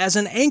serves as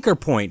an anchor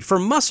point for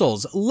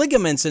muscles,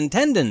 ligaments, and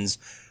tendons.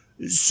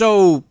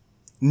 So,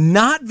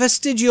 not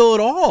vestigial at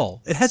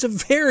all. It has a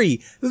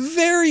very,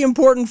 very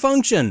important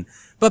function.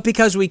 But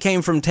because we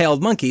came from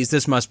tailed monkeys,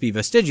 this must be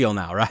vestigial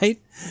now,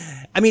 right?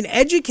 I mean,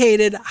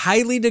 educated,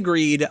 highly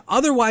degreed,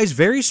 otherwise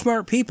very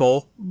smart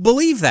people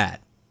believe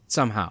that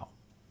somehow.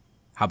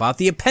 How about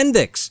the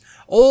appendix?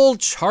 Old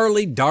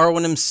Charlie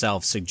Darwin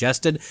himself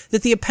suggested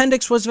that the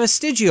appendix was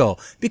vestigial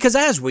because,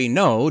 as we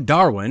know,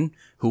 Darwin,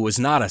 who was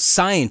not a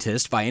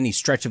scientist by any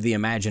stretch of the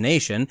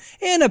imagination,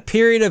 in a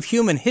period of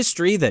human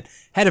history that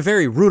had a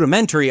very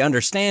rudimentary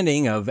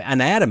understanding of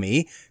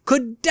anatomy,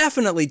 could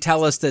definitely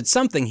tell us that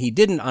something he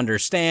didn't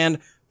understand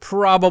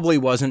probably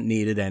wasn't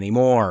needed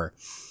anymore.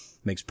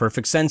 Makes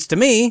perfect sense to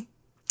me.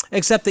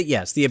 Except that,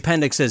 yes, the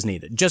appendix is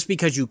needed. Just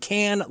because you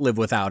can live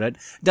without it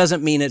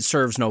doesn't mean it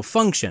serves no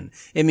function.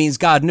 It means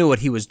God knew what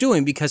he was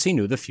doing because he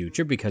knew the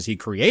future, because he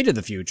created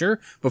the future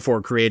before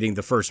creating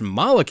the first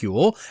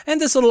molecule, and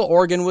this little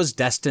organ was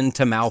destined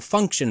to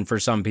malfunction for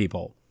some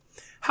people.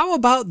 How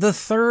about the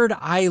third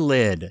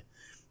eyelid?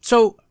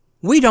 So,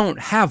 we don't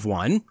have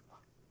one.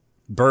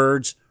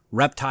 Birds,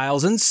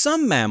 reptiles, and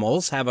some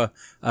mammals have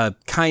a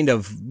kind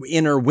of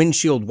inner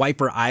windshield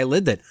wiper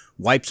eyelid that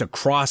wipes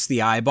across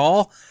the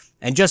eyeball.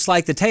 And just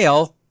like the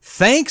tail,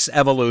 thanks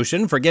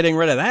evolution for getting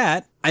rid of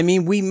that. I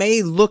mean, we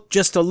may look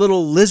just a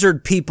little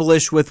lizard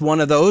people-ish with one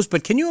of those,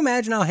 but can you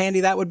imagine how handy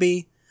that would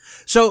be?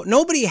 So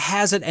nobody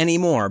has it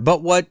anymore,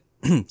 but what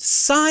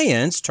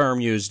science,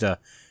 term used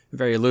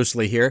very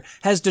loosely here,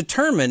 has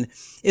determined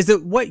is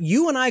that what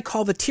you and I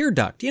call the tear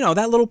duct, you know,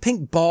 that little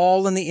pink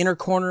ball in the inner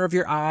corner of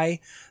your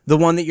eye, the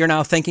one that you're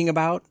now thinking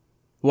about,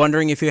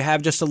 wondering if you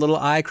have just a little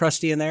eye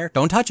crusty in there,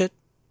 don't touch it.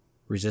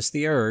 Resist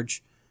the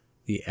urge.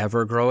 The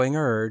ever-growing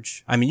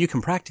urge. I mean, you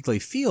can practically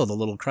feel the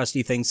little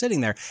crusty thing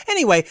sitting there.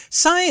 Anyway,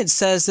 science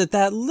says that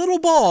that little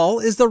ball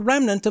is the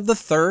remnant of the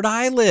third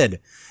eyelid.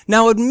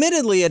 Now,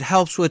 admittedly, it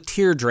helps with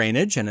tear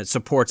drainage and it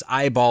supports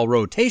eyeball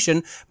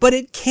rotation, but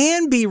it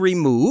can be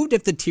removed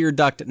if the tear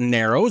duct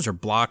narrows or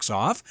blocks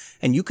off,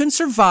 and you can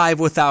survive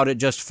without it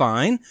just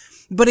fine.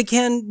 But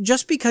again,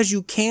 just because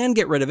you can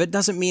get rid of it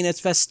doesn't mean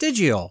it's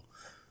vestigial.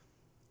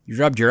 You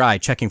rubbed your eye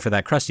checking for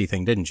that crusty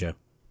thing, didn't you?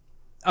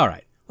 All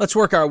right. Let's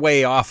work our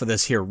way off of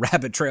this here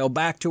rabbit trail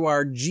back to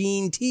our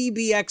gene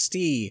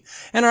TBXT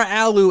and our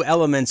ALU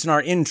elements and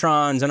our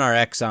introns and our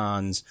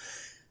exons.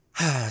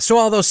 So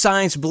although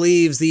science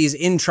believes these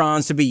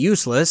introns to be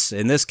useless,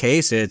 in this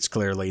case it's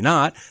clearly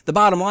not, the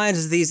bottom line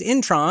is these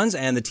introns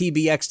and the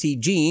TBXT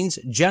genes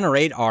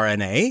generate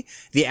RNA,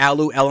 the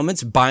ALU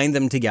elements bind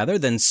them together,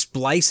 then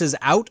splices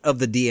out of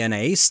the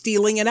DNA,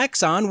 stealing an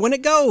exon when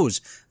it goes,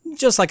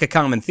 just like a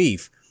common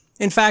thief.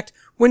 In fact,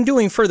 when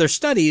doing further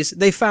studies,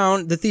 they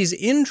found that these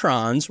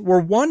introns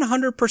were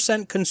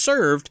 100%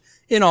 conserved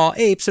in all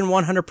apes and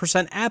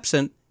 100%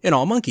 absent in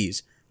all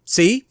monkeys.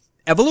 See?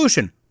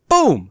 Evolution.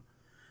 Boom!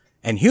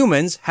 And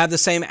humans have the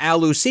same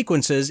ALU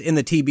sequences in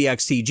the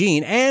TBXT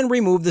gene and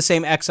remove the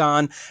same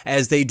exon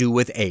as they do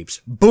with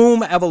apes.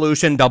 Boom,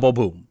 evolution, double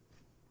boom.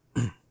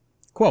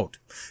 Quote,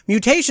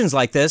 mutations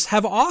like this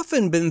have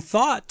often been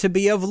thought to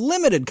be of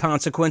limited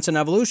consequence in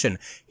evolution.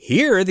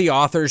 Here, the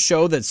authors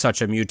show that such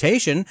a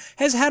mutation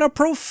has had a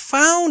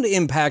profound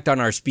impact on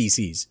our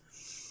species.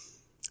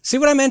 See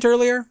what I meant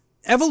earlier?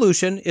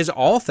 Evolution is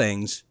all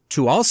things,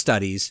 to all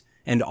studies,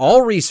 and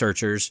all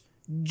researchers,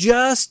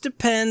 just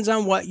depends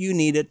on what you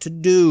need it to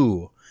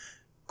do.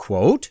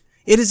 Quote,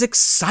 it is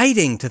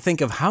exciting to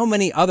think of how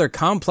many other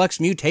complex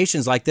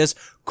mutations like this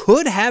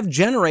could have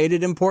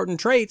generated important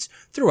traits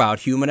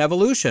throughout human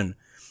evolution.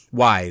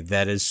 Why,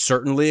 that is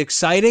certainly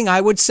exciting, I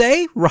would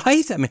say,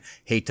 right? I mean,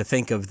 hate to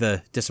think of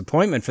the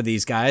disappointment for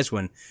these guys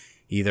when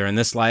either in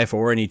this life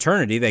or in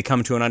eternity they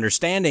come to an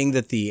understanding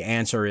that the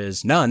answer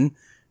is none,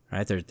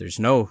 right? There's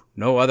no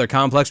other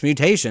complex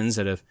mutations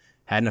that have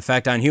had an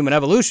effect on human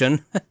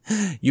evolution.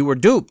 You were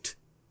duped.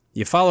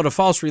 You followed a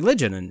false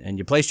religion and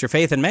you placed your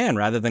faith in man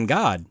rather than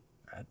God.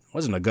 That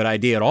wasn't a good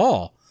idea at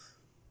all.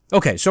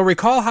 Okay, so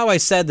recall how I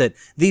said that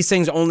these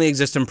things only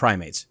exist in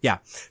primates. Yeah.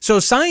 So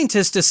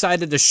scientists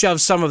decided to shove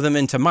some of them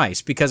into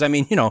mice because,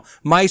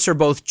 mice are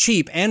both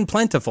cheap and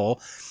plentiful,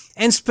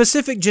 and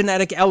specific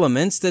genetic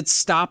elements that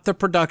stop the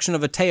production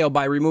of a tail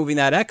by removing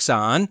that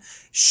exon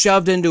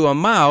shoved into a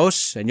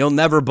mouse, and you'll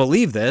never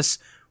believe this,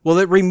 well,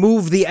 it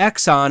removed the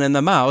exon in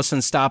the mouse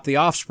and stopped the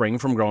offspring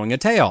from growing a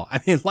tail.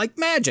 Like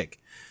magic.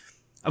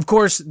 Of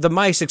course, the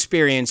mice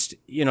experienced,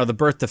 the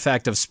birth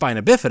defect of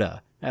spina bifida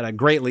at a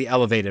greatly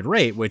elevated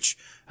rate, which,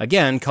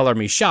 again, color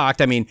me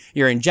shocked.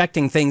 You're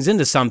injecting things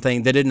into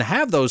something that didn't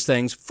have those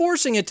things,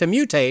 forcing it to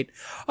mutate,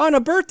 and a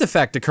birth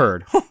defect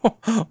occurred.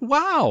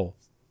 Wow.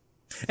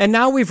 And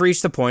now we've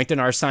reached the point in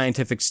our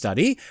scientific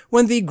study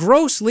when the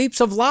gross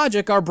leaps of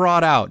logic are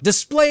brought out,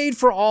 displayed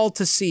for all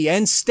to see,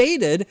 and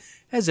stated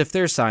as if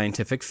they're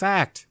scientific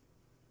fact.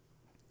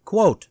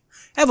 Quote,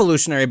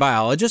 evolutionary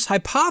biologists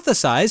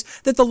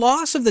hypothesize that the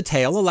loss of the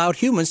tail allowed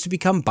humans to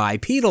become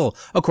bipedal,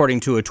 according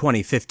to a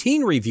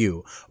 2015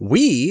 review.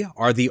 We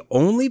are the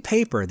only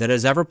paper that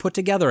has ever put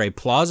together a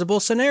plausible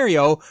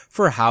scenario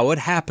for how it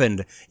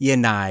happened,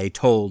 Yanai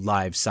told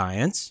Live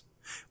Science.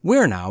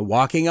 We're now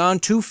walking on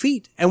 2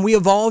 feet, and we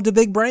evolved a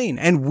big brain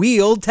and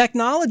wield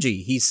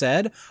technology, he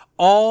said,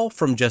 all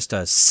from just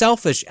a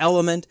selfish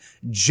element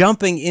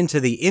jumping into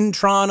the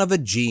intron of a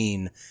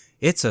gene.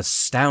 It's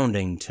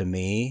astounding to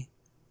me.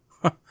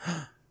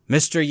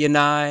 Mr.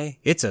 Yanai,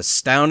 it's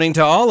astounding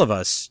to all of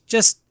us,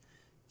 just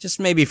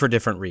maybe for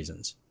different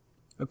reasons.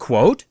 A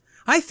quote,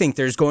 I think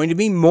there's going to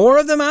be more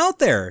of them out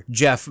there,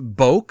 Jeff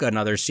Boak,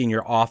 another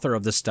senior author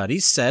of the study,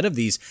 said of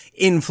these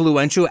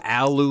influential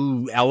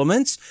ALU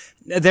elements.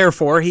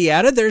 Therefore, he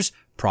added, there's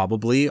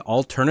probably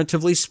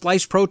alternatively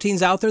spliced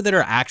proteins out there that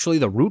are actually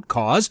the root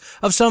cause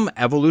of some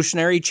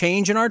evolutionary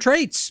change in our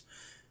traits.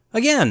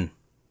 Again,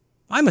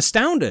 I'm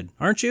astounded,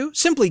 aren't you?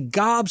 Simply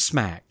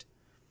gobsmacked.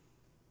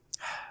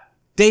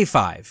 Day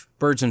 5,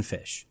 birds and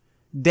fish.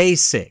 Day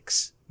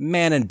 6,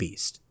 man and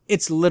beast.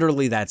 It's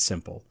literally that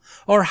simple.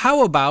 Or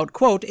how about,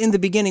 quote, in the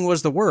beginning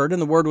was the Word,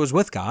 and the Word was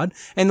with God,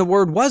 and the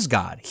Word was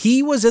God.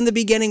 He was in the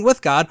beginning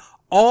with God.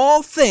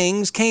 All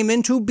things came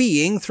into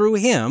being through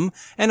him,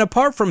 and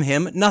apart from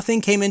him,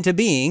 nothing came into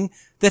being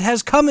that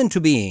has come into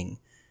being.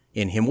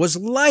 In him was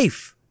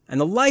life, and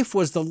the life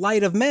was the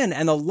light of men,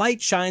 and the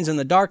light shines in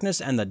the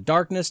darkness, and the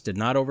darkness did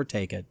not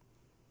overtake it.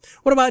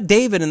 What about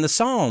David in the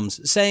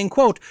Psalms saying,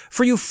 quote,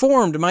 for you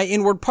formed my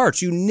inward parts.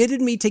 You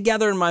knitted me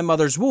together in my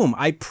mother's womb.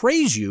 I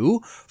praise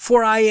you,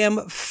 for I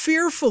am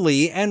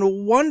fearfully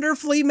and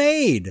wonderfully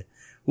made.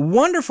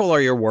 Wonderful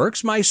are your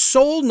works. My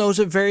soul knows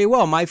it very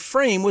well. My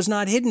frame was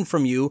not hidden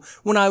from you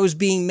when I was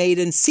being made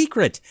in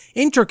secret,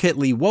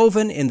 intricately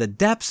woven in the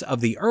depths of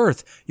the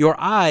earth. Your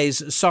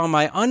eyes saw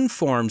my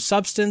unformed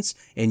substance.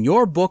 In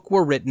your book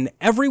were written,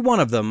 every one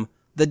of them,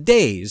 the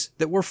days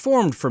that were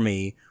formed for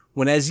me,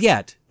 when as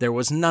yet there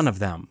was none of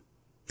them.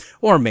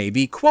 Or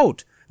maybe,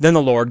 quote, then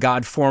the Lord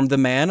God formed the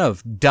man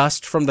of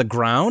dust from the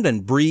ground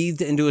and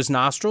breathed into his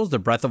nostrils the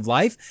breath of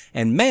life,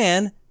 and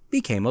man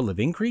became a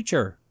living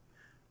creature.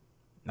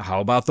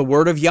 How about the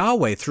word of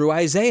Yahweh through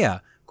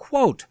Isaiah?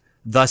 Quote,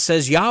 thus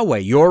says Yahweh,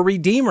 your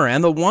Redeemer,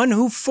 and the one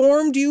who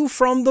formed you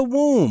from the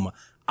womb.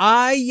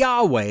 I,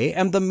 Yahweh,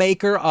 am the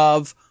maker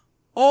of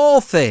all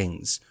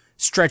things,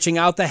 stretching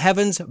out the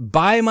heavens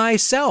by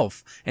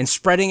myself, and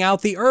spreading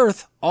out the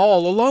earth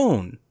all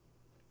alone.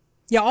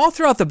 Yeah, all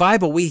throughout the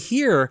Bible, we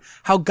hear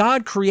how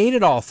God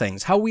created all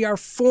things, how we are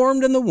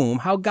formed in the womb,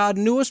 how God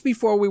knew us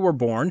before we were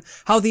born,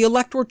 how the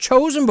elect were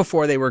chosen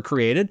before they were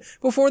created,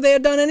 before they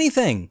had done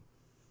anything.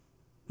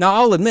 Now,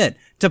 I'll admit,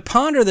 to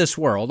ponder this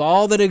world,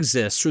 all that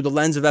exists through the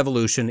lens of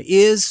evolution,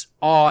 is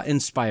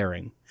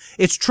awe-inspiring.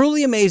 It's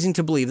truly amazing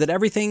to believe that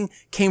everything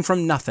came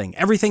from nothing,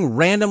 everything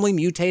randomly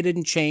mutated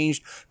and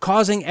changed,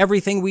 causing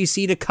everything we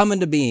see to come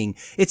into being.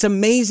 It's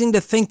amazing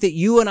to think that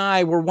you and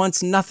I were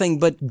once nothing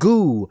but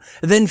goo,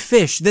 then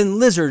fish, then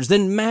lizards,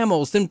 then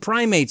mammals, then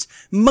primates,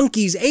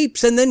 monkeys,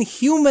 apes, and then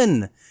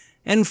human.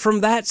 And from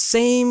that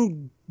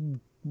same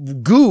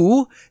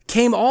goo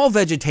came all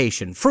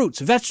vegetation, fruits,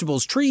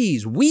 vegetables,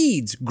 trees,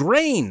 weeds,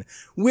 grain.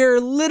 We're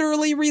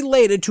literally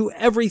related to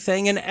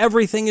everything, and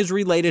everything is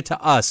related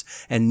to us,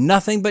 and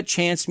nothing but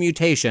chance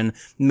mutation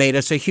made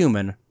us a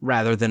human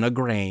rather than a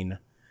grain.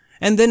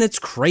 And then it's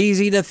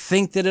crazy to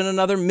think that in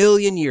another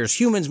million years,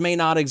 humans may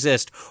not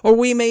exist, or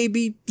we may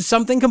be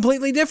something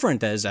completely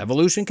different as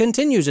evolution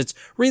continues its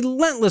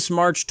relentless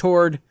march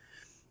toward,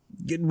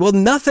 well,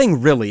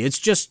 nothing really. It's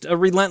just a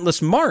relentless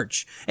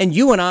march. And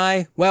you and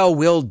I, well,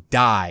 we'll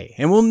die.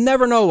 And we'll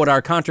never know what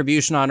our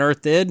contribution on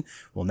Earth did.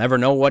 We'll never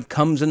know what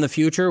comes in the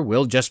future.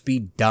 We'll just be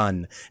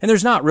done. And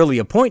there's not really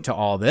a point to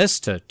all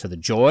this, to the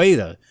joy,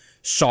 the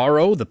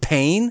sorrow, the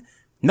pain.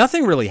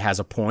 Nothing really has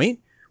a point.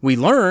 We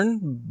learn,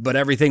 but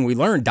everything we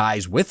learn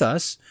dies with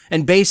us.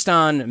 And based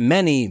on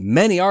many,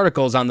 many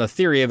articles on the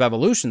theory of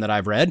evolution that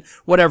I've read,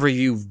 whatever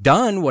you've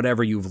done,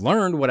 whatever you've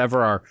learned,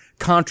 whatever our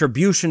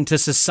contribution to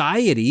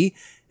society,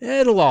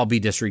 it'll all be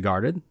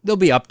disregarded. They'll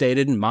be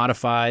updated and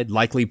modified,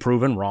 likely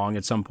proven wrong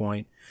at some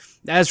point.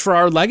 As for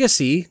our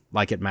legacy,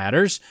 like it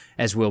matters,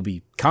 as will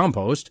be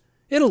compost,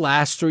 it'll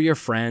last through your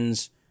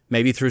friends,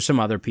 maybe through some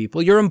other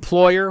people. Your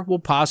employer will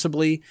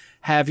possibly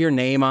have your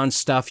name on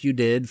stuff you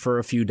did for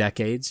a few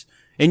decades.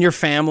 In your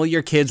family,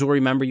 your kids will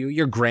remember you,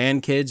 your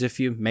grandkids, if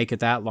you make it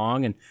that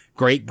long, and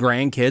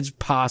great-grandkids,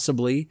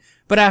 possibly.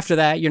 But after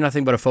that, you're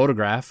nothing but a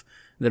photograph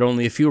that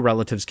only a few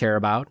relatives care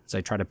about as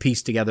I try to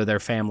piece together their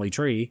family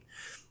tree.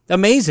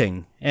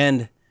 Amazing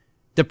and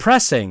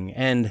depressing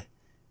and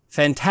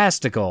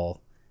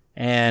fantastical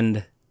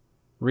and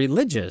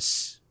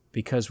religious,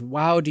 because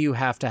wow, do you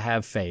have to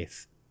have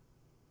faith?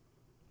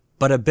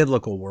 But a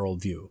biblical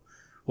worldview,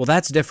 well,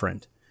 that's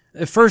different.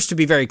 First, to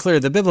be very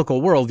clear, the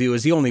biblical worldview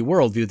is the only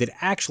worldview that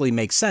actually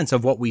makes sense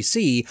of what we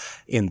see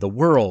in the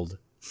world.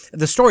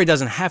 The story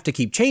doesn't have to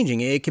keep changing.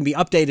 It can be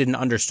updated and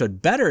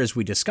understood better as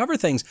we discover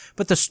things,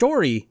 but the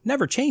story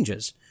never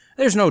changes.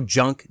 There's no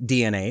junk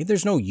DNA.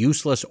 There's no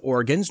useless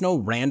organs, no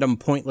random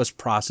pointless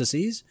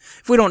processes.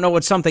 If we don't know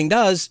what something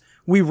does,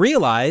 we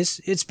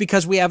realize it's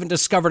because we haven't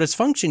discovered its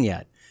function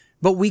yet.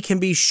 But we can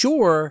be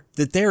sure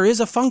that there is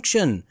a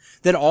function,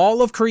 that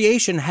all of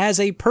creation has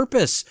a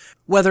purpose,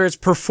 whether it's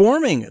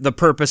performing the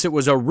purpose it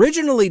was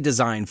originally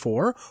designed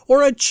for,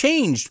 or a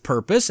changed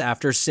purpose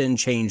after sin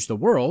changed the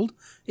world.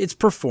 It's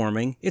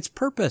performing its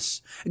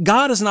purpose.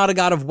 God is not a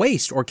God of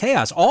waste or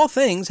chaos. All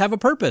things have a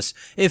purpose,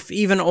 if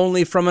even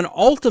only from an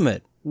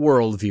ultimate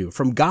worldview,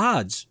 from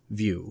God's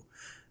view.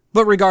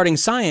 But regarding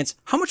science,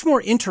 how much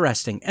more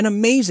interesting and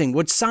amazing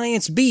would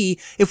science be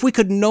if we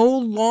could no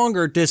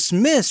longer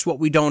dismiss what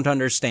we don't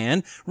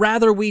understand,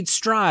 rather we'd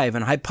strive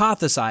and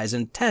hypothesize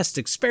and test,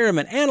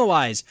 experiment,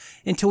 analyze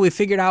until we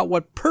figured out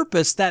what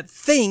purpose that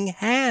thing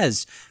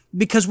has,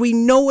 because we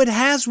know it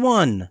has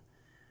one.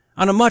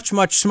 On a much,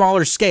 much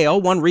smaller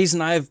scale, one reason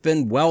I've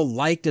been well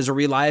liked as a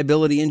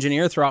reliability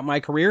engineer throughout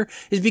my career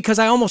is because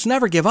I almost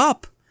never give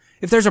up.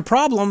 If there's a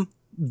problem,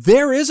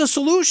 there is a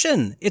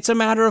solution. It's a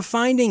matter of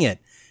finding it.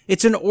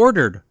 It's an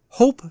ordered,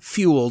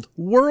 hope-fueled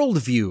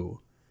worldview.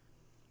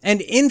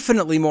 And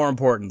infinitely more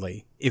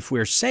importantly, if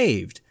we're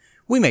saved,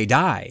 we may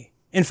die.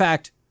 In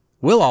fact,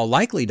 we'll all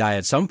likely die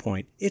at some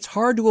point. It's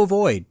hard to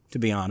avoid, to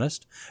be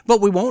honest.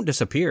 But we won't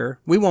disappear.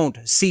 We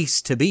won't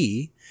cease to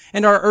be.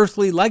 And our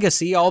earthly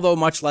legacy, although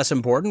much less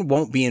important,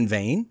 won't be in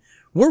vain.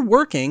 We're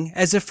working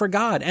as if for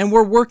God, and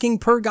we're working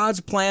per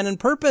God's plan and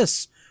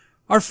purpose.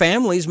 Our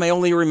families may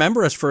only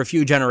remember us for a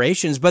few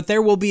generations, but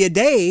there will be a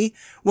day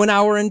when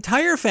our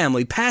entire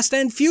family, past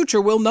and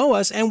future, will know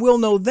us and will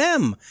know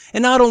them.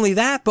 And not only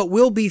that, but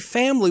we'll be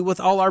family with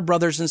all our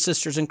brothers and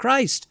sisters in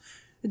Christ.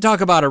 Talk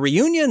about a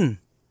reunion.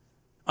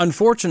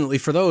 Unfortunately,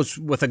 for those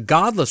with a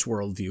godless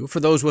worldview, for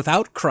those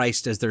without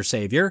Christ as their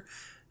Savior,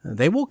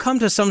 they will come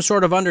to some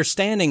sort of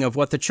understanding of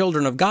what the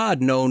children of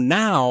God know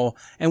now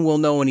and will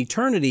know in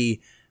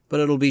eternity,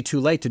 but it'll be too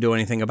late to do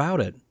anything about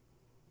it.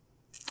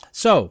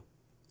 So,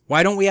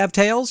 why don't we have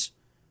tails?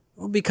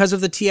 Well, because of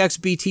the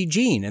TXBT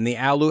gene and the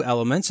ALU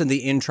elements and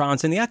the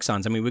introns and the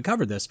exons. I mean, we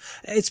covered this.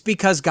 It's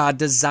because God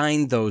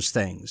designed those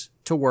things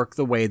to work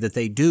the way that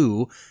they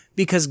do,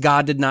 because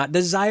God did not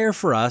desire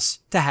for us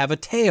to have a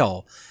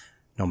tail,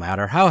 no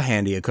matter how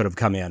handy it could have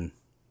come in.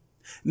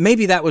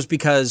 Maybe that was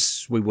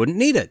because we wouldn't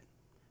need it.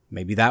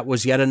 Maybe that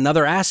was yet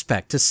another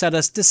aspect to set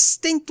us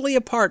distinctly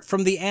apart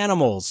from the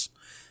animals.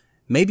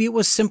 Maybe it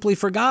was simply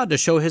for God to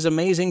show his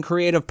amazing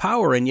creative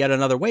power in yet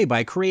another way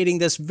by creating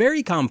this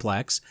very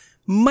complex,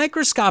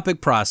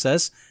 microscopic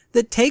process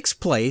that takes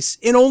place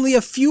in only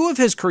a few of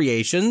his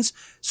creations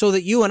so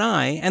that you and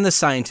I and the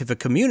scientific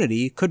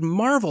community could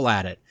marvel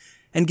at it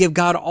and give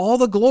God all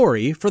the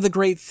glory for the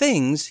great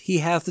things he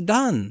hath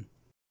done.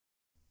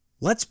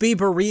 Let's be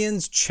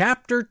Bereans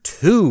chapter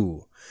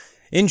 2.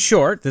 In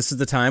short, this is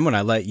the time when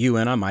I let you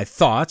in on my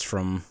thoughts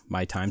from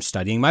my time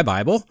studying my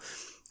Bible.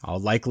 I'll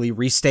likely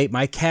restate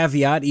my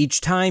caveat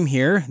each time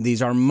here.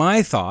 These are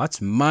my thoughts,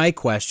 my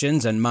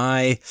questions, and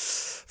my,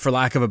 for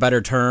lack of a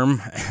better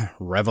term,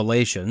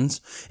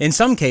 revelations. In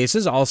some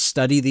cases, I'll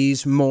study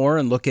these more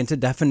and look into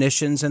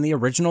definitions in the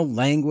original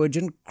language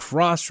and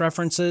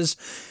cross-references,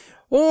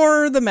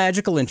 or the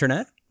magical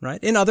internet,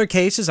 right? In other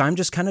cases, I'm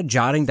just kind of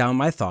jotting down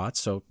my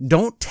thoughts, so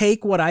don't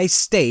take what I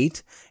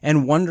state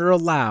and wonder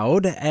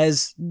aloud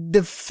as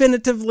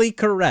definitively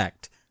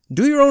correct.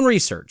 Do your own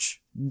research.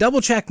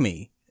 Double-check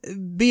me.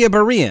 Be a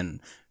Berean,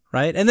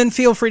 right? And then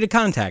feel free to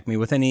contact me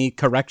with any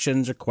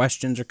corrections or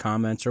questions or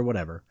comments or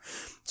whatever.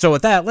 So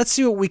with that, let's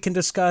see what we can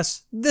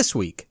discuss this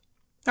week.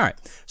 All right,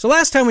 so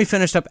last time we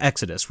finished up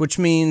Exodus, which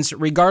means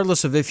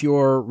regardless of if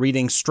you're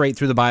reading straight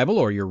through the Bible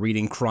or you're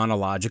reading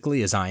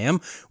chronologically as I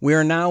am, we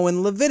are now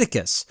in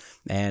Leviticus.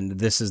 And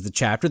this is the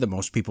chapter that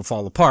most people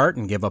fall apart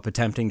and give up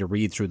attempting to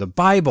read through the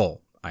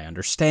Bible. I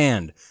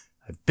understand.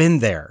 I've been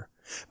there.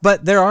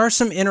 But there are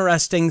some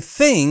interesting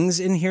things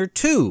in here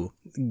too.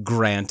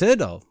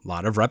 Granted, a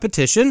lot of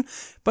repetition,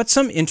 but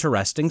some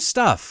interesting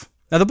stuff.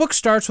 Now, the book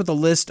starts with a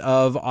list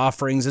of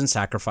offerings and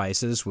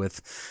sacrifices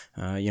with,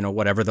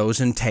 whatever those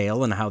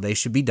entail and how they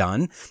should be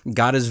done.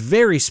 God is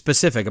very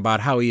specific about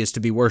how he is to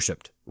be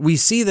worshipped. We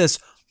see this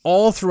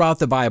all throughout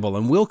the Bible,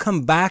 and we'll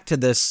come back to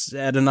this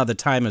at another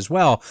time as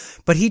well.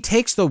 But he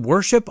takes the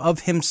worship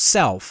of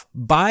himself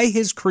by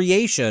his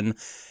creation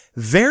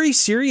very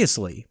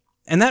seriously.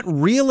 And that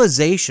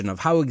realization of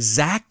how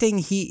exacting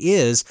he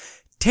is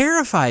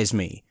terrifies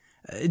me,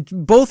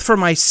 both for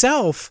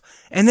myself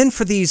and then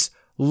for these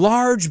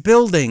large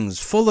buildings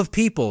full of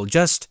people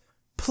just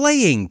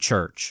playing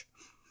church.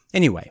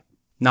 Anyway,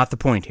 not the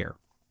point here.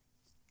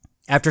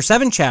 After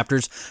 7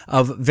 chapters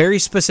of very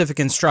specific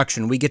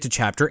instruction, we get to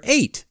chapter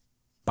 8,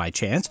 by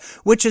chance,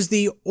 which is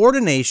the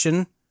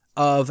ordination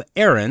of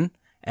Aaron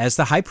as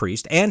the high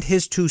priest and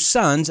his 2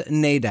 sons,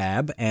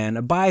 Nadab and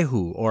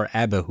Abihu, or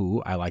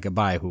Abihu, I like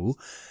Abihu.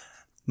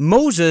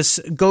 Moses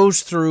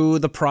goes through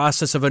the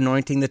process of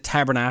anointing the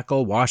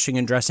tabernacle, washing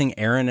and dressing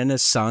Aaron and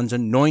his sons,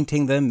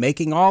 anointing them,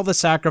 making all the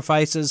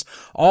sacrifices,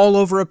 all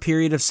over a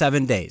period of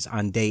 7 days.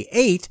 On day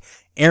 8,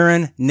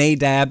 Aaron,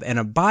 Nadab, and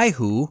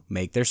Abihu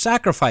make their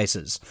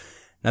sacrifices.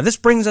 Now this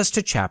brings us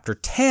to chapter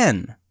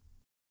 10.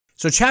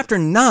 So chapter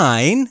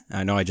 9,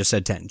 I know I just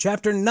said 10,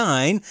 chapter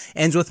 9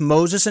 ends with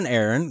Moses and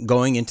Aaron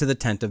going into the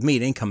tent of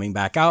meeting, coming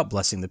back out,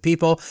 blessing the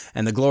people,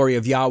 and the glory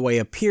of Yahweh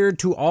appeared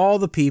to all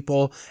the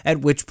people,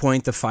 at which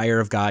point the fire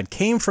of God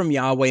came from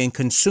Yahweh and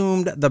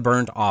consumed the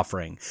burnt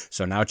offering.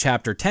 So now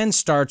chapter 10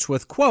 starts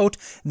with, quote,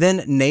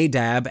 then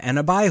Nadab and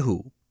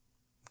Abihu.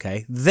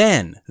 Okay,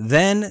 then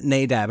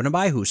Nadab and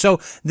Abihu. So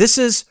this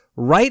is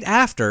right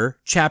after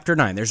chapter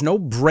 9. There's no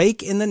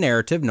break in the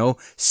narrative, no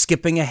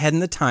skipping ahead in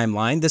the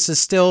timeline. This is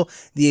still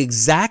the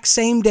exact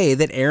same day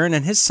that Aaron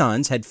and his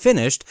sons had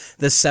finished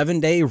the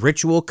 7-day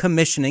ritual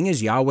commissioning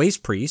as Yahweh's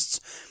priests.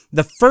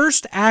 The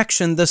first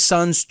action the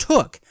sons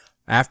took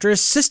after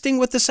assisting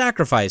with the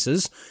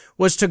sacrifices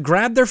was to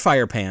grab their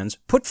fire pans,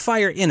 put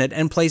fire in it,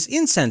 and place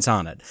incense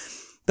on it.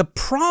 The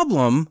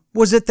problem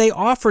was that they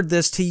offered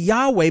this to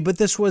Yahweh, but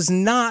this was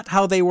not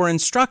how they were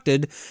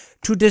instructed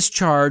to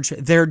discharge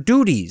their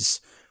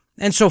duties.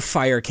 And so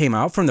fire came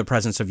out from the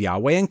presence of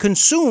Yahweh and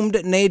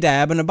consumed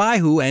Nadab and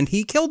Abihu, and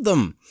he killed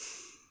them.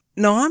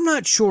 Now, I'm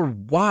not sure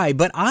why,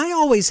 but I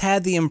always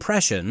had the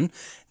impression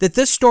that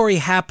this story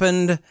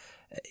happened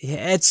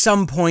at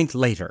some point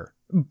later,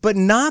 but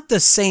not the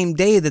same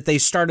day that they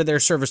started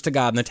their service to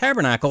God in the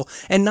tabernacle,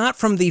 and not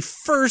from the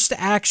first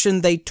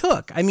action they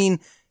took. I mean,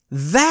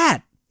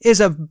 that is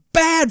a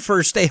bad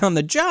first day on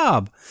the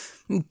job,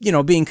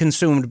 being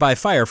consumed by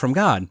fire from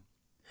God.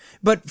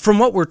 But from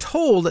what we're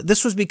told,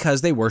 this was because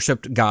they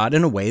worshiped God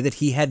in a way that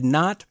he had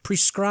not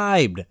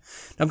prescribed.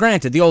 Now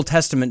granted, the Old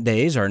Testament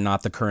days are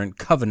not the current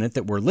covenant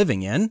that we're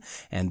living in,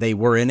 and they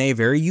were in a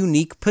very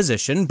unique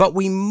position, but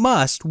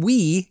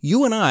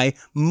you and I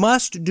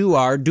must do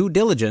our due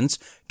diligence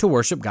to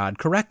worship God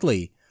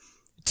correctly.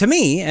 To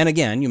me, and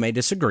again, you may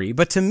disagree,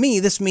 but to me,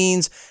 this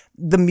means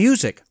the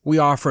music we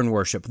offer in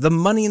worship, the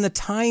money and the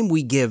time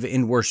we give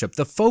in worship,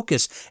 the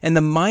focus and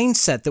the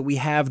mindset that we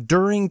have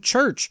during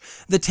church,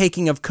 the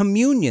taking of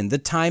communion, the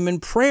time in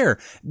prayer.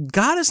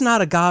 God is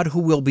not a God who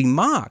will be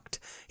mocked.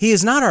 He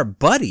is not our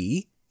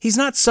buddy. He's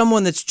not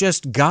someone that's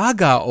just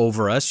gaga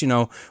over us,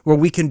 where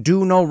we can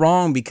do no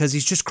wrong because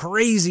he's just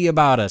crazy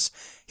about us.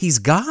 He's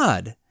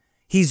God.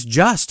 He's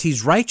just.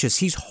 He's righteous.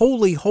 He's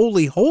holy,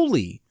 holy,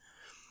 holy.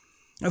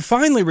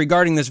 Finally,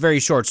 regarding this very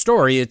short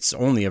story, it's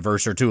only a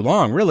verse or two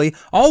long, really.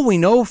 All we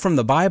know from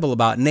the Bible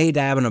about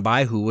Nadab and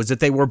Abihu was that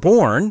they were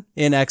born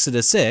in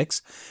Exodus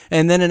 6,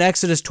 and then in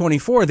Exodus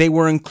 24, they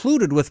were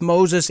included with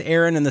Moses,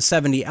 Aaron, and the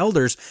 70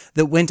 elders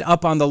that went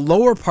up on the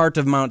lower part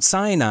of Mount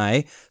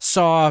Sinai,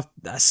 saw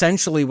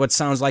essentially what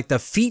sounds like the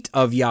feet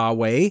of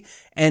Yahweh,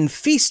 and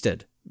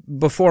feasted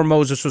before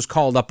Moses was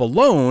called up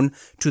alone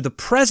to the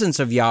presence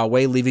of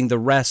Yahweh, leaving the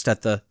rest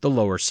at the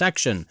lower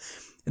section.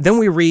 Then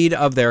we read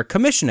of their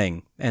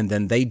commissioning, and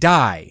then they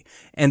die,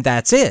 and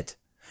that's it.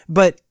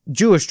 But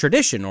Jewish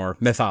tradition, or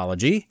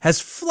mythology, has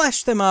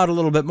fleshed them out a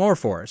little bit more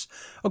for us.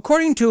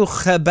 According to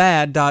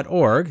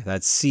Chabad.org,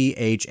 that's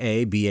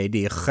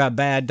C-H-A-B-A-D,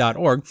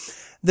 Chabad.org,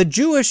 the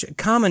Jewish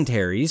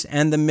commentaries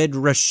and the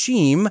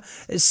Midrashim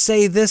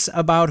say this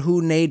about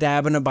who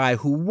Nadab and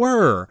Abihu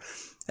were.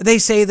 They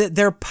say that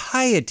their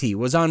piety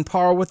was on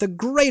par with the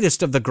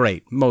greatest of the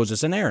great,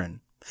 Moses and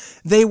Aaron.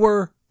 They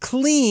were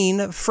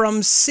clean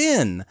from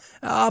sin,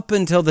 up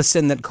until the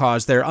sin that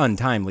caused their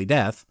untimely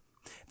death.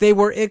 They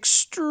were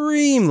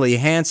extremely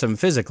handsome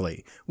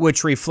physically,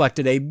 which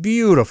reflected a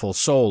beautiful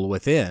soul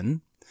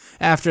within.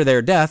 After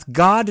their death,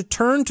 God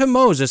turned to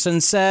Moses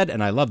and said,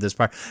 and I love this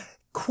part,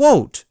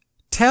 quote,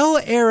 "Tell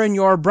Aaron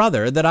your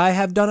brother that I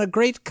have done a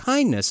great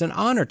kindness and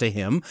honor to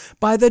him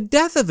by the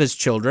death of his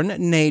children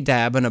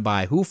Nadab and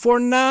Abihu, for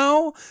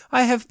now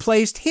I have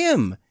placed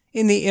him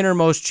in the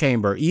innermost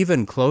chamber,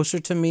 even closer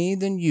to me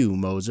than you,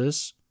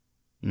 Moses."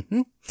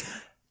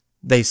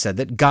 They said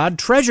that God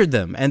treasured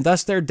them, and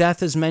thus their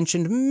death is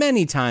mentioned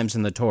many times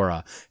in the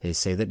Torah. They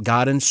say that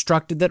God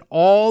instructed that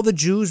all the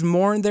Jews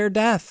mourn their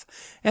death,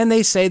 and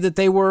they say that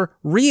they were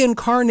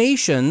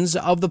reincarnations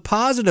of the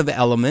positive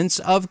elements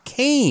of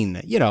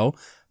Cain,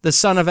 the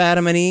son of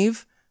Adam and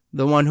Eve,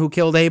 the one who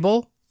killed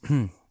Abel.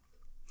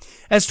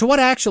 As to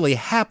what actually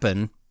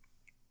happened,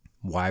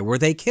 why were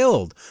they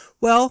killed?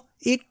 Well,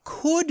 it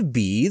could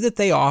be that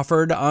they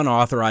offered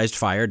unauthorized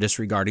fire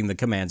disregarding the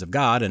commands of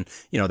God, and,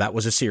 that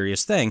was a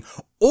serious thing.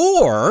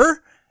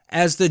 Or,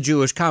 as the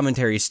Jewish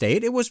commentaries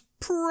state, it was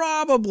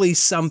probably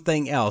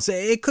something else.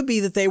 It could be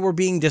that they were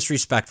being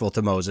disrespectful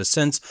to Moses,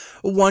 since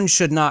one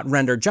should not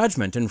render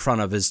judgment in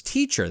front of his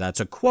teacher. That's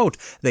a quote.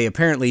 They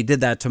apparently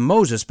did that to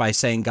Moses by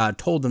saying God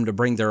told them to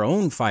bring their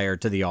own fire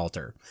to the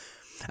altar.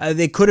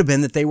 They could have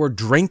been that they were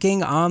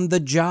drinking on the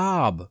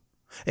job.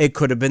 It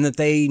could have been that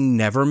they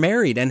never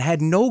married and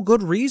had no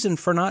good reason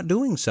for not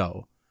doing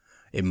so.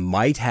 It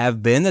might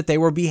have been that they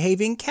were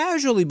behaving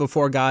casually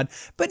before God,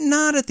 but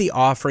not at the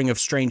offering of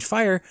strange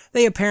fire.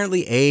 They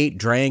apparently ate,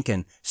 drank,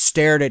 and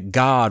stared at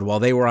God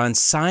while they were on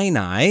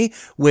Sinai,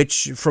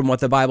 which, from what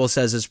the Bible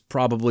says, is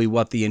probably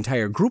what the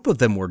entire group of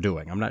them were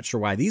doing. I'm not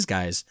sure why these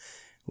guys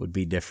would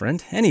be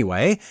different.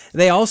 Anyway,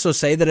 they also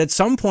say that at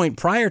some point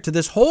prior to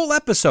this whole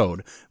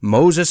episode,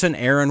 Moses and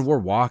Aaron were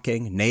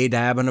walking,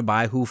 Nadab and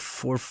Abihu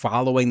were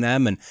following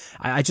them, and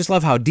I just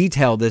love how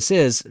detailed this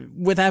is,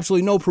 with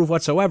absolutely no proof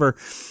whatsoever.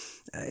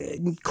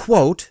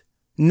 Quote,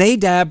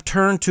 "Nadab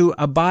turned to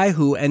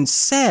Abihu and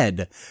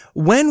said,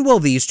 'When will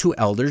these two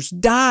elders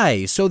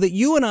die, so that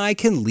you and I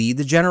can lead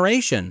the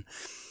generation?'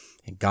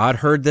 And God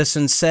heard this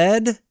and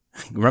said,"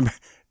 remember,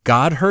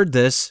 God heard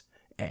this,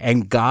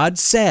 and God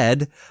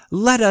said,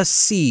 "Let us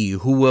see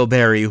who will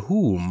bury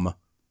whom."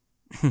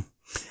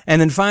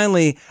 And then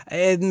finally,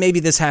 maybe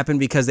this happened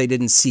because they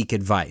didn't seek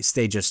advice.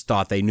 They just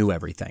thought they knew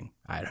everything.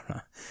 I don't know.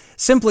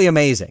 Simply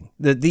amazing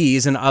that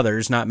these and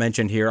others not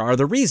mentioned here are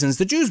the reasons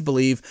the Jews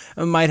believe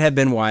might have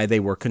been why they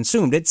were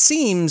consumed. It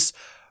seems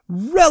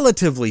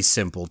relatively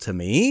simple to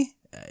me,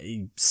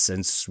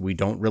 since we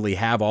don't really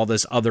have all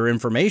this other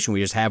information.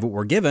 We just have what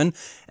we're given.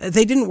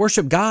 They didn't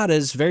worship God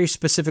as very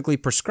specifically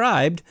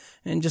prescribed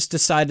and just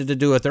decided to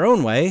do it their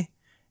own way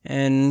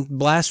and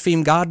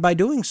blaspheme God by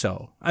doing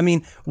so. I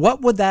mean,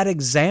 what would that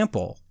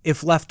example,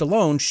 if left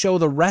alone, show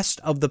the rest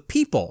of the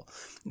people?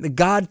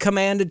 God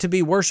commanded to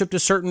be worshipped a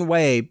certain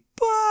way,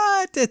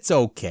 but it's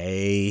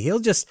okay. He'll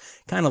just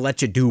kind of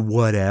let you do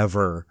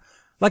whatever.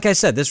 Like I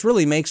said, this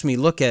really makes me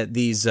look at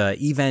these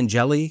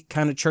evangeli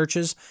kind of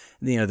churches,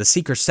 the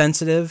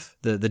seeker-sensitive,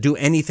 the do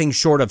anything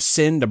short of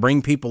sin to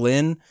bring people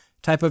in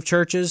type of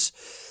churches.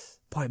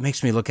 Boy, it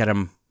makes me look at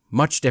them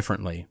much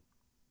differently.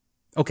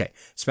 Okay,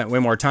 spent way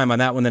more time on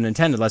that one than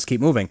intended. Let's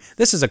keep moving.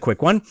 This is a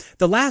quick one.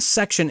 The last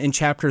section in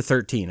chapter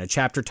 13, a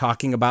chapter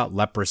talking about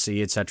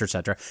leprosy, etc.,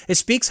 etc., it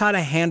speaks how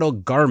to handle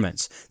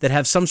garments that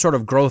have some sort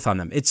of growth on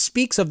them. It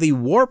speaks of the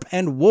warp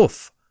and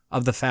woof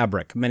of the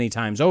fabric many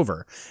times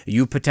over.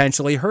 You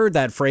potentially heard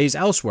that phrase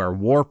elsewhere,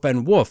 warp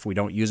and woof. We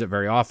don't use it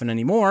very often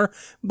anymore,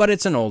 but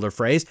it's an older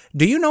phrase.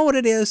 Do you know what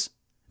it is?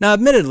 Now,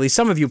 admittedly,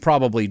 some of you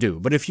probably do,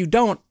 but if you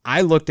don't,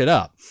 I looked it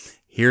up.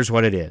 Here's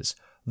what it is.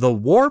 The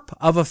warp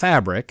of a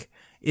fabric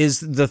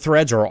is the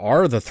threads, or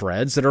are the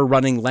threads, that are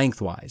running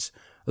lengthwise.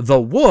 The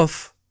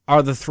woof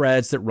are the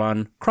threads that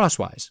run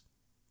crosswise.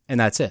 And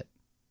that's it.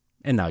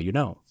 And now you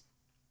know.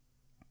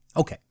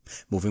 Okay,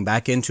 Moving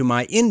back into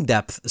my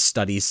in-depth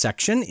studies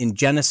section, in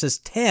Genesis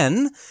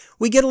 10,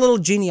 we get a little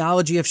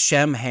genealogy of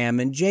Shem, Ham,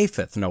 and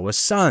Japheth, Noah's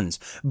sons.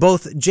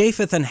 Both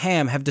Japheth and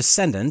Ham have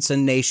descendants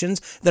and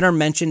nations that are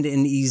mentioned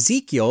in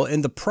Ezekiel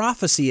in the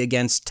prophecy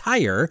against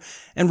Tyre.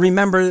 And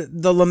remember,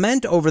 the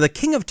lament over the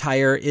king of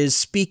Tyre is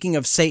speaking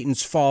of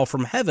Satan's fall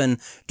from heaven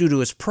due to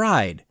his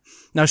pride.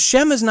 Now,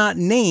 Shem is not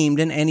named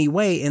in any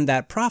way in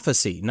that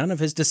prophecy. None of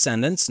his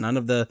descendants, none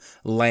of the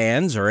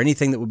lands or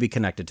anything that would be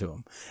connected to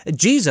him.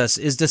 Jesus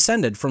is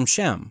descended from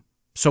Shem.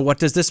 So what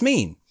does this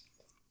mean?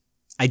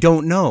 I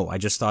don't know. I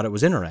just thought it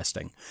was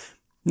interesting.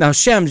 Now,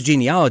 Shem's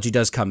genealogy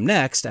does come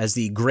next as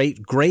the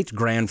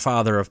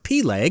great-great-grandfather of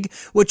Peleg,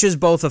 which is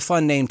both a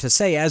fun name to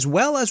say, as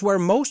well as where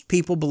most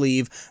people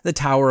believe the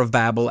Tower of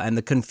Babel and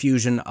the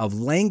confusion of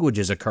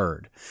languages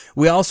occurred.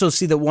 We also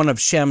see that one of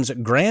Shem's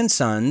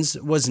grandsons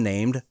was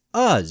named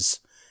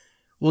Uz.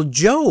 Well,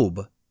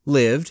 Job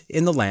lived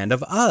in the land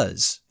of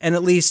Uz, and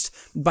at least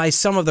by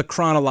some of the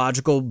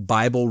chronological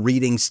Bible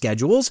reading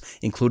schedules,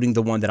 including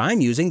the one that I'm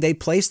using, they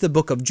place the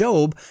book of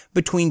Job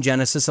between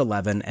Genesis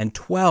 11 and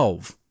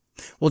 12.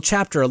 Well,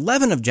 chapter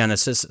 11 of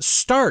Genesis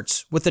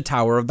starts with the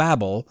Tower of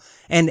Babel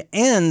and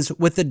ends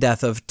with the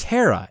death of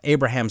Terah,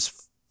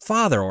 Abraham's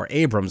father, or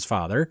Abram's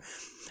father.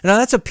 Now,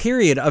 that's a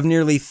period of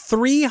nearly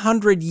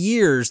 300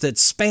 years that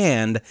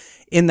spanned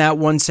in that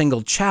one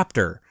single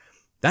chapter.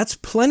 That's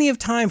plenty of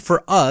time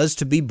for Uz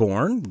to be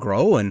born,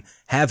 grow, and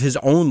have his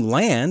own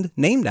land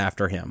named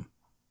after him.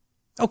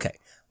 Okay,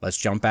 let's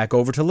jump back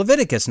over to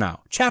Leviticus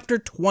now. Chapter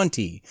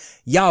 20.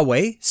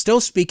 Yahweh, still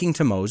speaking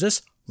to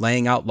Moses,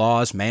 laying out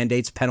laws,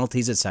 mandates,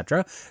 penalties,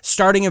 etc.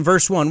 Starting in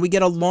verse 1, we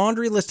get a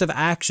laundry list of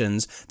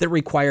actions that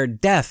require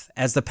death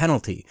as the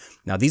penalty.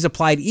 Now, these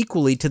applied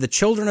equally to the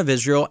children of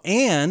Israel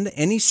and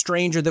any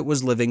stranger that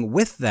was living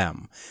with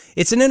them.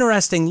 It's an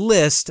interesting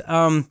list.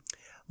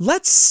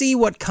 Let's see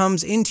what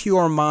comes into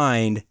your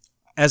mind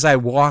as I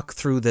walk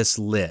through this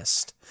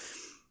list.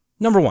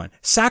 Number 1,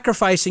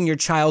 sacrificing your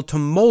child to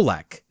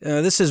Molech.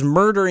 This is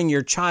murdering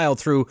your child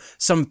through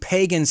some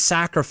pagan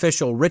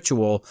sacrificial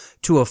ritual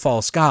to a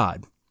false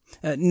god.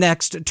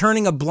 Next,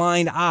 turning a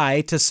blind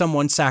eye to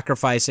someone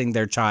sacrificing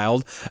their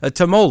child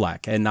to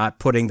Molech and not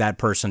putting that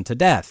person to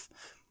death.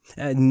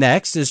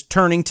 Next is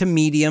turning to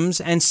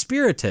mediums and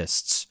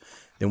spiritists.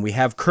 Then we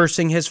have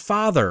cursing his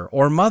father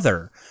or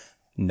mother.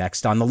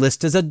 Next on the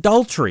list is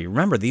adultery.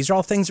 Remember, these are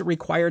all things that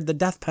required the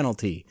death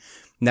penalty.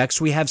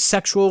 Next, we have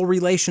sexual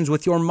relations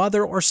with your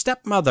mother or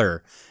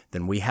stepmother.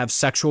 Then we have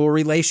sexual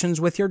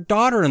relations with your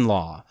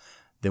daughter-in-law.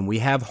 Then we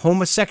have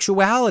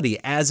homosexuality,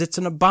 as it's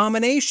an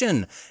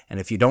abomination. And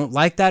if you don't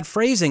like that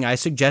phrasing, I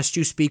suggest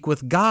you speak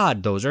with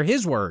God. Those are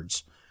his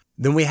words.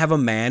 Then we have a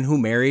man who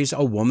marries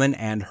a woman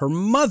and her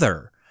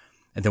mother.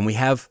 And then we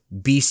have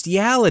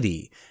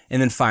bestiality.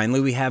 And then finally,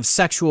 we have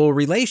sexual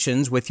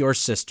relations with your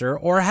sister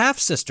or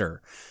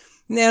half-sister.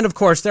 And of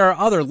course, there are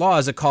other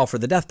laws that call for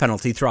the death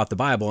penalty throughout the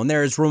Bible, and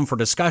there is room for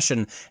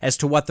discussion as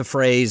to what the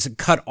phrase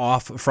cut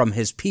off from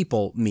his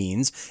people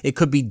means. It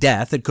could be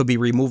death, it could be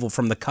removal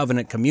from the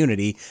covenant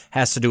community,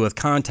 has to do with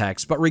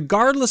context. But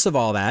regardless of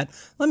all that,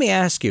 let me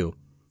ask you,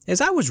 as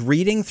I was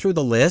reading through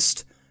the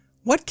list,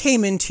 what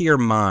came into your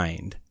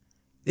mind?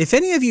 If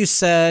any of you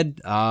said,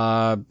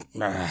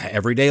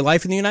 everyday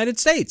life in the United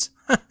States,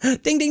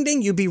 ding, ding,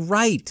 ding, you'd be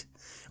right.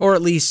 Or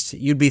at least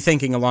you'd be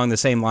thinking along the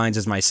same lines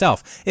as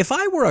myself. If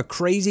I were a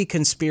crazy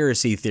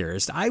conspiracy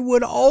theorist, I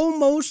would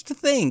almost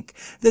think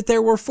that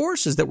there were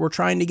forces that were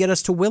trying to get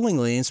us to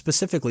willingly and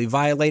specifically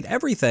violate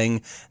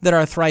everything that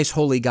our thrice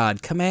holy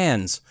God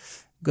commands.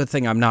 Good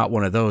thing I'm not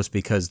one of those,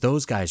 because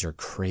those guys are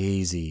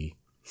crazy.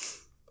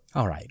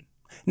 All right.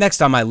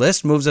 Next on my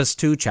list moves us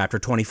to chapter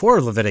 24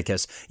 of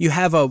Leviticus. You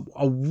have a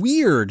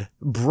weird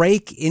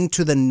break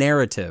into the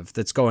narrative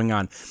that's going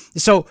on.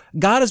 So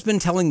God has been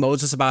telling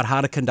Moses about how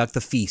to conduct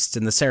the feasts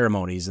and the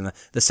ceremonies and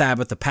the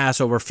Sabbath, the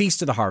Passover,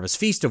 Feast of the Harvest,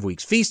 Feast of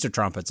Weeks, Feast of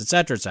Trumpets,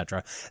 etc.,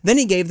 etc. Then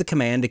he gave the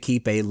command to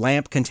keep a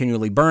lamp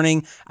continually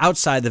burning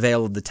outside the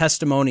veil of the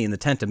testimony in the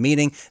tent of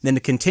meeting, then to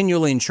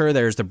continually ensure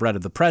there's the bread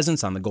of the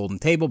presence on the golden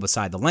table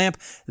beside the lamp.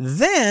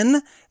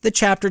 Then the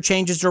chapter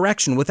changes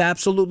direction with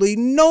absolutely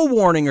no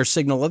warning or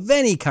signal of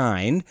any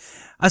kind.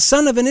 A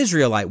son of an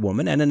Israelite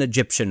woman and an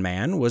Egyptian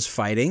man was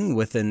fighting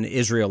with an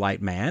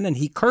Israelite man, and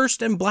he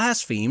cursed and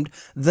blasphemed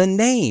the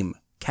name,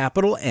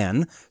 capital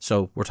N,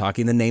 so we're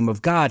talking the name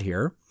of God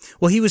here.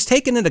 Well, he was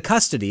taken into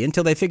custody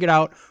until they figured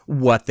out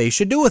what they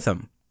should do with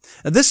him.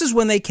 This is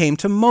when they came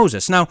to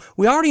Moses. Now,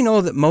 we already know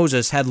that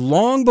Moses had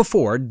long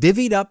before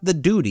divvied up the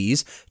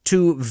duties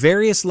to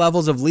various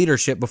levels of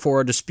leadership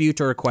before a dispute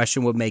or a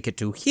question would make it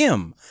to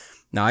him.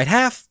 Now,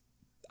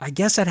 I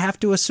guess I'd have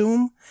to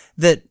assume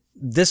that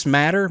this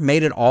matter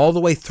made it all the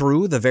way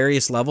through the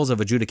various levels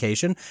of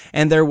adjudication,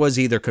 and there was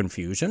either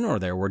confusion or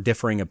there were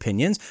differing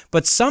opinions,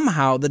 but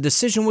somehow the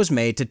decision was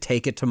made to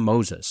take it to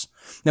Moses.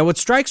 Now, what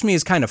strikes me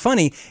as kind of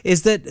funny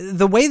is that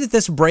the way that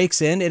this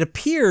breaks in, it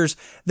appears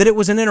that it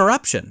was an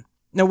interruption.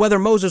 Now, whether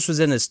Moses was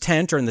in his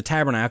tent or in the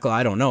tabernacle,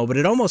 I don't know, but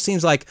it almost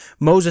seems like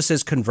Moses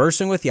is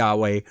conversing with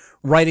Yahweh,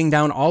 writing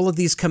down all of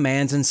these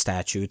commands and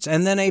statutes,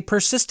 and then a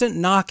persistent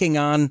knocking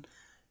on,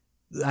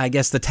 I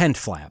guess, the tent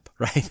flap,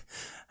 right?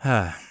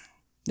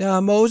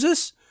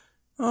 Moses,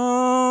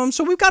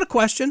 so we've got a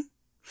question.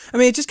 I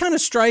mean, it just kind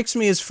of strikes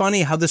me as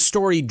funny how the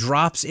story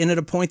drops in at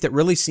a point that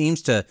really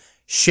seems to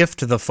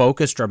shift the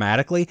focus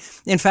dramatically.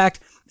 In fact,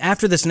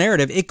 after this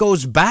narrative, it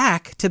goes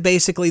back to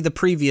basically the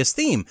previous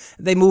theme.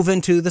 They move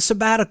into the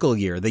sabbatical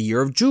year, the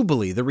year of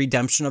Jubilee, the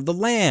redemption of the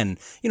land,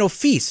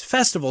 feasts,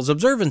 festivals,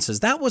 observances.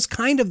 That was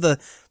kind of the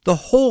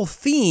whole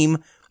theme,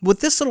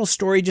 with this little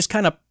story just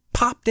kind of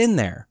popped in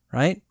there,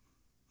 right?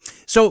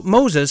 So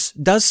Moses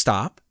does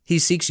stop. He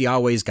seeks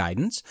Yahweh's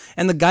guidance,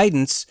 and the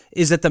guidance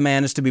is that the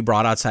man is to be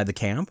brought outside the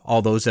camp.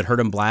 All those that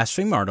heard him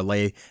blaspheme are to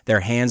lay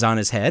their hands on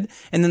his head,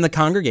 and then the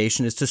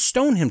congregation is to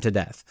stone him to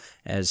death,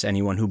 as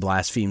anyone who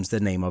blasphemes the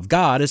name of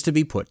God is to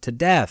be put to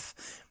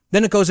death.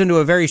 Then it goes into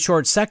a very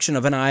short section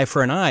of an eye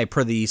for an eye,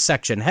 per the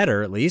section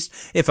header at least.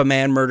 If a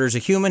man murders a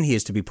human, he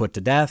is to be put to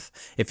death.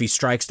 If he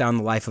strikes down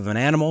the life of an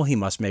animal, he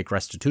must make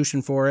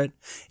restitution for it.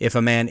 If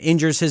a man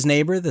injures his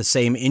neighbor, the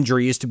same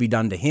injury is to be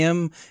done to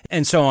him,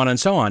 and so on and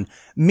so on.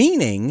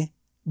 Meaning,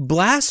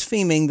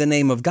 blaspheming the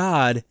name of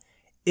God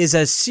is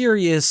as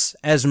serious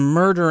as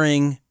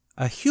murdering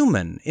a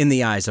human in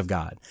the eyes of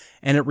God,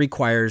 and it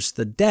requires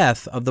the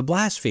death of the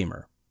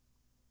blasphemer.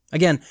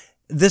 Again,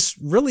 this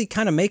really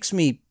kind of makes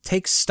me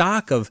take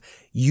stock of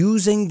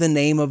using the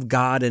name of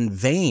God in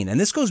vain. And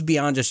this goes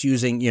beyond just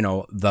using,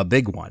 the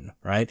big one,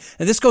 right?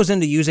 And this goes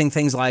into using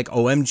things like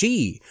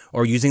OMG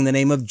or using the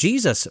name of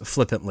Jesus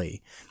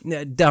flippantly.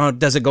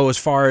 Does it go as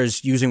far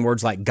as using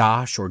words like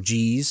gosh or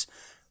geez?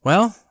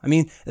 Well, I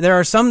mean, there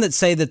are some that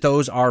say that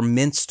those are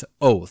minced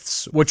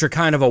oaths, which are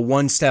kind of a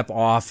one step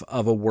off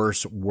of a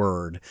worse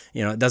word.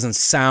 It doesn't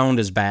sound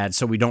as bad,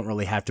 so we don't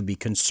really have to be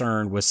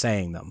concerned with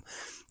saying them.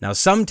 Now,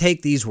 some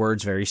take these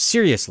words very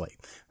seriously.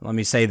 Let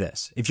me say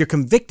this. If you're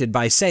convicted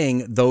by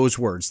saying those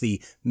words,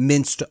 the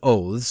minced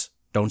oaths,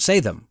 don't say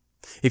them.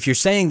 If you're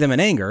saying them in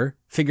anger,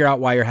 figure out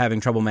why you're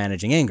having trouble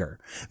managing anger.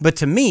 But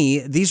to me,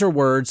 these are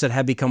words that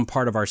have become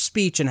part of our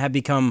speech and have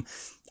become,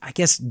 I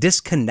guess,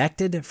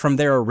 disconnected from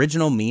their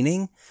original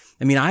meaning.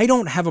 I mean, I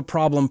don't have a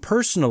problem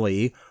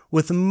personally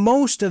with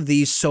most of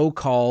these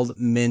so-called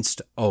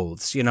minced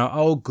oaths.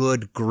 Oh,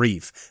 good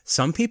grief.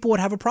 Some people would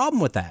have a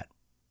problem with that.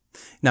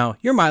 Now,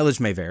 your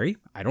mileage may vary.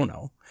 I don't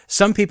know.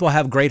 Some people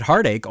have great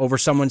heartache over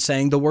someone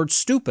saying the word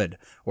stupid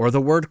or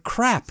the word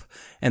crap,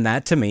 and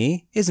that, to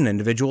me, is an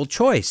individual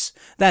choice.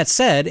 That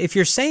said, if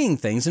you're saying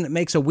things and it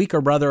makes a weaker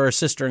brother or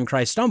sister in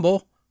Christ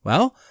stumble,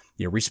 well,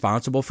 you're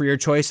responsible for your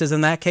choices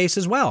in that case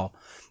as well.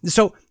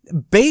 So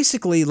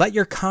basically, let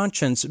your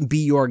conscience be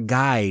your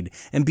guide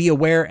and be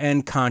aware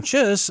and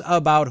conscious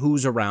about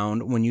who's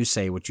around when you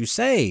say what you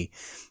say.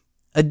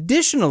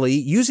 Additionally,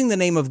 using the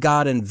name of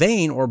God in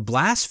vain or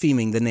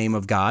blaspheming the name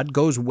of God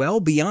goes well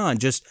beyond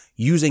just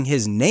using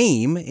his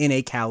name in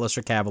a callous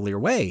or cavalier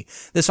way.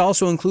 This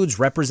also includes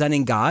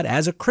representing God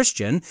as a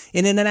Christian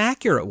in an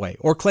inaccurate way,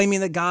 or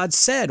claiming that God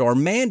said or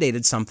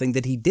mandated something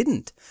that he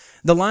didn't.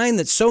 The line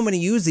that so many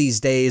use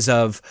these days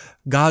of,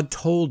 God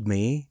told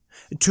me,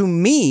 to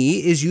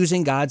me is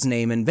using God's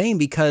name in vain,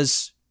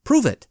 because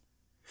prove it.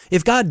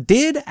 If God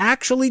did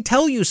actually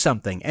tell you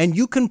something and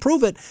you can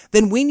prove it,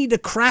 then we need to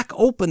crack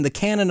open the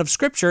canon of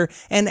Scripture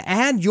and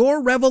add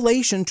your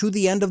revelation to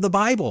the end of the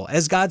Bible,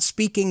 as God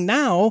speaking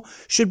now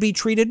should be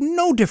treated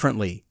no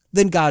differently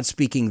than God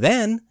speaking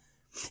then.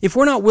 If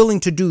we're not willing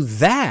to do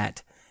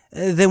that,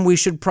 then we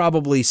should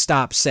probably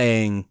stop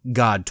saying,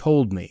 God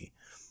told me.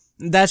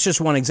 That's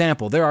just one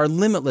example. There are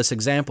limitless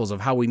examples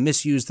of how we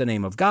misuse the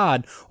name of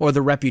God or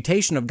the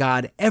reputation of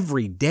God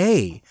every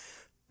day.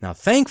 Now,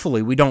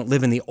 thankfully, we don't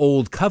live in the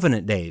old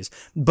covenant days,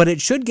 but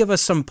it should give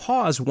us some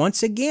pause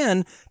once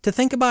again to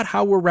think about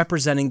how we're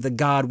representing the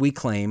God we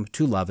claim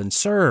to love and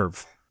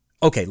serve.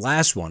 Okay,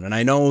 last one, and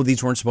I know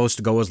these weren't supposed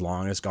to go as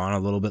long. It's gone a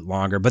little bit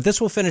longer, but this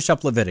will finish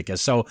up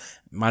Leviticus, so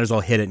might as well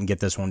hit it and get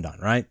this one done,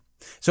 right?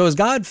 So as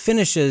God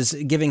finishes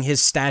giving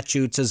his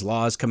statutes, his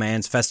laws,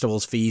 commands,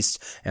 festivals, feasts,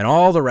 and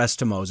all the rest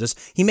to Moses,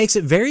 he makes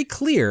it very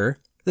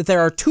clear that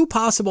there are two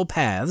possible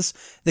paths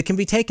that can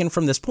be taken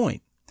from this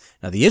point.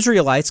 Now, the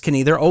Israelites can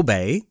either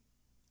obey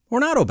or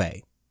not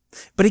obey.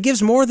 But he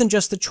gives more than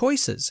just the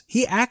choices.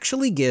 He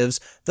actually gives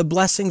the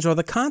blessings or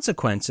the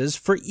consequences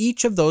for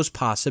each of those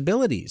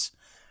possibilities.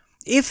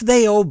 If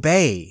they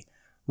obey,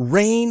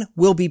 rain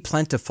will be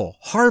plentiful,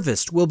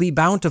 harvest will be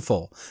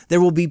bountiful, there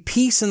will be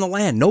peace in the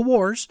land, no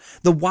wars.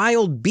 The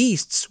wild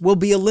beasts will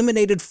be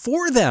eliminated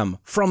for them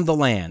from the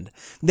land.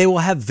 They will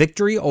have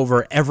victory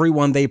over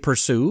everyone they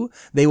pursue.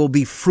 They will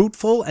be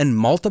fruitful and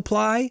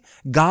multiply.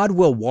 God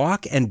will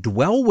walk and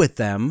dwell with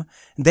them.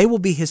 They will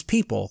be his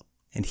people,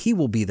 and he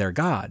will be their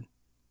God.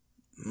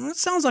 That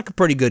sounds like a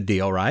pretty good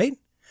deal, right?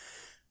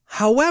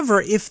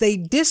 However, if they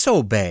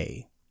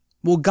disobey,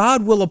 well,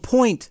 God will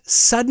appoint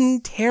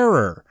sudden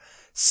terror.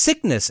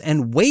 Sickness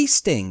and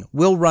wasting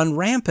will run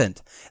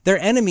rampant. Their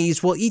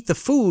enemies will eat the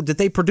food that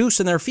they produce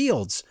in their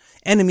fields.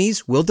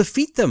 Enemies will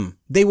defeat them.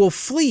 They will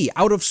flee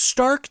out of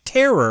stark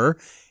terror,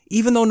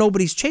 even though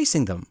nobody's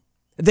chasing them.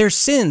 Their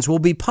sins will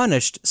be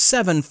punished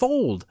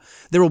sevenfold.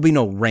 There will be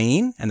no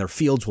rain, and their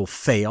fields will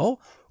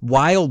fail.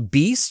 Wild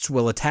beasts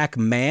will attack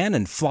man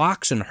and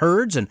flocks and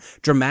herds and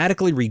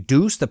dramatically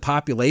reduce the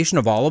population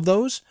of all of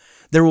those.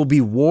 There will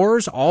be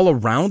wars all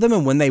around them,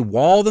 and when they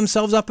wall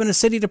themselves up in a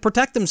city to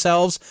protect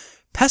themselves,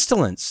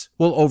 pestilence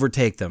will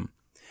overtake them.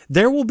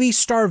 There will be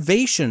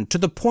starvation to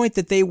the point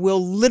that they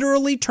will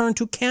literally turn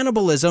to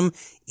cannibalism,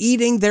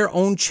 eating their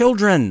own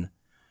children.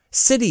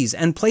 Cities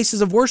and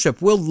places of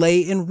worship will lay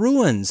in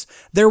ruins.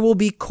 There will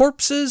be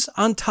corpses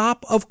on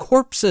top of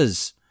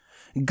corpses.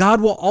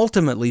 God will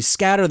ultimately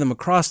scatter them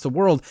across the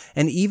world,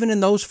 and even in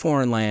those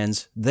foreign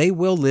lands, they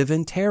will live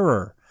in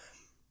terror.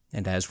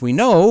 And as we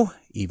know,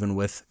 even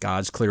with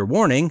God's clear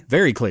warning,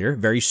 very clear,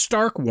 very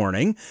stark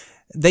warning,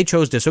 they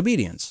chose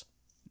disobedience.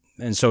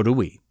 And so do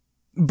we.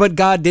 But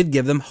God did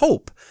give them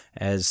hope,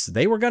 as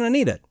they were going to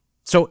need it.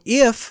 So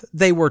if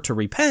they were to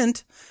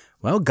repent,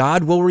 well,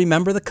 God will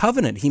remember the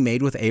covenant he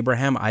made with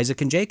Abraham,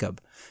 Isaac, and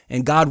Jacob,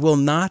 and God will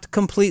not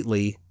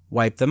completely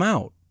wipe them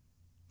out.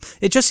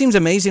 It just seems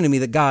amazing to me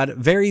that God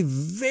very,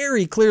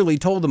 very clearly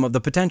told them of the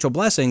potential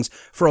blessings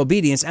for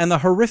obedience and the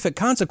horrific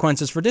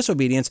consequences for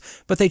disobedience,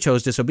 but they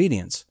chose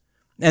disobedience.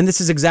 And this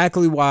is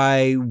exactly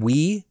why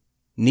we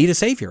need a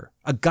Savior,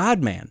 a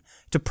God-man,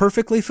 to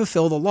perfectly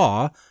fulfill the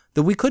law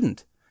that we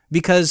couldn't.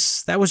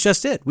 Because that was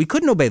just it. We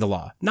couldn't obey the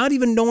law. Not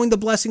even knowing the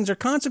blessings or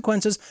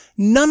consequences,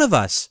 none of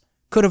us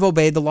could have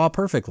obeyed the law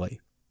perfectly.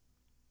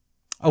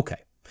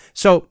 Okay,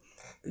 so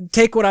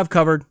take what I've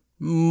covered,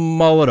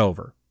 mull it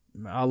over.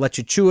 I'll let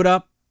you chew it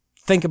up,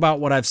 think about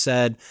what I've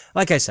said.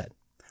 Like I said,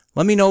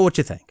 let me know what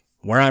you think.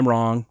 Where I'm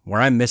wrong, where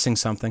I'm missing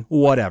something,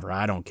 whatever,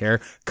 I don't care.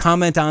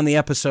 Comment on the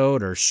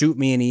episode or shoot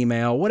me an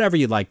email, whatever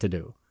you'd like to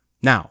do.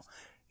 Now,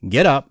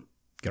 get up,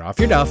 get off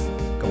your duff,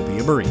 go be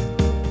a Berean.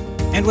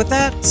 And with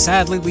that,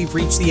 sadly, we've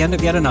reached the end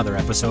of yet another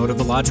episode of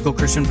the Logical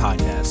Christian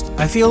Podcast.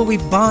 I feel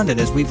we've bonded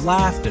as we've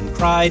laughed and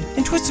cried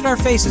and twisted our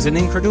faces in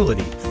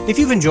incredulity. If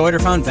you've enjoyed or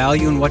found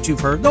value in what you've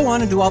heard, go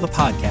on and do all the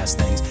podcast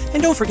things.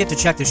 And don't forget to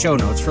check the show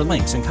notes for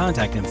links and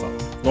contact info.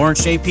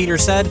 Lawrence J.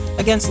 Peters said,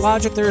 "Against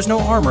logic there is no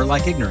armor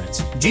like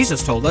ignorance."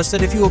 Jesus told us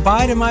that if you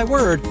abide in my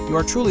word, you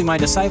are truly my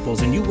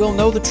disciples, and you will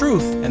know the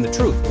truth, and the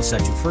truth will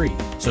set you free.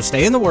 So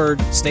stay in the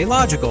word, stay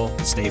logical,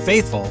 stay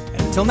faithful,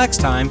 and until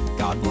next time,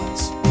 God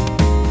bless.